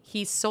company.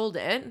 He sold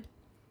it.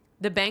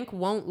 The bank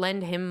won't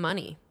lend him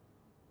money,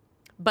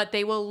 but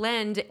they will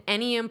lend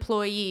any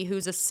employee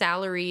who's a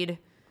salaried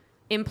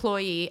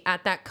employee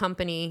at that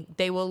company.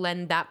 They will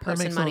lend that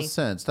person makes money. no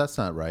sense. That's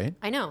not right.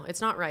 I know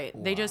it's not right.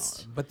 Wow. They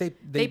just, but they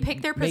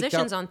pick their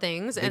positions on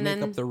things and make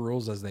then up the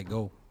rules as they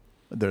go.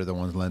 They're the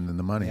ones lending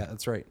the money. Yeah,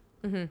 that's right.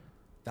 Mm-hmm.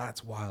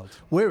 That's wild.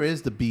 Where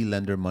is the B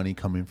lender money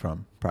coming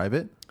from?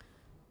 Private?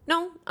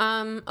 No,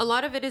 a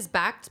lot of it is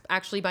backed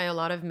actually by a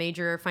lot of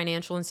major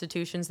financial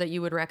institutions that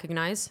you would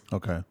recognize.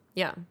 Okay.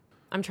 Yeah.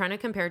 I'm trying to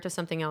compare it to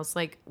something else.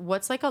 Like,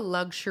 what's like a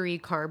luxury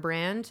car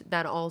brand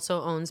that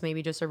also owns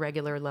maybe just a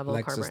regular level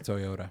car brand?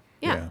 Lexus, Toyota.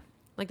 Yeah.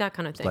 Like that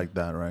kind of thing. Like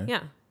that, right?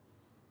 Yeah.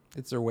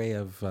 It's their way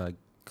of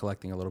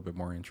collecting a little bit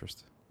more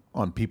interest.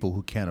 On people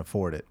who can't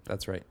afford it.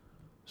 That's right.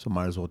 So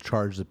might as well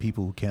charge the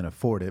people who can't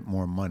afford it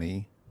more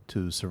money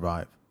to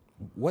survive.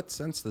 What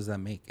sense does that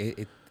make?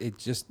 It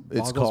just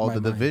It's called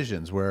the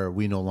divisions where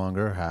we no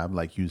longer have,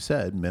 like you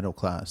said, middle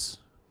class.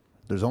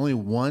 There's only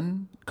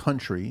one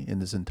country in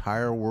this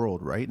entire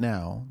world right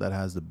now that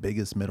has the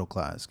biggest middle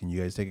class. Can you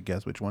guys take a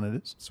guess which one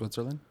it is?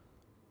 Switzerland?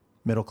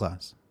 Middle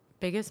class.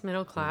 Biggest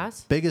middle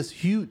class? Biggest.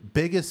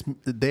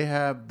 They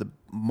have the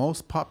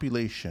most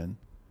population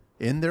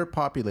in their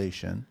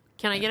population.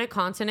 Can I get a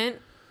continent?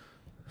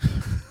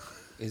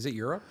 Is it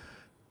Europe?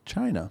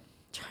 China.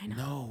 China.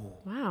 No.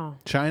 Wow.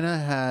 China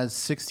has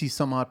 60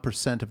 some odd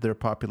 % of their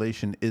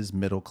population is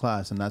middle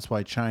class. And that's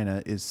why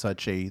China is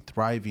such a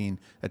thriving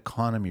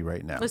economy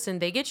right now. Listen,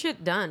 they get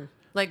shit done.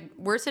 Like,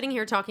 we're sitting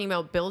here talking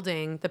about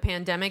building, the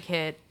pandemic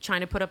hit,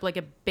 trying to put up like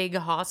a big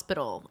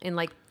hospital in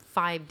like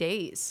 5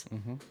 days.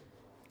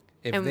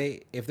 Mm-hmm.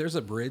 If there's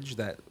a bridge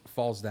that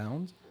falls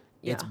down,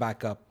 it's Yeah.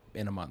 back up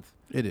in a month.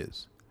 It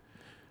is.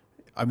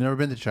 I've never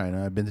been to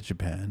China. I've been to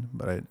Japan,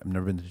 but I've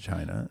never been to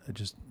China.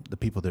 The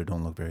people there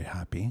don't look very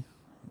happy.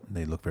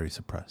 They look very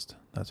suppressed.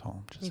 That's all.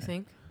 I'm just You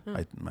saying.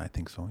 think? I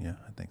think so. Yeah,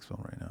 I think so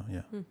right now.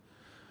 Yeah.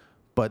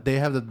 But they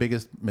have the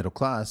biggest middle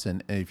class,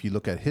 and if you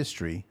look at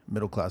history,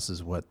 middle class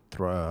is what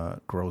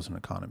grows an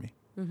economy.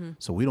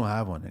 So we don't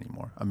have one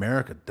anymore.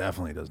 America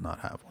definitely does not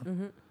have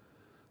one.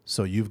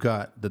 So you've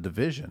got the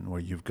division where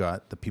you've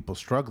got the people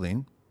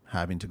struggling,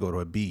 having to go to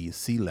a B,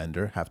 C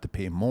lender, have to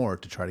pay more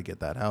to try to get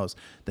that house.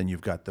 Then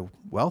you've got the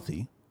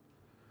wealthy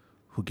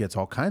who gets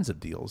all kinds of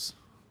deals.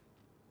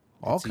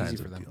 All It's easy kinds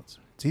for of them. deals.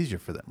 It's easier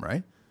for them,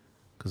 right?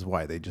 Because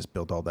why? They just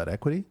built all that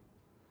equity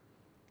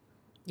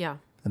Yeah.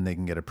 and they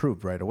can get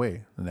approved right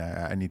away. And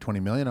I need 20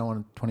 million. I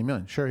want 20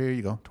 million. Sure, here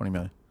you go, 20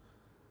 million.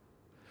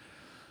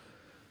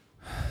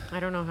 I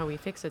don't know how we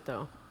fix it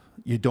though.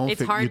 You don't. It's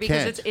you hard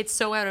because can't. it's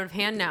so out of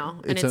hand now,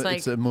 and it's like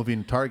it's a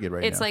moving target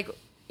right now. it's like,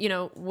 you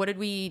know, what did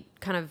we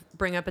kind of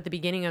bring up at the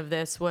beginning of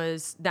this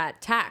was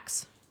that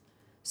tax.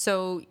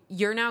 So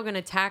you're now going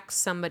to tax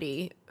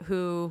somebody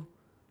who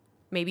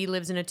maybe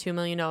lives in a $2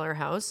 million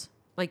house,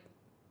 like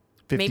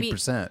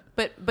 50%.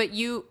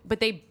 but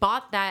they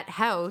bought that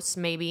house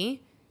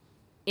maybe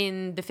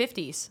in the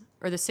 50s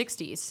or the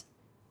 60s,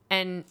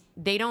 and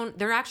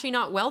they're actually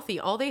not wealthy.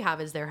 All they have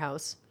is their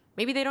house.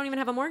 Maybe they don't even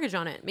have a mortgage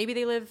on it. Maybe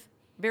they live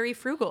very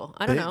frugal.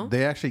 I don't know.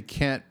 They actually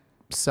can't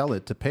sell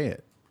it to pay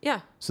it.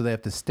 Yeah. So they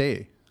have to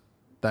stay.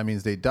 That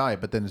means they die,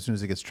 but then as soon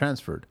as it gets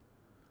transferred,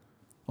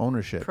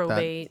 ownership,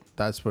 Probate.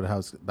 that's where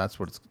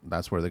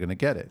they're going to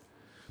get it.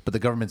 But the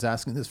government's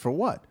asking this for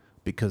what?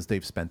 Because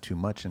they've spent too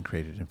much and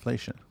created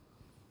inflation.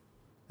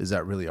 Is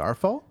that really our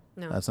fault?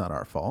 No. That's not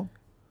our fault.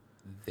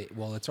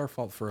 Well, it's our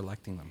fault for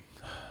electing them.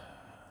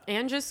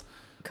 And just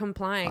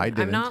complying. I I'm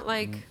didn't. not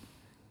like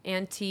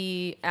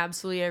anti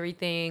absolutely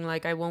everything.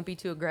 Like, I won't be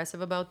too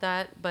aggressive about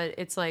that. But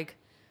it's like,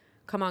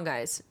 come on,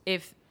 guys.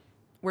 If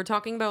we're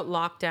talking about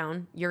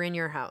lockdown, you're in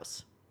your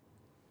house.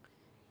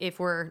 If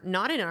we're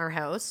not in our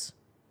house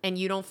and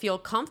you don't feel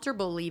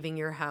comfortable leaving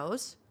your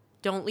house,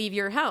 don't leave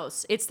your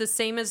house. It's the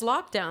same as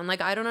lockdown.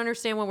 Like, I don't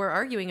understand what we're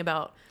arguing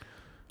about.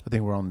 I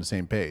think we're on the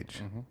same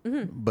page.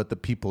 But the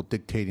people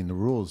dictating the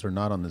rules are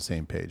not on the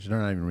same page. They're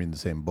not even reading the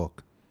same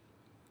book.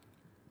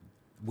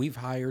 We've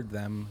hired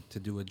them to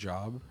do a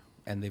job,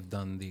 and they've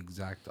done the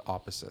exact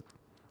opposite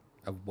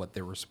of what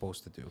they were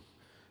supposed to do.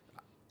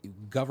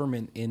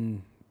 Government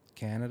in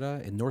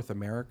Canada, in North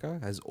America,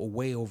 has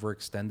way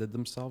overextended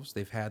themselves.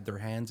 They've had their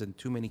hands in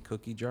too many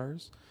cookie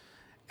jars,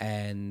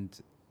 and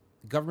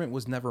government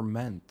was never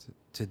meant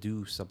to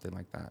do something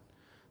like that.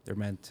 They're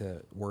meant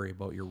to worry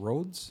about your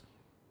roads.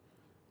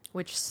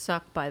 Which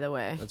suck, by the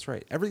way. That's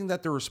right. Everything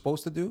that they were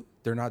supposed to do,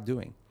 they're not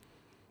doing.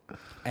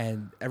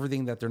 And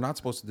everything that they're not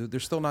supposed to do, they're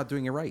still not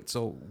doing it right.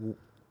 So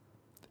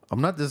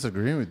I'm not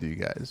disagreeing with you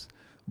guys,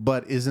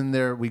 but isn't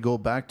there, we go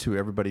back to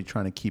everybody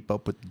trying to keep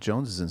up with the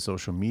Joneses in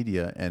social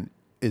media, and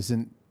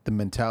isn't the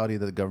mentality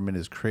that the government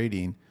is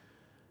creating,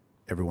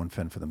 everyone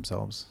fend for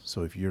themselves?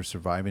 So if you're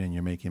surviving and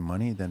you're making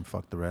money, then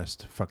fuck the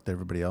rest. Fuck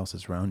everybody else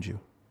that's around you.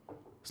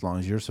 As long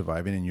as you're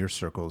surviving and your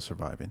circle is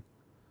surviving.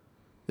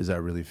 Is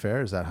that really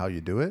fair? Is that how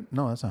you do it?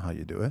 No, that's not how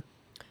you do it.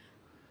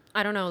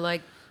 I don't know.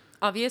 Like,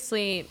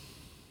 obviously,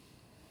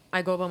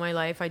 I go about my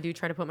life. I do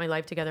try to put my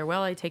life together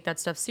well. I take that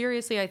stuff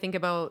seriously. I think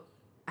about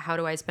how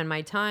do I spend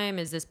my time?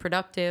 Is this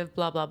productive?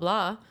 Blah, blah,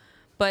 blah.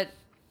 But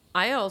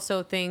I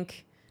also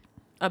think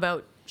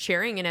about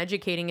sharing and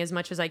educating as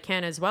much as I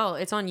can as well.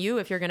 It's on you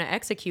if you're going to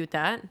execute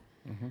that.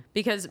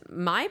 Because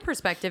my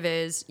perspective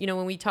is, you know,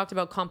 when we talked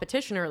about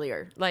competition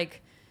earlier,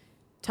 like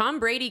Tom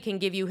Brady can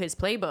give you his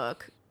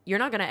playbook. You're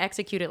not going to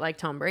execute it like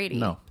Tom Brady.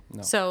 No.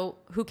 So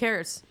who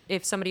cares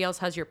if somebody else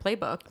has your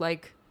playbook?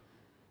 Like,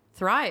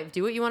 thrive,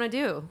 do what you want to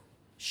do,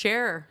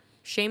 share,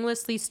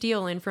 shamelessly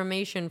steal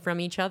information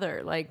from each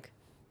other. Like,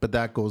 But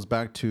that goes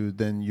back to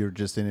then you're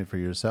just in it for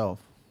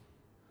yourself.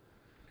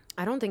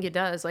 I don't think it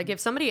does. Like, if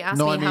somebody asked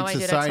No, me I mean how I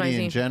did society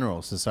in XYZ,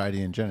 general.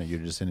 Society in general. You're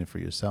just in it for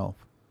yourself.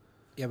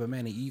 yeah, but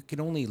Manny, you can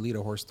only lead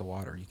a horse to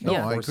water. You No,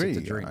 can't I force it to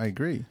agree. drink. I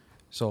agree.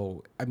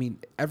 So, I mean,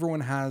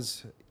 everyone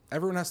has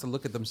to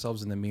look at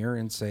themselves in the mirror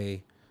and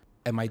say,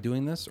 am I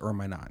doing this or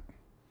am I not?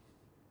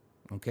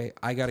 Okay,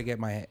 I got to get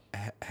my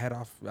head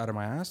off out of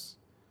my ass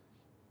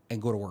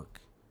and go to work.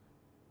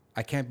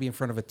 I can't be in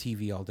front of a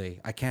TV all day.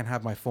 I can't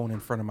have my phone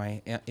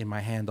in my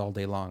hand all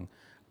day long.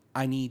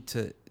 I need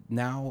to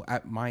now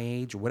at my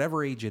age,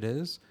 whatever age it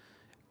is.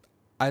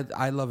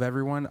 I love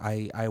everyone.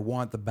 I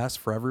want the best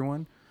for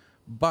everyone,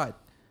 but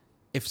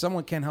if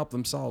someone can't help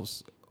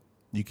themselves,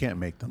 You can't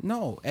make them.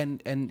 no.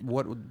 And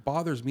what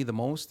bothers me the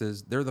most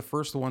is they're the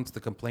first ones to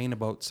complain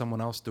about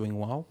someone else doing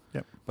well,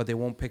 Yep. but they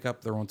won't pick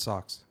up their own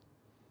socks,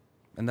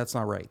 and that's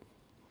not right.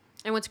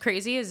 and what's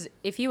crazy is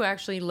if you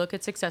actually look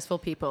at successful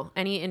people,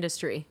 any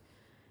industry,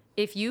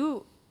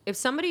 if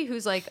somebody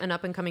who's like an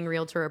up and coming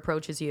realtor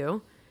approaches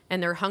you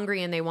and they're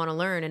hungry and they want to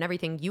learn and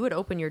everything, you would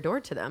open your door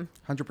to them.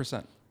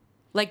 100%.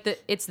 Like,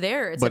 it's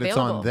there, it's But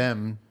available. it's on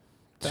them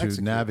to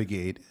execute.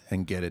 navigate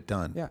and get it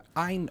done. Yeah,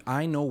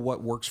 I know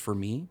what works for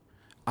me.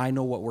 I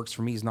know what works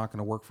for me is not going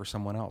to work for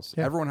someone else.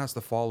 Yeah. Everyone has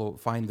to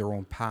find their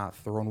own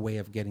path, their own way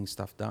of getting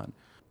stuff done.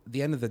 At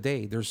the end of the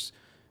day, there's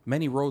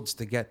many roads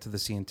to get to the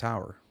CN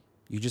Tower.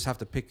 You just have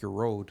to pick your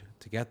road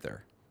to get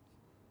there.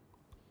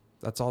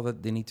 That's all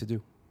that they need to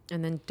do.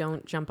 And then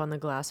don't jump on the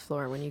glass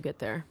floor when you get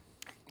there.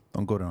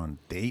 Don't go on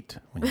a date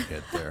when you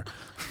get there.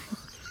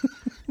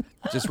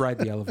 Just ride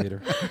the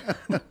elevator.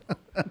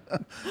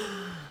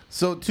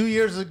 So 2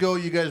 years ago,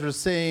 you guys were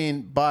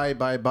saying buy,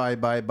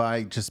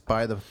 just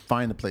find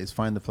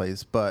the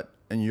place.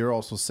 And you're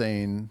also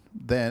saying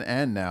then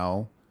and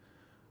now,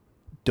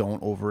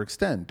 don't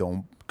overextend.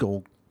 Don't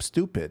go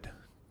stupid.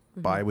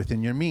 Mm-hmm. Buy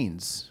within your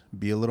means.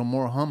 Be a little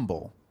more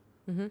humble.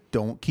 Mm-hmm.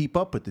 Don't keep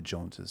up with the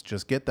Joneses.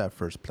 Just get that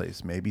first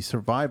place. Maybe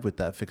survive with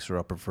that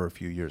fixer-upper for a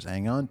few years.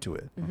 Hang on to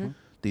it. Mm-hmm.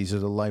 These are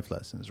the life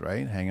lessons,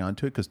 right? Hang on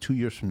to it, because 2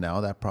 years from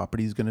now, that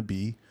property is going to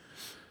be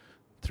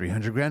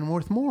 $300,000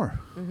 worth more.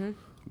 Mm-hmm.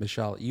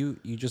 Michelle, you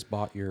just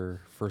bought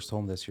your first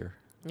home this year.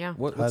 Yeah.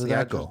 How did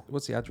that go?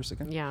 What's the address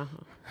again? Yeah.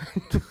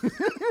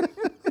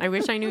 I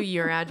wish I knew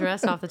your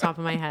address off the top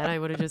of my head. I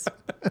would have just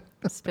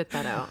spit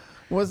that out.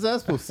 What's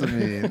that supposed to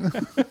mean?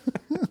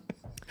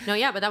 No,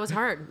 yeah, but that was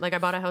hard. Like, I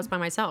bought a house by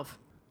myself.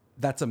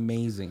 That's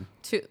amazing.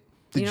 Did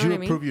you know you what I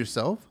mean? approve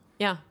yourself?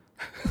 Yeah.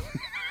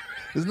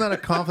 Isn't that a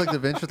conflict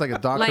of interest, like a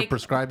doctor Like,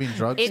 prescribing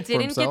drugs It for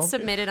didn't himself? get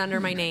submitted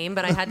under my name,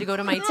 but I had to go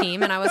to my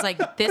team, and I was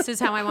like, this is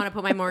how I want to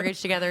put my mortgage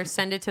together.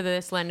 Send it to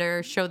this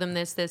lender. Show them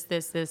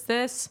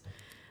this.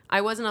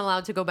 I wasn't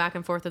allowed to go back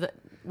and forth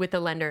with the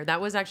lender.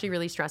 That was actually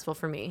really stressful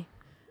for me.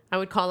 I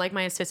would call like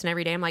my assistant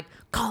every day. I'm like,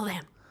 call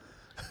them.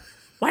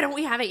 Why don't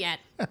we have it yet?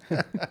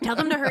 Tell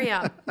them to hurry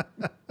up.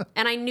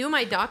 And I knew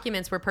my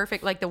documents were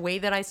perfect. Like the way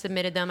that I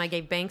submitted them, I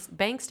gave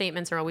bank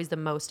statements are always the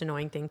most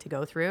annoying thing to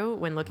go through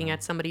when looking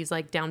at somebody's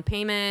like down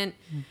payment.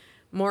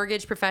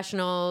 Mortgage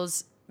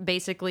professionals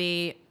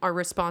basically are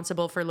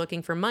responsible for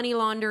looking for money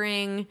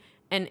laundering.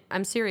 And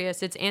I'm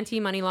serious, it's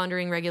anti-money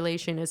laundering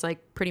regulation is like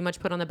pretty much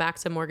put on the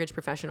backs of mortgage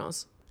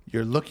professionals.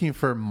 You're looking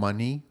for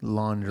money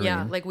laundering.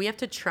 Yeah, like we have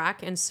to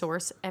track and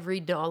source every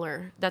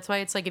dollar. That's why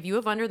it's like if you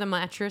have under the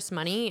mattress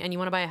money and you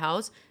want to buy a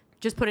house,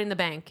 just put it in the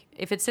bank.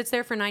 If it sits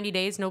there for 90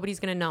 days,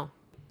 nobody's going to know.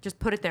 Just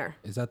put it there.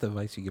 Is that the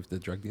advice you give to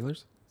drug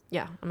dealers?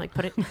 Yeah, I'm like,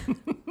 put it.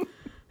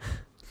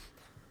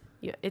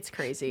 Yeah, it's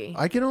crazy.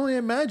 I can only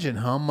imagine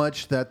how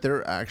much that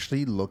they're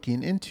actually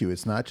looking into.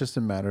 It's not just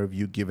a matter of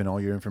you giving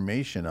all your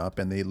information up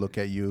and they look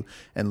at you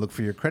and look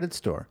for your credit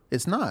score.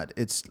 It's not.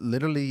 It's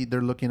literally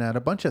they're looking at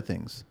a bunch of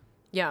things.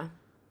 Yeah.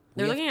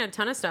 They're looking at a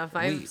ton of stuff.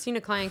 I've seen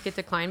a client get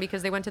declined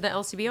because they went to the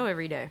LCBO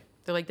every day.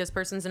 They're like, this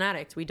person's an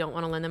addict. We don't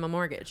want to lend them a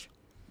mortgage.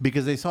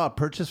 Because they saw a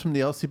purchase from the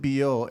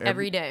LCBO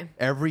Every day.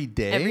 Every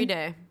day? Every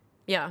day.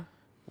 Yeah.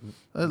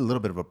 A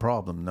little bit of a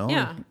problem, no?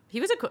 Yeah.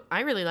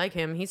 I really like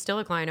him. He's still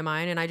a client of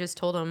mine. And I just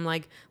told him,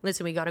 like,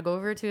 listen, we got to go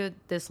over to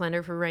this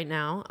lender for right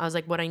now. I was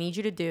like, what I need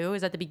you to do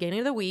is at the beginning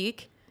of the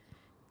week,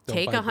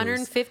 take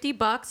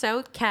 $150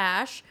 out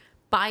cash,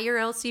 buy your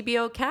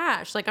LCBO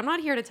cash. Like, I'm not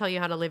here to tell you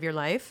how to live your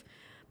life,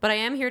 but I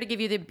am here to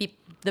give you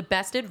the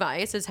best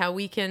advice is how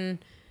we can,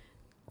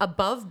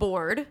 above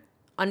board,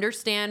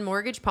 understand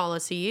mortgage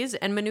policies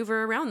and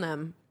maneuver around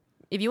them.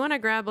 If you want to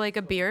grab like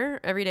a beer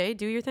every day,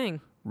 do your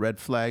thing. Red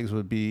flags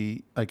would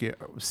be like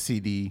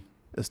CD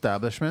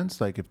establishments,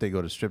 like if they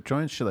go to strip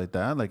joints, shit like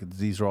that. Like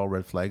these are all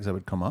red flags that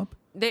would come up.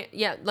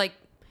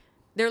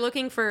 They're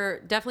looking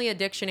for definitely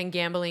addiction and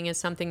gambling is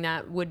something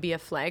that would be a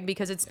flag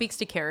because it speaks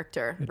to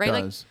character, It right?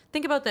 does. Like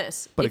think about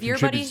this. But if it your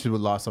contributes buddy, to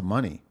a loss of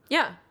money.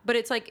 yeah, but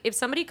it's like if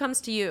somebody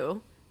comes to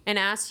you and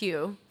asks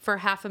you for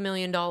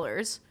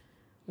 $500,000,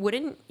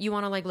 wouldn't you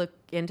want to like look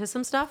into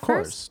some stuff Of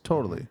course, first?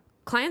 totally.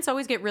 Clients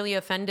always get really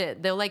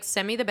offended. They'll like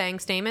send me the bank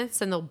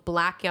statements and they'll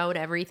black out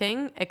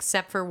everything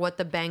except for what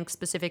the bank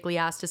specifically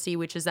asked to see,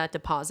 which is that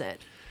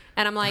deposit.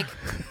 And I'm like,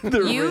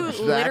 you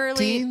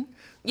literally,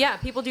 yeah,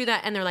 people do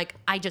that. And they're like,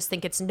 I just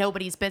think it's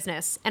nobody's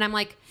business. And I'm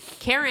like,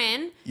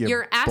 Karen,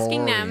 you're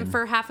asking them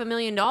for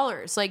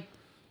 $500,000. Like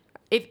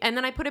and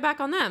then I put it back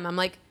on them. I'm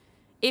like,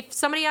 if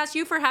somebody asked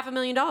you for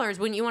 $500,000,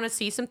 wouldn't you want to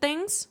see some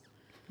things?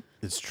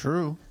 It's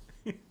true.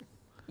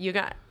 You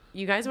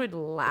guys would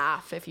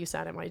laugh if you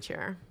sat in my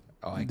chair.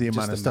 Oh, I The just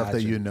amount of stuff that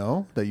imagine. you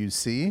know, that you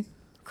see.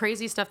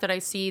 Crazy stuff that I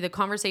see, the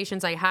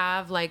conversations I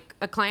have. Like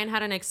a client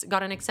had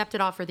got an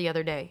accepted offer the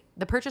other day.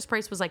 The purchase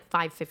price was like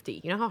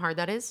 $550. You know how hard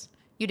that is?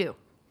 You do.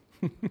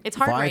 It's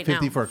hard right now.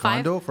 $550 for a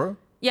condo?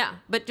 Yeah,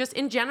 but just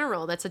in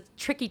general, that's a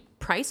tricky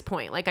price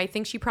point. Like I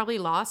think she probably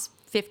lost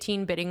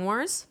 15 bidding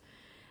wars.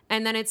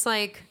 And then it's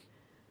like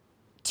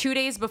 2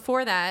 days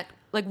before that,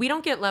 like we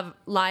don't get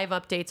live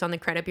updates on the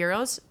credit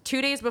bureaus.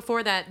 2 days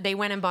before that, they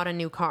went and bought a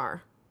new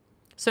car.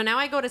 So now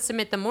I go to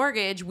submit the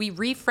mortgage. We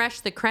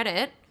refresh the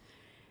credit.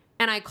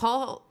 And I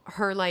call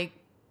her like,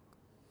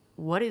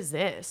 what is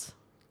this?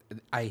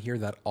 I hear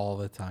that all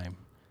the time.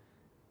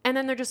 And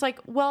then they're just like,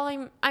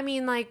 well, I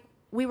mean, like,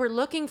 we were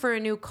looking for a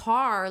new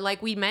car.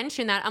 Like, we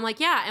mentioned that. I'm like,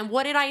 yeah. And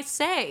what did I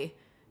say?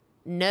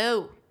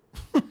 No.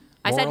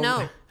 I said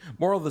no.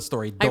 Moral of the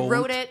story, I don't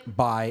wrote it.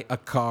 buy a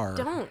car.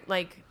 Don't.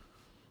 Like,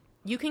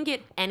 You can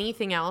get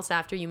anything else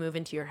after you move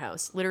into your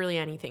house. Literally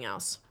anything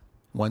else.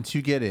 Once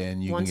you get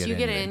in, Once you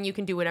get in, you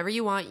can do whatever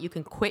you want. You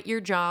can quit your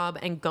job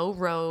and go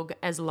rogue.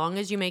 As long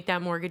as you make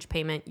that mortgage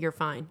payment, you're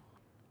fine.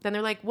 Then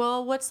they're like,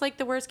 well, what's like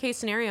the worst case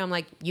scenario? I'm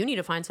like, you need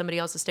to find somebody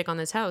else to stick on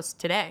this house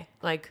today.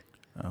 Like,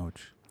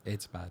 Ouch.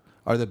 It's bad.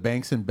 Are the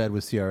banks in bed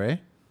with CRA?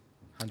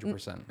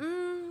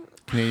 100%.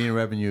 Canadian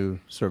Revenue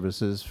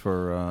Services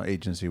for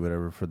agency,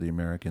 whatever, for the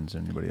Americans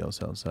and anybody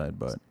else outside,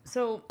 but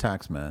so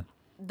tax man.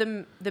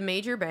 the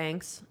major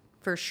banks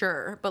for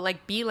sure, but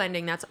like B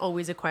lending, that's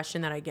always a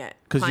question that I get.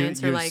 Because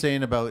Clients you're are like,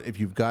 saying about if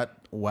you've got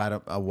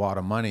a wad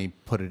of money,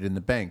 put it in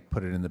the bank.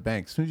 Put it in the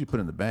bank. As soon as you put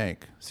it in the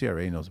bank,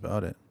 CRA knows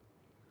about it.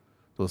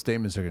 Those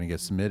statements are going to get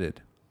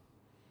submitted.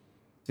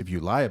 If you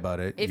lie about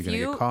it, you're going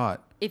to get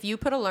caught. If you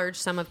put a large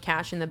sum of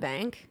cash in the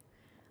bank,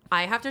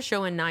 I have to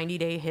show a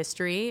 90-day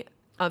history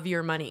of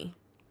your money.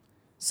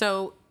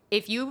 So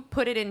if you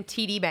put it in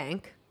TD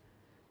Bank,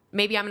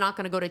 maybe I'm not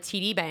going to go to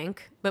TD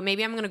Bank, but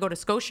maybe I'm going to go to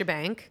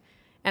Scotiabank,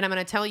 and I'm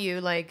going to tell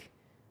you, like,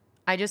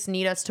 I just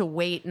need us to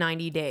wait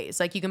 90 days.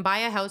 Like, you can buy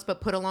a house,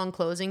 but put a long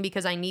closing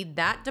because I need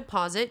that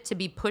deposit to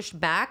be pushed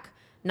back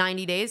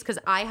 90 days because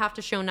I have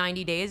to show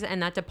 90 days,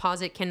 and that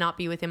deposit cannot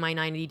be within my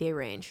 90-day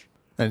range.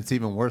 And it's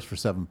even worse for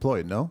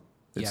self-employed, no?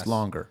 It's Yes.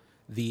 longer.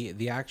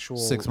 The actual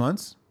 6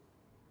 months?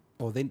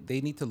 Oh,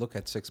 they need to look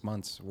at 6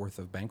 months worth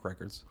of bank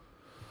records.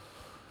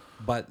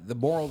 But the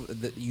moral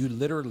that you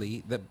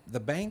literally the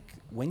bank,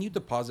 when you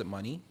deposit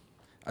money,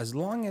 as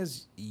long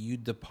as you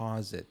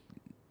deposit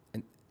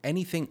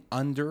anything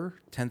under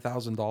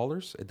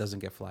 $10,000, it doesn't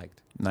get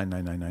flagged.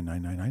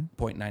 9999999.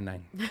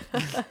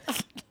 0.99.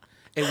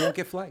 It won't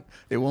get flagged.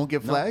 It won't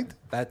get flagged?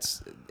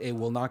 It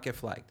will not get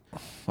flagged.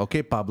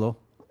 Okay, Pablo.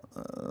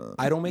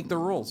 I don't make the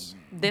rules.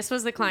 This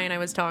was the client I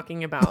was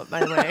talking about,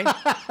 by the way.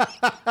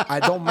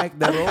 I don't make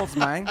the rules,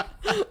 man.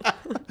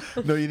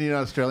 No, you need an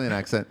Australian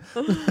accent.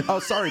 Oh,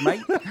 sorry,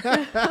 mate.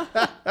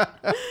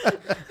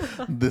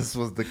 This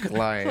was the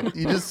client.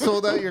 You just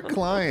sold out your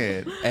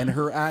client. And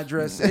her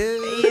address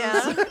is...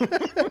 Yeah.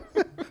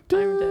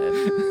 I'm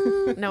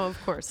dead. No, of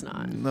course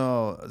not.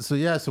 No.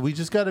 So we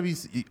just got to be,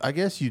 I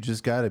guess you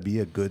just got to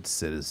be a good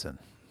citizen.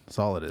 That's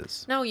all it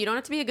is. No, you don't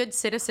have to be a good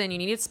citizen. You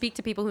need to speak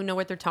to people who know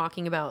what they're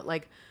talking about.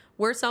 Like,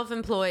 we're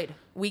self-employed.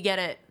 We get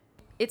it.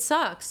 It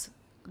sucks.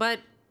 But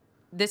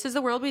this is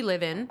the world we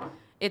live in.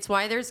 It's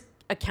why there's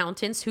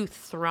accountants who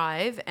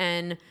thrive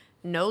and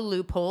no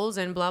loopholes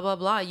and blah, blah,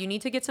 blah. You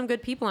need to get some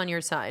good people on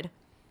your side.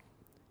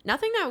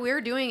 Nothing that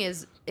we're doing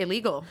is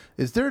illegal.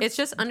 Is there It's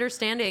just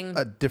understanding.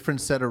 a different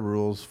set of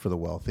rules for the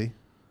wealthy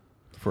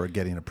for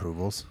getting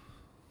approvals?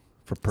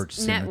 For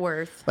purchasing Net it?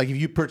 worth. Like if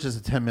you purchase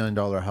a $10 million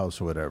house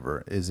or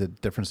whatever, is it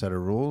a different set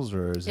of rules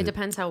or is It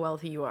depends how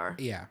wealthy you are.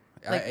 Yeah.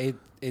 Like-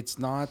 It's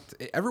not...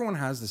 Everyone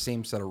has the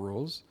same set of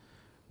rules.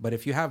 But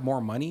if you have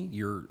more money,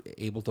 you're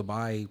able to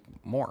buy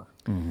more.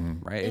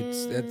 Right?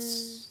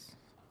 It's...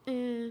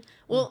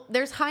 Well,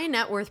 there's high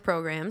net worth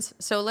programs.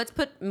 So let's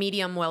put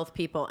medium wealth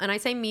people. And I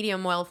say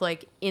medium wealth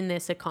like in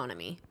this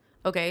economy.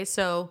 Okay,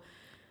 so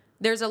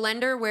there's a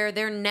lender where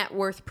their net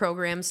worth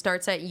program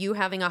starts at you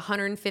having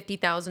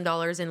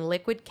 $150,000 in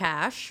liquid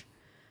cash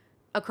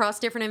across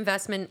different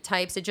investment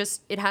types.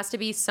 It has to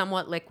be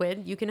somewhat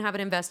liquid. You can have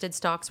it invested,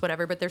 stocks,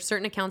 whatever, but there's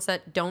certain accounts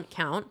that don't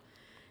count.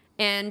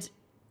 And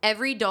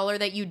every dollar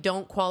that you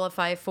don't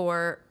qualify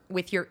for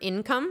with your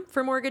income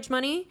for mortgage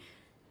money,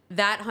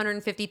 that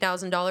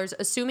 $150,000,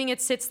 assuming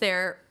it sits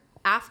there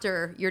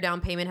after your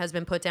down payment has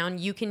been put down,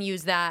 you can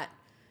use that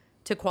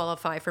to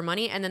qualify for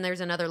money. And then there's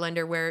another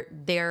lender where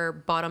their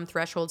bottom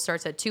threshold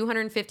starts at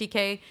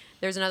 $250K.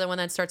 There's another one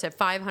that starts at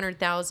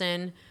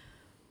 $500,000.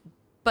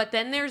 But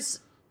then there's,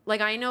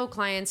 like, I know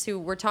clients who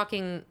we're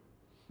talking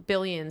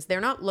billions.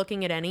 They're not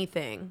looking at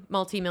anything,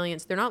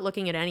 multi-millions. They're not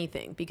looking at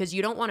anything because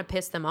you don't want to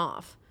piss them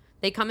off.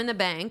 They come in the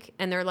bank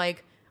and they're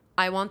like,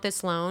 I want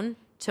this loan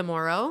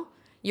tomorrow.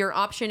 Your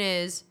option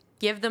is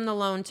give them the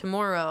loan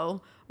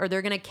tomorrow or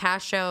they're going to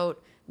cash out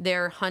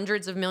their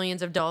hundreds of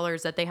millions of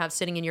dollars that they have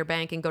sitting in your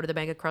bank and go to the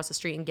bank across the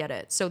street and get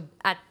it. So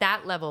at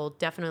that level,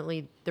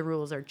 definitely the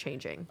rules are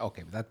changing.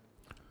 Okay, but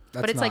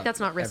That's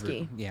not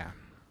risky. Yeah.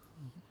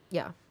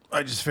 Yeah.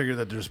 I just figured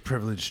that there's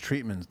privileged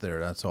treatments there.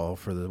 That's all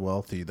for the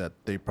wealthy. That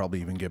they probably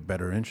even get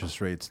better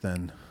interest rates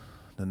than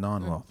the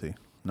non-wealthy.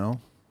 No,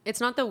 It's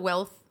not the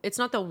wealth. It's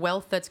not the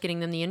wealth that's getting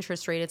them the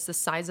interest rate. It's the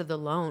size of the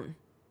loan.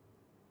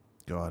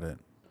 got it.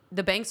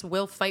 The banks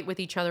will fight with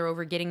each other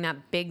over getting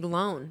that big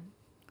loan.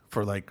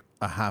 For like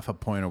a half a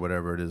point or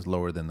whatever it is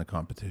lower than the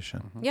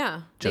competition.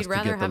 Yeah. Just They'd to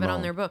rather get the have it on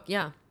loan. their book.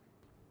 Yeah.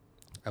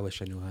 I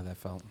wish I knew how that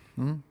felt.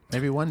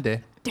 Maybe one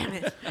day. Damn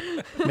it.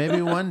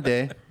 Maybe one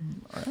day.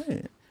 All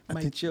right.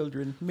 My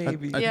children,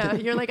 maybe. Yeah.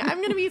 You're like, I'm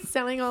going to be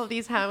selling all of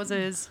these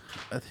houses.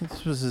 I think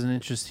this was an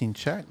interesting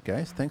chat,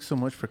 guys. Thanks so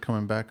much for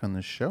coming back on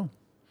the show.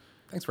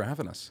 Thanks for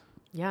having us.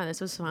 Yeah. This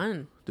was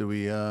fun. Do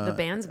we? The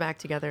band's back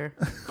together.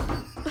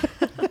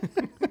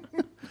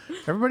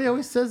 Everybody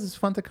always says it's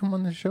fun to come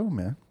on the show,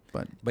 man.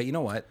 But you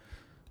know what?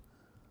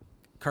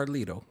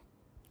 Carlito.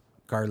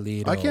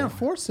 I can't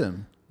force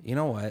him. You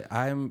know what?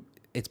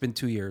 It's been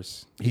 2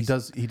 years. He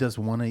does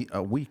one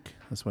a week.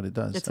 That's what it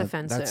does. It's That-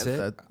 offensive. That's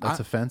it. That's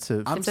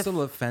offensive. I'm It's a-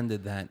 still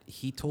offended that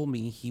he told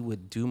me he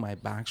would do my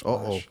backsplash.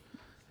 Uh-oh.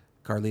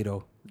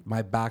 Carlito,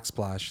 my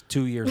backsplash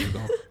 2 years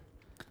ago.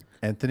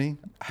 Anthony,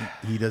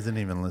 he doesn't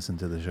even listen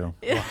to the show.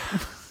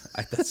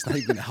 That's not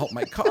even gonna help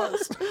my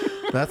cause.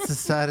 That's the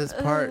saddest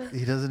part.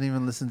 He doesn't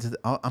even listen to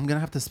I'm going to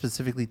have to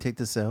specifically take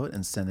this out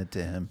and send it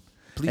to him.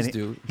 Please And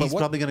do. But He's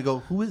probably going to go,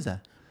 who is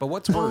that? But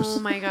what's worse? Oh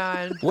my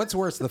God. What's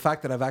worse, the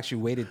fact that I've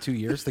actually waited 2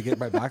 years to get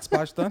my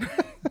backsplash done,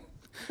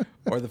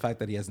 or the fact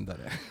that he hasn't done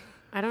it?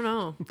 I don't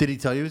know. Did he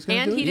tell you he was going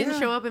to And do he it? didn't Yeah.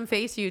 show up and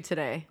face you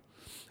today.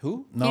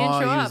 Who? No,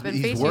 didn't show up and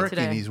he's face you working.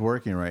 today. He's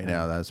working right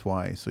now. That's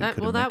why. So he Well,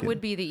 couldn't that make would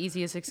it. be the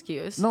easiest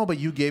excuse. No, but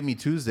you gave me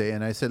Tuesday,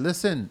 and I said,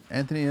 listen,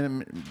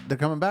 Anthony, they're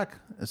coming back.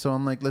 So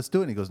I'm like, let's do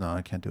it. And he goes, no,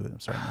 I can't do it. I'm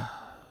sorry, man.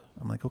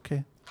 I'm like,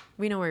 okay.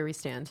 We know where we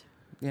stand.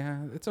 Yeah,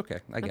 it's okay.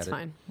 I get That's it.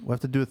 fine. We'll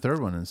have to do a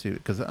third one and see.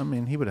 Because, I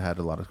mean, he would have had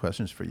a lot of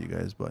questions for you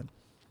guys, but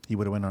he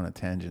would have went on a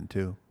tangent,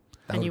 too.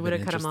 That And you would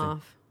would've have been cut him interesting.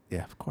 off.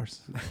 Yeah, of course.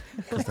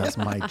 Because that's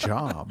my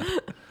job.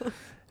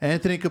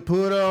 Anthony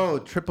Caputo,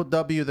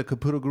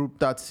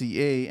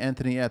 www.thecaputogroup.ca,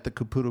 Anthony at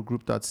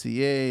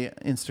thecaputogroup.ca,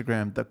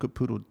 Instagram,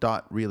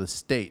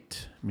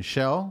 thecaputo.realestate.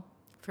 Michelle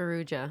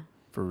Faruja.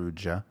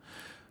 Faruja,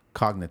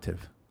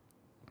 cognitive.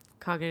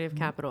 Cognitive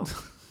capital.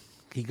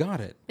 He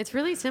got it. It's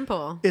really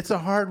simple. It's a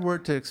hard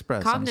word to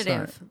express. I'm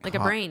Cognitive, sorry. like a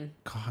brain.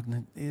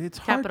 It's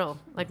hard. Capital,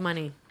 like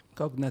money.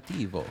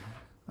 Cognitivo.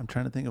 I'm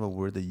trying to think of a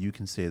word that you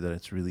can say that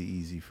it's really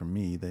easy for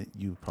me that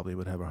you probably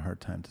would have a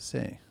hard time to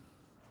say.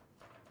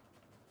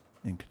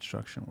 In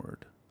construction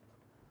word.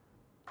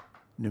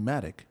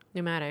 Pneumatic.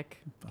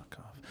 Pneumatic. Fuck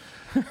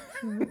off.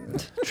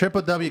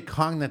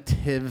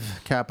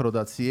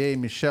 www.cognitivecapital.ca,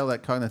 Michelle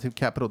at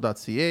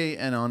cognitivecapital.ca,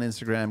 and on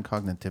Instagram,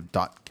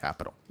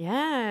 cognitive.capital.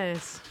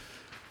 Yes.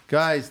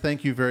 Guys,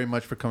 thank you very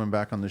much for coming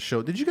back on the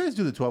show. Did you guys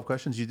do the 12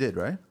 questions? You did,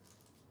 right?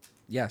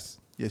 Yes,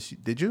 Yes,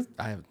 did you?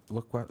 I have.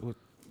 What?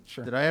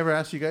 Sure. Did I ever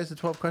ask you guys the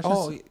 12 questions?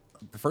 Oh,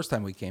 the first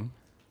time we came,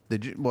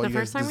 Did you? Well, The you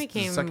guys- first time this we is the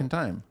came second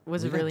time.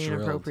 Was We got really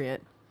drilled.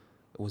 inappropriate.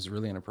 it was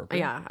really inappropriate.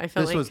 Yeah, I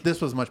felt This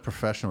was much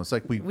professional. It's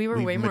like we were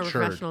we've way more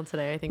matured. professional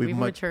today. I think We've we've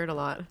mu- matured a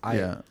lot.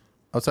 Yeah,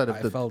 outside of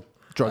I the felt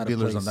drug out of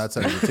dealers on place. that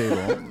side of the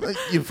table. Like,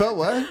 you felt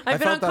what? I've been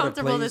felt out of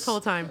uncomfortable this place.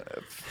 whole time.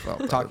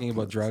 talking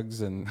about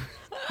drugs and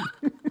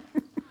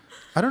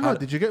I don't know. How-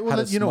 Did you get? how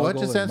Well, to you know what?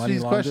 smuggle Just and answer money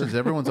these launder. questions.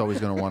 Everyone's always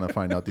going to want to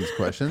find out these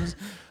questions.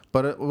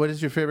 But what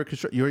is your favorite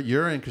construction?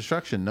 You're in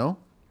construction, no?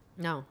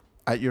 No.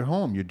 At your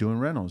home, you're doing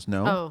rentals,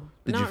 no? Oh,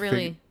 not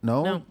really.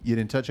 No? No. You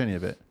didn't touch any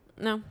of it.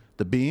 No.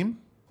 The beam,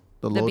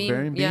 the load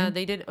bearing beam. Yeah,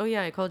 they did. Oh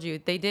yeah, I called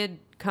you. They did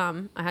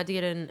come. I had to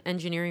get an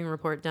engineering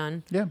report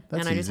done. Yeah,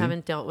 that's and I just easy.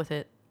 haven't dealt with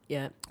it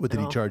yet. What at did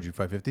he all. charge you?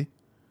 $550?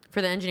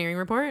 For the engineering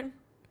report?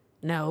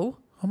 No.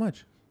 How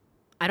much?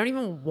 I don't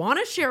even want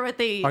to share what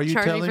they Are you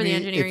charge me telling for the me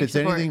engineering if it's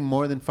support. anything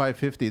more than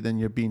 $550, then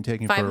you're being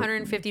taken for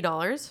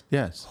 $550?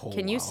 Yes. Oh,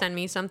 Can you wow. send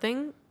me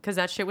something? Because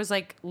that shit was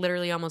like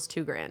literally almost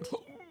 $2,000.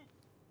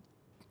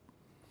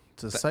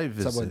 It's a site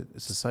visit. someone-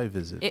 It's a site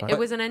visit. It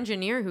was an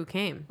engineer who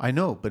came. I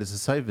know, but it's a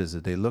site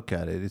visit. They look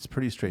at it. It's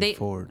pretty They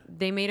straightforward.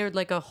 they made it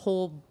like a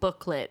whole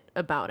booklet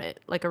about it,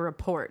 like a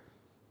report.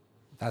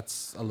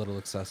 that's a little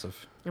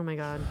excessive. Oh my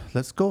god,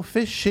 Let's go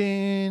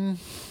fishing.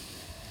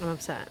 I'm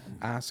upset.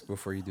 Ask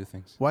before you do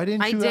things. Why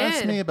didn't I you did.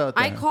 ask me about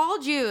that? I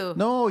called you.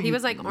 No, he you-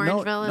 was like no,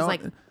 Orangeville no. is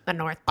like the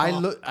North Pole. I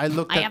looked. I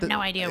at have the-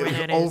 no idea it where was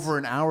that is. over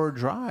an hour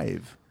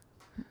drive.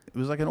 It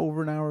was like an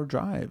over an hour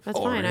drive. That's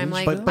fine. I'm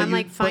like, But you-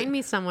 find but-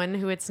 me someone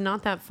who it's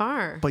not that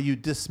far. But you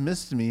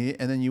dismissed me,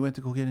 and then you went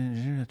to go get an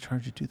engineer to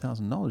charge you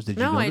 $2,000. Did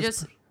you? No, know I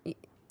this just,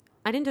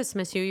 I didn't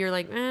dismiss you. You're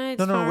like, it's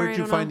No, far. where'd I you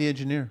don't find know. the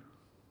engineer?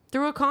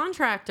 Through a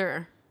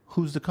contractor.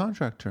 Who's the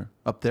contractor?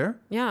 Up there?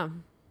 Yeah.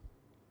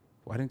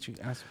 Why didn't you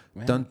ask?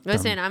 Man. Dun,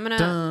 Listen, dun, I'm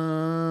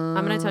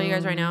gonna tell you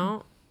guys right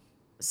now.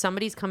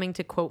 Somebody's coming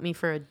to quote me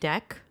for a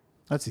deck,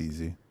 That's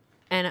easy.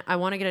 and I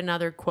want to get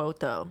another quote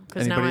though,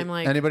 because now I'm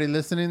like, anybody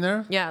listening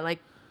there? yeah, like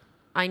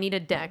I need a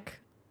deck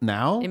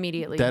Now?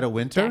 immediately. Dead of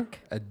winter? Deck.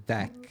 A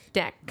deck,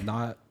 Deck.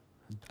 not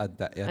a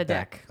deck. A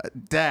deck.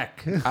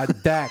 Deck. A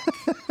deck.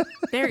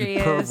 There he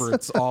is.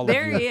 Perverts, all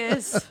There of you. he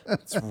is.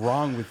 What's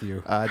wrong with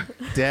you? A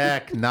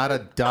deck, not a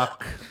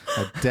duck.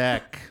 A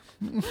deck.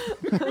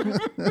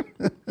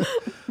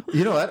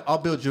 You know what? I'll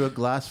build you a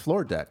glass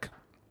floor deck.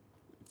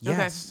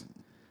 Yes.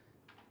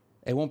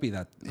 It won't be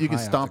that. You can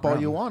high off stomp the all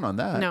ground. you want on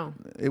that. No.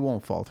 It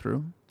won't fall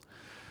through.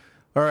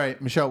 All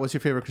right, Michelle, what's your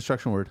favorite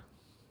construction word?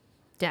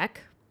 Deck.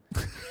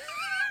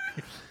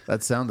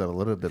 That sounded a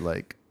little bit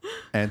like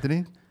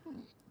Anthony.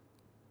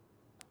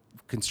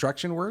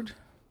 Construction word.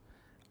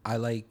 I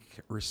like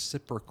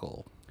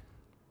reciprocal.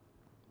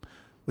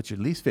 What's your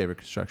least favorite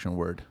construction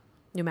word?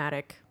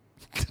 Pneumatic.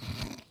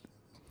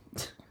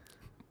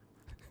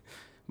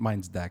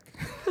 Mine's deck.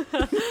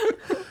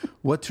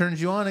 What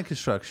turns you on in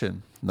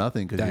construction?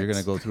 Nothing, because you're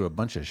Decks. going to go through a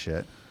bunch of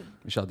shit.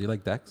 Michelle, do you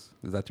like decks?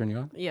 Does that turn you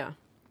on? Yeah.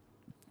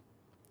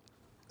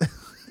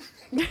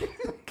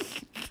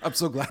 I'm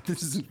so glad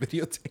this isn't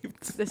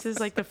videotaped. This is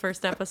like the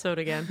first episode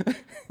again.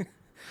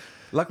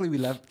 Luckily, we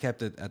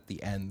kept it at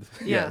the end.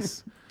 Yeah.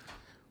 Yes.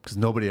 Because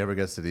nobody ever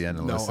gets to the end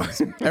and No.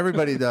 listens.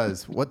 Everybody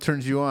does. What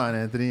turns you on,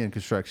 Anthony, in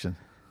construction?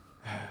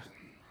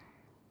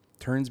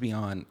 Turns me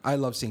on. I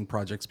love seeing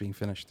projects being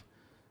finished.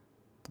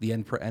 The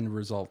end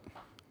result.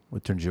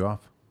 What turns you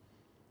off?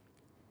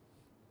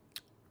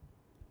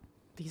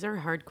 These are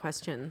hard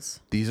questions.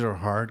 These are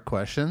hard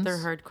questions. They're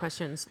hard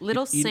questions.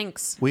 Little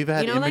sinks. We've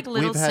had like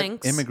little we've had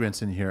sinks.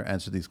 immigrants in here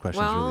answer these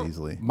questions Well, really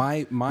easily.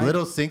 My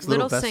Little sinks,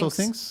 little Little vessel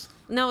sinks. sinks.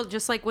 No,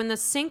 just like when the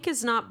sink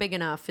is not big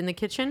enough in the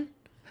kitchen.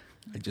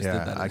 I just did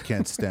Yeah, that. I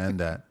can't stand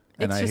that.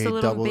 And It's I just a hate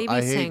little double. baby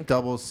I hate sink.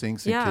 double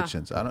sinks in Yeah.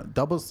 kitchens. I don't.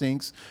 Double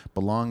sinks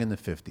belong in the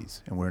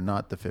 50s, and we're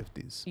not the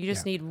 50s. You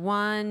just Yeah. need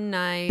one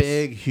nice,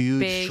 Big, huge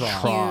big,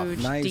 trough.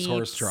 huge, Nice deep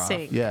horse trough.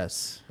 sink.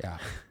 Yes. Yeah.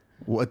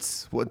 What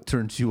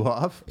turns you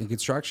off? In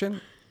construction,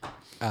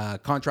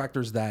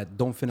 contractors that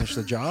don't finish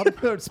the job,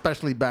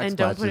 Especially backsplashes. And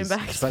don't put it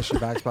back. especially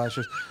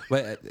backsplashes.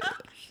 But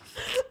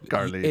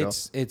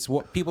Carlito. it's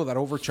what people that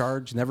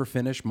overcharge, never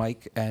finish,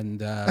 Mike, and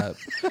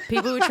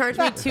People who charge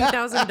me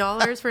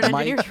 $2,000 for an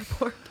Mike. engineer's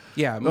report.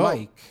 yeah, Oh,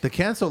 Mike. the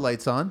cancel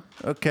light's on.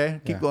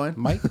 Okay, keep Yeah. going.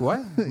 Mike,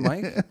 what?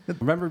 Mike,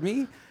 remember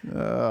me?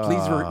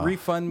 Please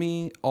refund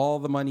me all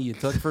the money you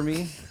took for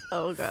me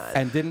Oh God.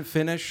 and didn't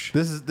finish.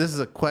 This is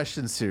a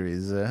question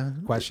series.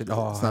 Question.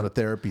 Oh, It's not a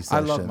therapy I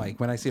session. love Mike.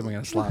 When I see him, I'm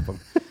gonna slap him.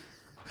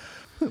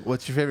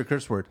 What's your favorite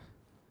curse word?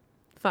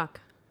 Fuck.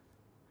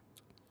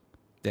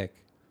 Dick.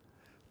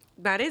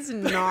 That is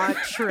not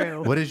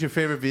true. What is your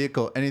favorite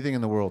vehicle? Anything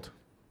in the world?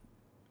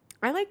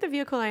 I like the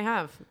vehicle I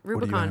have, What do you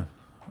Rubicon. have?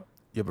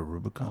 You have a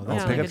Rubicon?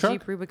 that's Yeah, pickup like a truck?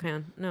 Jeep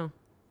Rubicon. No,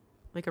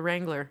 like a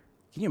Wrangler.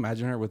 Can you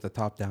imagine her with the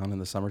top down in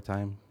the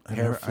summertime? I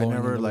Hair never, flowing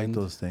in the liked wind?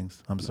 those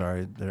things. I'm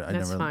sorry. I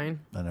That's never, fine.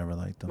 I never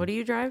liked them. What do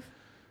you drive?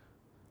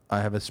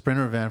 I have a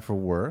Sprinter van for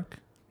work.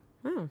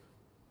 Oh,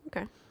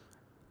 okay.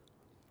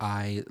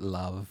 I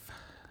love.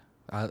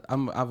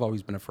 I've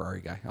always been a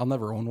Ferrari guy. I'll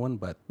never own one,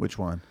 but Which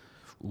one?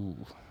 ooh,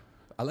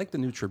 I like the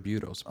new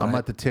Tributos. but I'm I-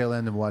 at the tail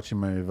end of watching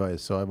my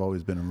advice, so I've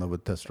always been in love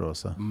with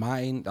Testarossa.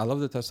 Mine, I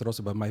love the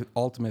Testarossa, but my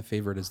ultimate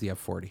favorite is the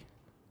F40.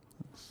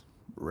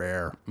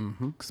 Rare,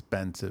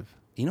 expensive.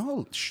 You know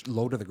how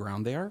low to the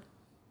ground they are?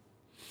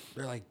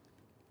 They're like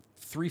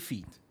 3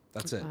 feet.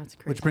 That's it. That's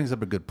crazy. Which brings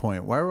up a good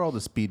point. Why are all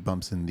the speed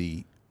bumps in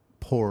the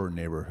poorer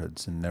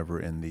neighborhoods and never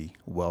in the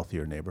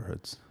wealthier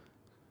neighborhoods?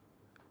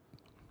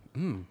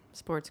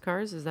 Sports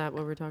cars? Is that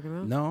what we're talking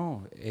about?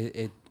 No,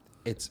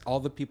 it's all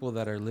the people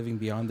that are living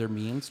beyond their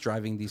means,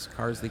 driving these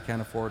cars they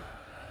can't afford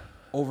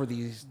over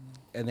these,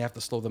 and they have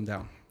to slow them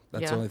down.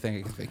 That's the Yeah. only thing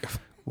I can think of.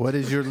 What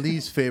is your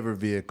least favorite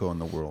vehicle in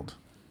the world?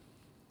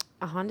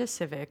 A Honda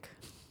Civic.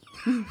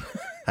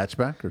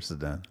 Hatchback or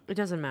sedan? It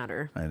doesn't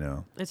matter. I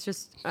know. It's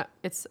just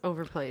it's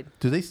overplayed.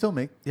 Do they still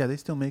make? Yeah, they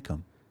still make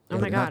them. Oh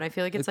my But God! not- I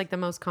feel like it's like the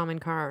most common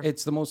car.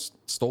 It's the most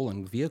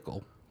stolen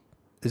vehicle.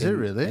 Is it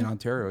really? In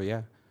Ontario?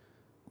 Yeah.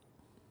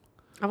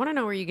 I want to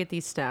know where you get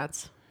these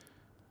stats.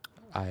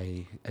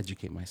 I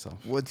educate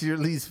myself. What's your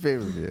least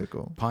favorite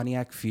vehicle?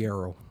 Pontiac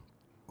Fiero.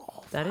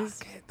 That is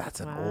That's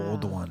an Wow.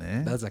 old one,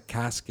 eh? That's a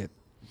casket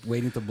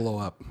waiting to blow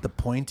up. The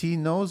pointy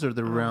nose or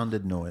the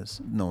rounded nose?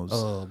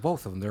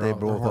 Both of them. They're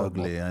both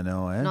horrible. ugly, I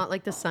know, eh? not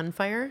like the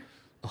Sunfire.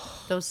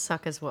 Those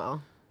suck as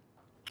well.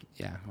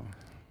 Yeah.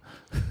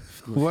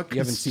 What You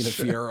haven't seen a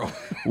constru-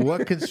 Fiero.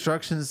 What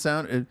construction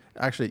sound?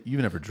 Actually,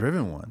 you've never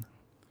driven one.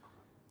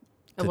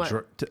 A what?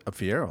 A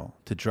Fiero.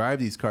 To drive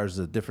these cars is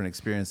a different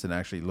experience than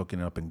actually looking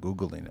it up and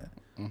Googling it.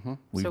 Mm-hmm.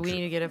 So we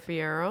need to get a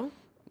Fiero.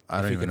 I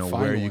don't If you even can know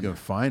find where you one. can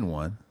find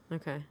one.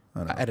 Okay.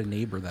 I had a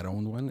neighbor that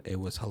owned one. It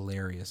was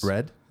hilarious.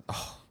 Red?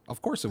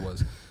 Of course it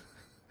was.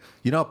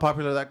 You know how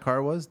popular that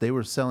car was? They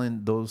were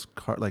selling those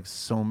cars like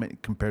so many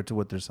compared to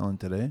what they're selling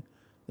today.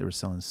 They were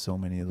selling so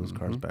many of those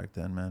cars back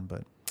then, man.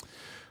 But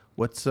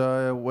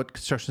what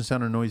construction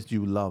sound or noise do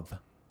you love?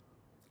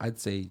 I'd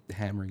say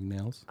hammering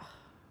nails.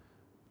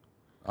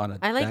 On a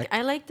I deck.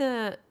 like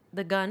the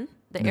gun,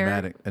 the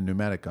A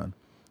pneumatic gun.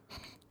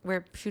 where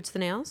it shoots the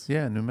nails.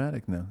 Yeah,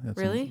 pneumatic nail.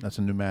 Really? That's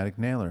a pneumatic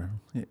nailer.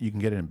 You can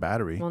get it in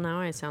battery. Well, now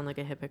I sound like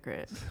a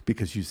hypocrite.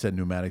 Because you said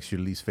pneumatic's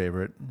your least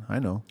favorite. I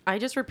know. I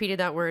just repeated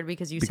that word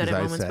because you said Because it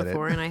I moments said it.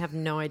 before, and I have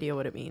no idea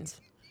what it means.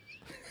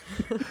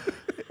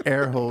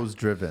 Air hose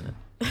driven.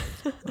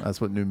 That's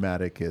what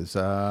pneumatic is.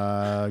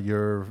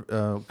 Your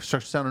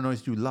construction sound or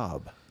noise do you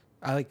love?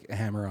 I like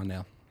hammer on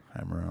nail.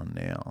 Hammer on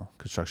nail.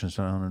 Construction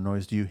sound or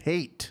noise do you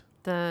hate?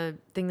 The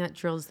thing that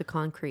drills the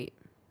concrete,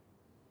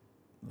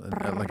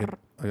 Like an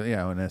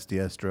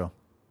SDS drill.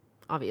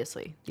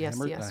 obviously. The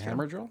Hammer, SDS drill.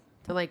 hammer drill?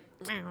 To like,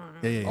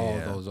 Yeah.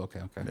 Oh, those.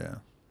 Okay. Yeah.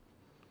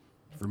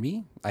 For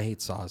me, I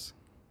hate saws.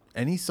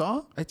 Any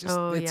saw? It's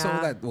so yeah.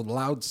 that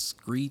loud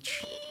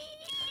screech,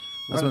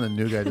 That's when the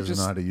new guy doesn't Just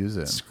know how to use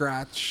it.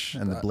 scratch.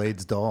 And the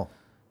blade's dull.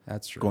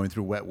 That's true. Going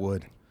through wet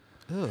wood.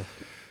 Ugh.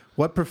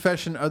 What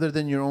profession other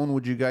than your own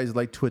would you guys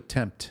like to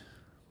attempt?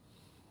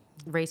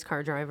 race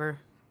car driver.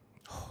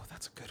 Oh,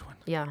 that's a good one.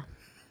 Yeah.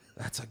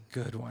 That's a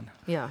good one.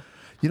 Yeah.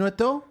 You know what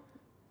though?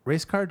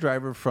 Race car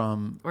driver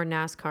from Or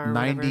NASCAR or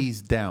whatever.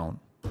 90s down.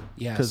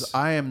 Yes. Because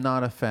I am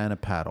not a fan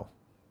of paddle.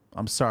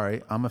 I'm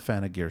sorry. I'm a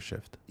fan of gear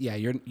shift. Yeah,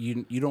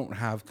 you don't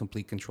have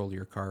complete control of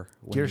your car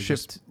when Gear you're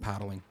just shift.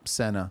 paddling.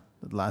 Senna,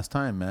 last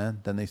time, man.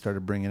 Then they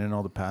started bringing in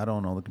all the paddle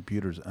and all the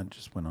computers. I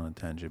just went on a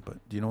tangent, but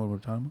do you know what we're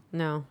talking about?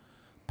 No.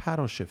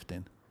 Paddle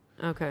shifting.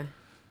 Okay.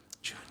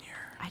 Junior.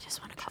 I just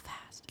want to go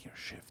fast. Gear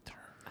shifter.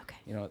 Okay.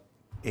 You know,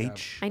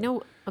 H. I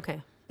know.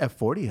 Okay.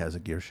 F40 has a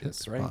gear shift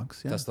that's right.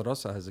 box. Yeah.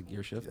 Testarossa has a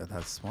gear shift. Yeah,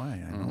 that's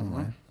why I know,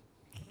 man.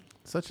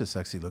 Such a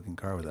sexy looking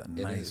car with that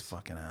nice is.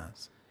 fucking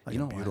ass. Like You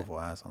know a what? beautiful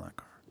ass on that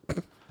car.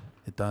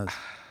 It does.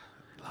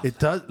 It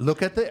does.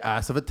 Look at the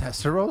ass of a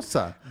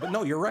Testarossa. But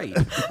no, you're right.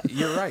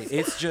 You're right.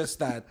 It's just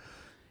that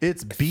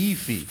It's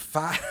beefy.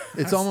 fast.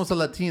 It's almost a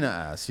Latina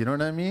ass. You know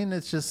what I mean?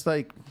 It's just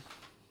like,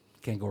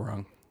 Can't go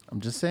wrong. I'm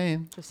just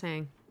saying. Just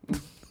saying.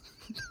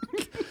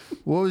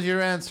 What was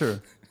your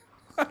answer?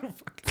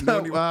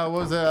 know. What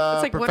was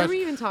It's like, what are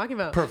we even talking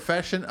about?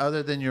 profession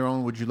other than your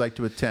own would you like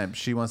to attempt?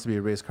 She wants to be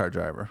a race car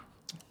driver.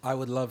 I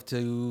would love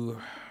to.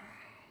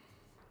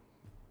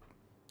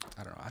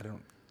 I don't know.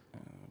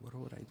 What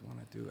would I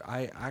want to do?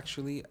 I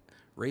actually,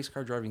 race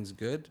car driving is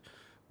good,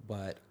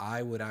 but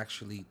I would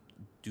actually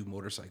do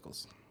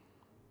motorcycles.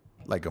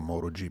 Like a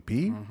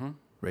MotoGP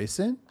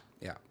racing?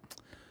 Yeah,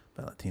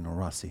 Valentino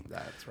Rossi.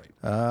 that's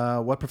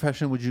right. What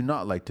profession would you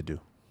not like to do?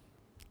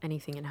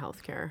 Anything in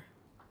healthcare.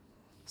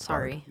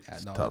 Sorry. Yeah,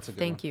 It's no, tough. that's a good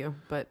Thank one. you,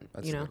 but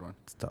That's you a know. good one.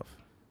 It's tough.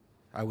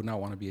 I would not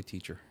want to be a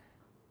teacher.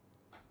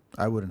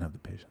 I wouldn't have the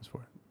patience for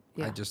it.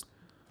 Yeah. I just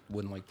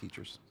wouldn't like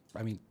teachers.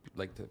 I mean,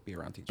 like to be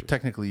around teachers.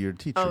 Technically, you're a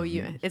teacher. Oh,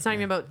 yeah. It's not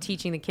even about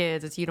teaching the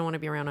kids. It's you don't want to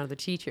be around other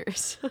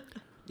teachers.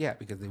 Yeah,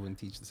 because they wouldn't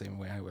teach the same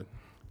way I would.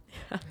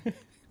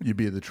 You'd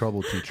be the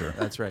trouble teacher.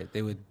 That's right.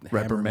 They would hammer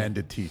me.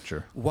 Reprimanded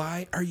teacher.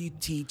 Why are you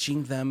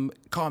teaching them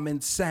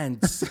common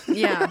sense?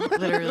 Yeah,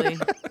 literally.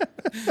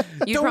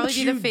 You'd Don't probably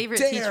be the you favorite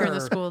teacher in the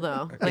dare. school,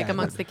 though, like Yeah.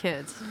 amongst the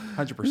kids.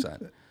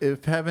 100%.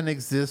 If heaven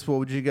exists, what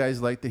would you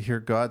guys like to hear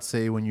God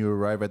say when you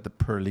arrive at the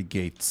pearly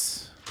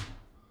gates?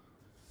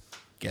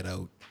 Get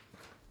out.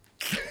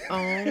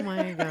 Oh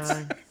my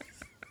god,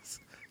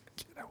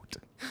 Get out.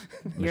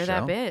 you're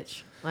that Michelle?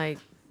 bitch. Like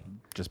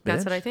Just bitch?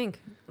 that's what I think.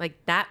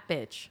 Like that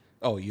bitch.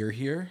 Oh, you're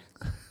here?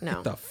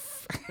 No, The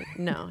f-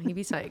 no, he'd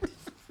be psyched.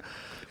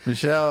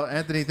 Michelle,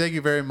 Anthony, thank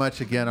you very much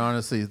again.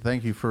 Honestly,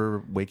 thank you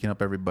for waking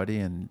up everybody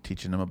and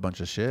teaching them a bunch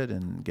of shit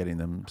and getting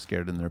them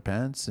scared in their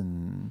pants.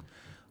 And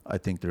I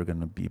think they're going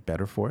to be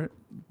better for it.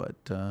 But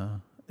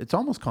it's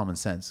almost common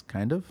sense,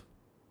 kind of.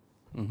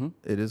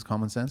 It is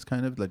common sense,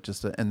 kind of. Like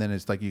just, and then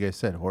it's like you guys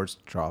said, horse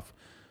trough.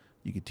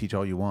 You can teach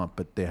all you want,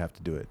 but they have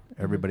to do it.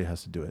 Everybody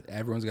has to do it.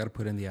 Everyone's got to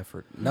put in the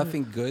effort.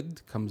 Nothing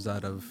good comes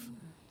out of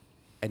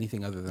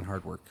anything other than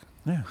hard work.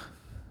 Yeah,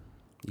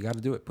 You got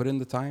to do it. Put in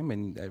the time,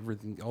 and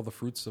everything. All the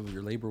fruits of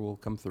your labor will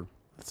come through.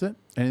 that's it.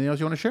 Anything else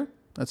you want to share?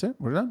 That's it.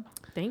 We're done.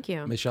 Thank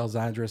you. Michelle's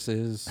address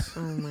is Oh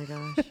my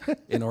gosh,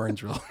 in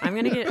Orangeville. I'm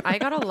gonna get. I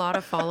got a lot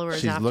of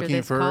followers She's after looking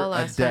this for call a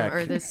last time deck.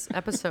 or this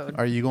episode.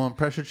 Are you going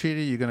pressure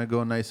treated? You going to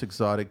go nice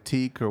exotic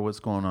teak or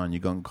what's going on? You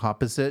going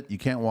composite? You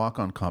can't walk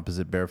on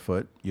composite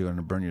barefoot. You're going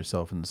to burn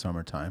yourself in the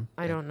summertime.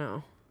 I don't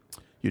know.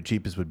 Your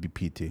cheapest would be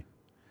PT,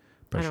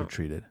 pressure don't-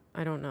 treated.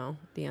 I don't know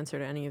the answer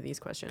to any of these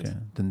questions. Okay.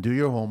 Then do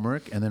your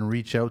homework and then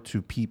reach out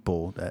to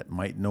people that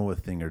might know a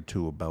thing or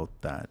two about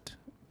that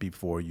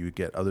before you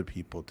get other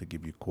people to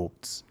give you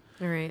quotes.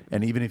 All right.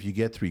 And even if you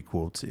get 3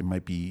 quotes, it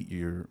might be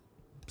your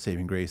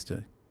saving grace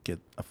to get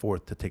a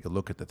fourth to take a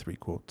look at the 3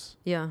 quotes.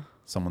 Yeah.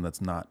 Someone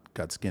that's not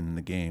got skin in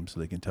the game so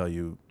they can tell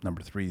you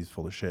number 3 is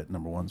full of shit,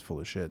 number 1's full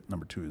of shit,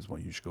 number 2 is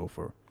what you should go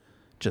for.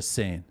 Just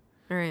saying.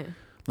 All right.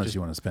 Unless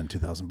you want to spend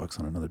 $2,000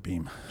 on another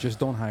beam. Just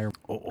don't hire.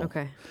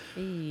 Okay.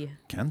 Eee.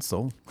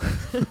 Cancel.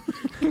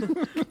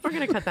 We're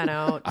gonna cut that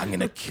out. I'm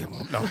gonna kill.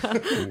 No.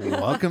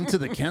 Welcome to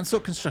the Cancel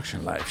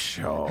Construction Live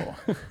Show.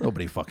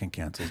 Nobody fucking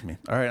cancels me.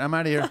 All right, I'm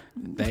out of here.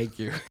 Thank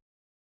you.